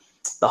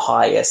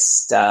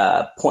highest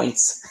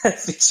points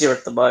fixture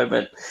at the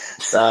moment.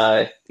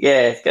 So,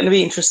 yeah, it's going to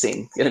be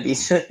interesting. It's going to be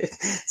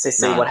to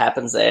see what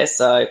happens there.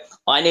 So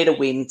I need a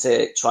win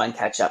to try and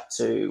catch up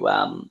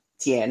to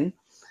Tien.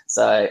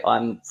 So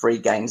I'm 3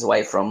 games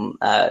away from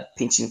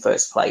pinching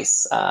first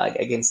place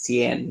against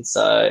Tien.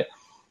 So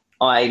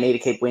I need to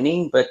keep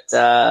winning. But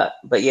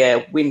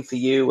yeah, win for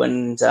you,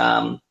 and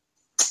you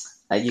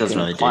doesn't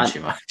really do too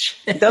much.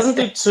 It doesn't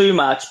do too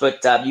much,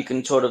 but you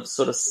can sort of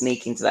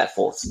sneak into that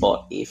 4th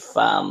spot if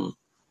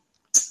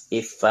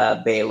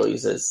Bear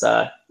loses.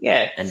 So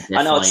yeah, and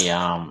definitely,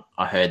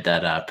 I heard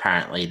that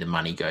apparently the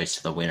money goes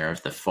to the winner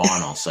of the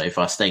final. So if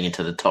I sneak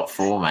into the top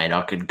 4, mate,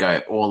 I could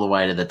go all the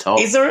way to the top.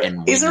 Is there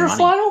a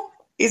final?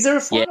 Is there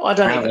a final? Yeah, I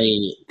don't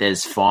apparently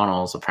there's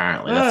finals.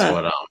 Apparently, that's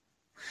what.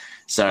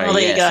 So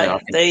there you go. So I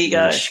can there you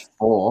go.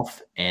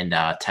 4th and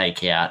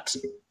take out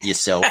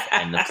yourself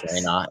and the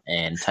trainer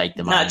and take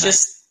the money. No,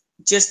 just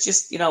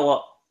you know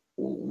what.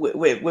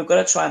 We've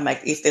got to try and make,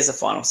 if there's a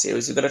final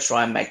series, we've got to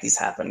try and make this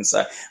happen.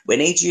 So we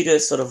need you to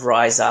sort of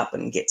rise up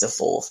and get to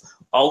 4th.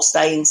 I'll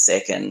stay in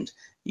 2nd.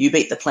 You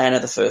beat the planner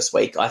the first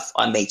week. I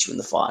meet you in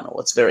the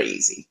final. It's very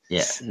easy.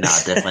 Yeah, no,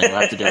 definitely.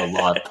 We'll have to do a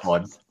live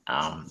pod.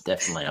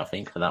 Definitely, I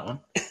think, for that one.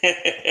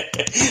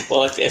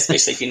 Well,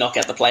 especially if you knock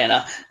out the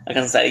planner, I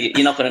can say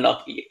you're not going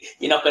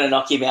to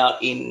knock him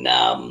out in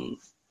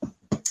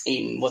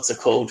what's it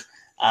called?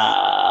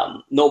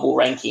 Normal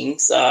ranking.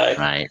 So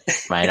mate,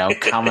 I'm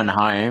coming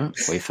home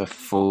with a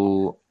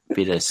full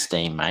bit of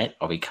steam, mate.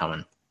 I'll be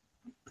coming.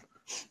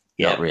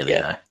 Not really,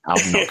 though.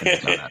 I'm not going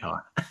to go that high.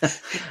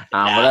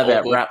 Well,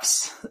 that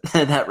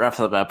wraps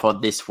up our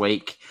pod this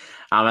week.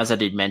 As I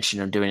did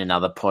mention, I'm doing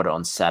another pod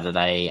on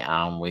Saturday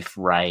with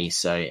Ray,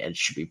 so it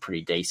should be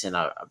pretty decent.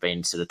 I've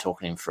been sort of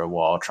talking to him for a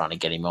while, trying to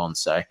get him on.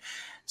 So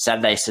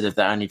Saturday's sort of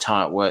the only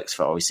time it works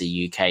for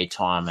obviously UK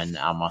time and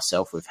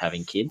myself with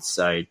having kids.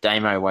 So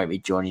Damo won't be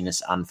joining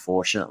us,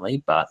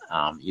 unfortunately, but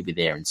you'll be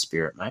there in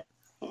spirit, mate.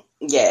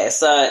 Yeah,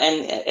 so,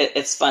 and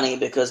it's funny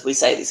because we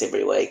say this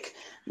every week.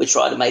 We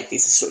try to make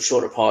this a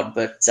shorter pod,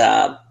 but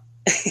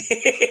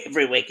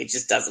every week it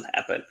just doesn't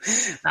happen.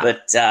 No.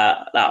 But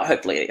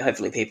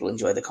hopefully people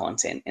enjoy the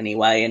content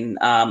anyway. And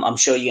I'm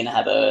sure you're going to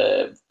have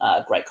a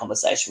great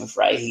conversation with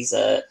Ray. He's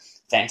a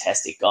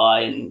fantastic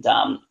guy, and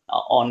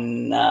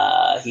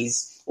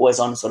he's always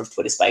on sort of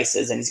Twitter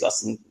Spaces, and he's got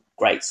some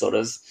great sort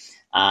of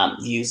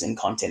views and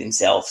content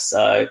himself.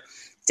 So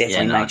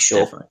definitely make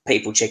sure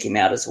people check him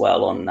out as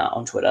well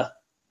on Twitter.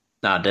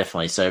 No,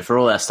 definitely. So for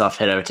all our stuff,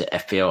 head over to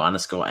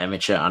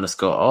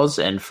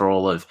FPL_amateur_Oz. And for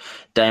all of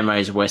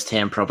Damo's West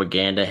Ham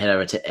propaganda, head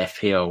over to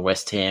FPL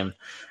West Ham.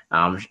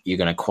 You're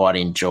going to quite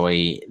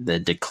enjoy the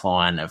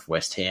decline of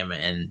West Ham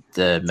and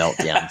the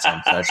meltdowns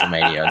on social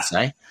media, I'd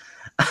say.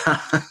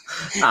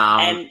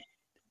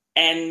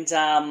 And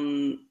I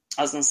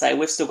was going to say,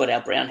 we've still got our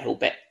Brownhill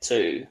bet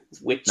too.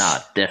 Which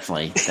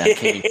definitely.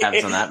 Keeping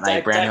tabs on that,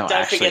 mate. Brownhill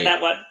don't forget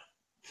that one.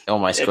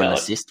 Almost got an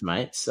assist,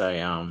 mate. So,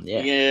 yeah.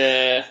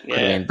 Yeah. Could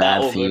have been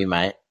bad for you,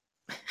 mate.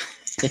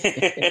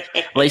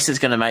 At least it's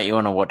going to make you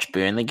want to watch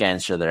Burnley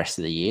games for the rest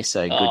of the year.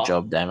 So, good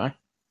job, Damo.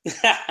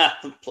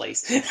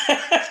 Please. To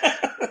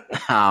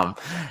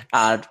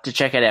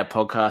check out our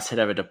podcast, head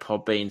over to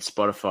Podbean,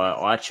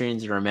 Spotify,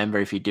 iTunes. And remember,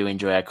 if you do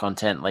enjoy our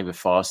content, leave a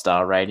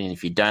 5-star rating.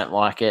 If you don't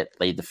like it,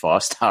 leave the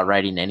 5-star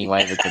rating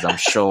anyway, because I'm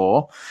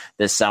sure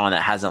there's someone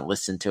that hasn't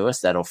listened to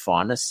us that'll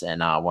find us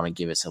and want to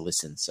give us a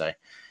listen. So,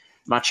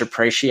 much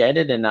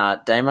appreciated. And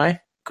Damo,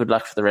 good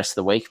luck for the rest of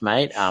the week,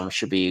 mate.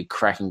 Should be a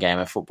cracking game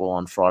of football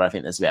on Friday. I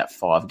think there's about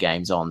 5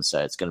 games on,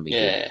 so it's going to be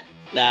good.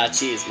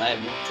 Cheers, mate.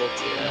 We'll talk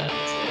to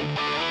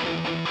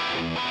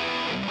you.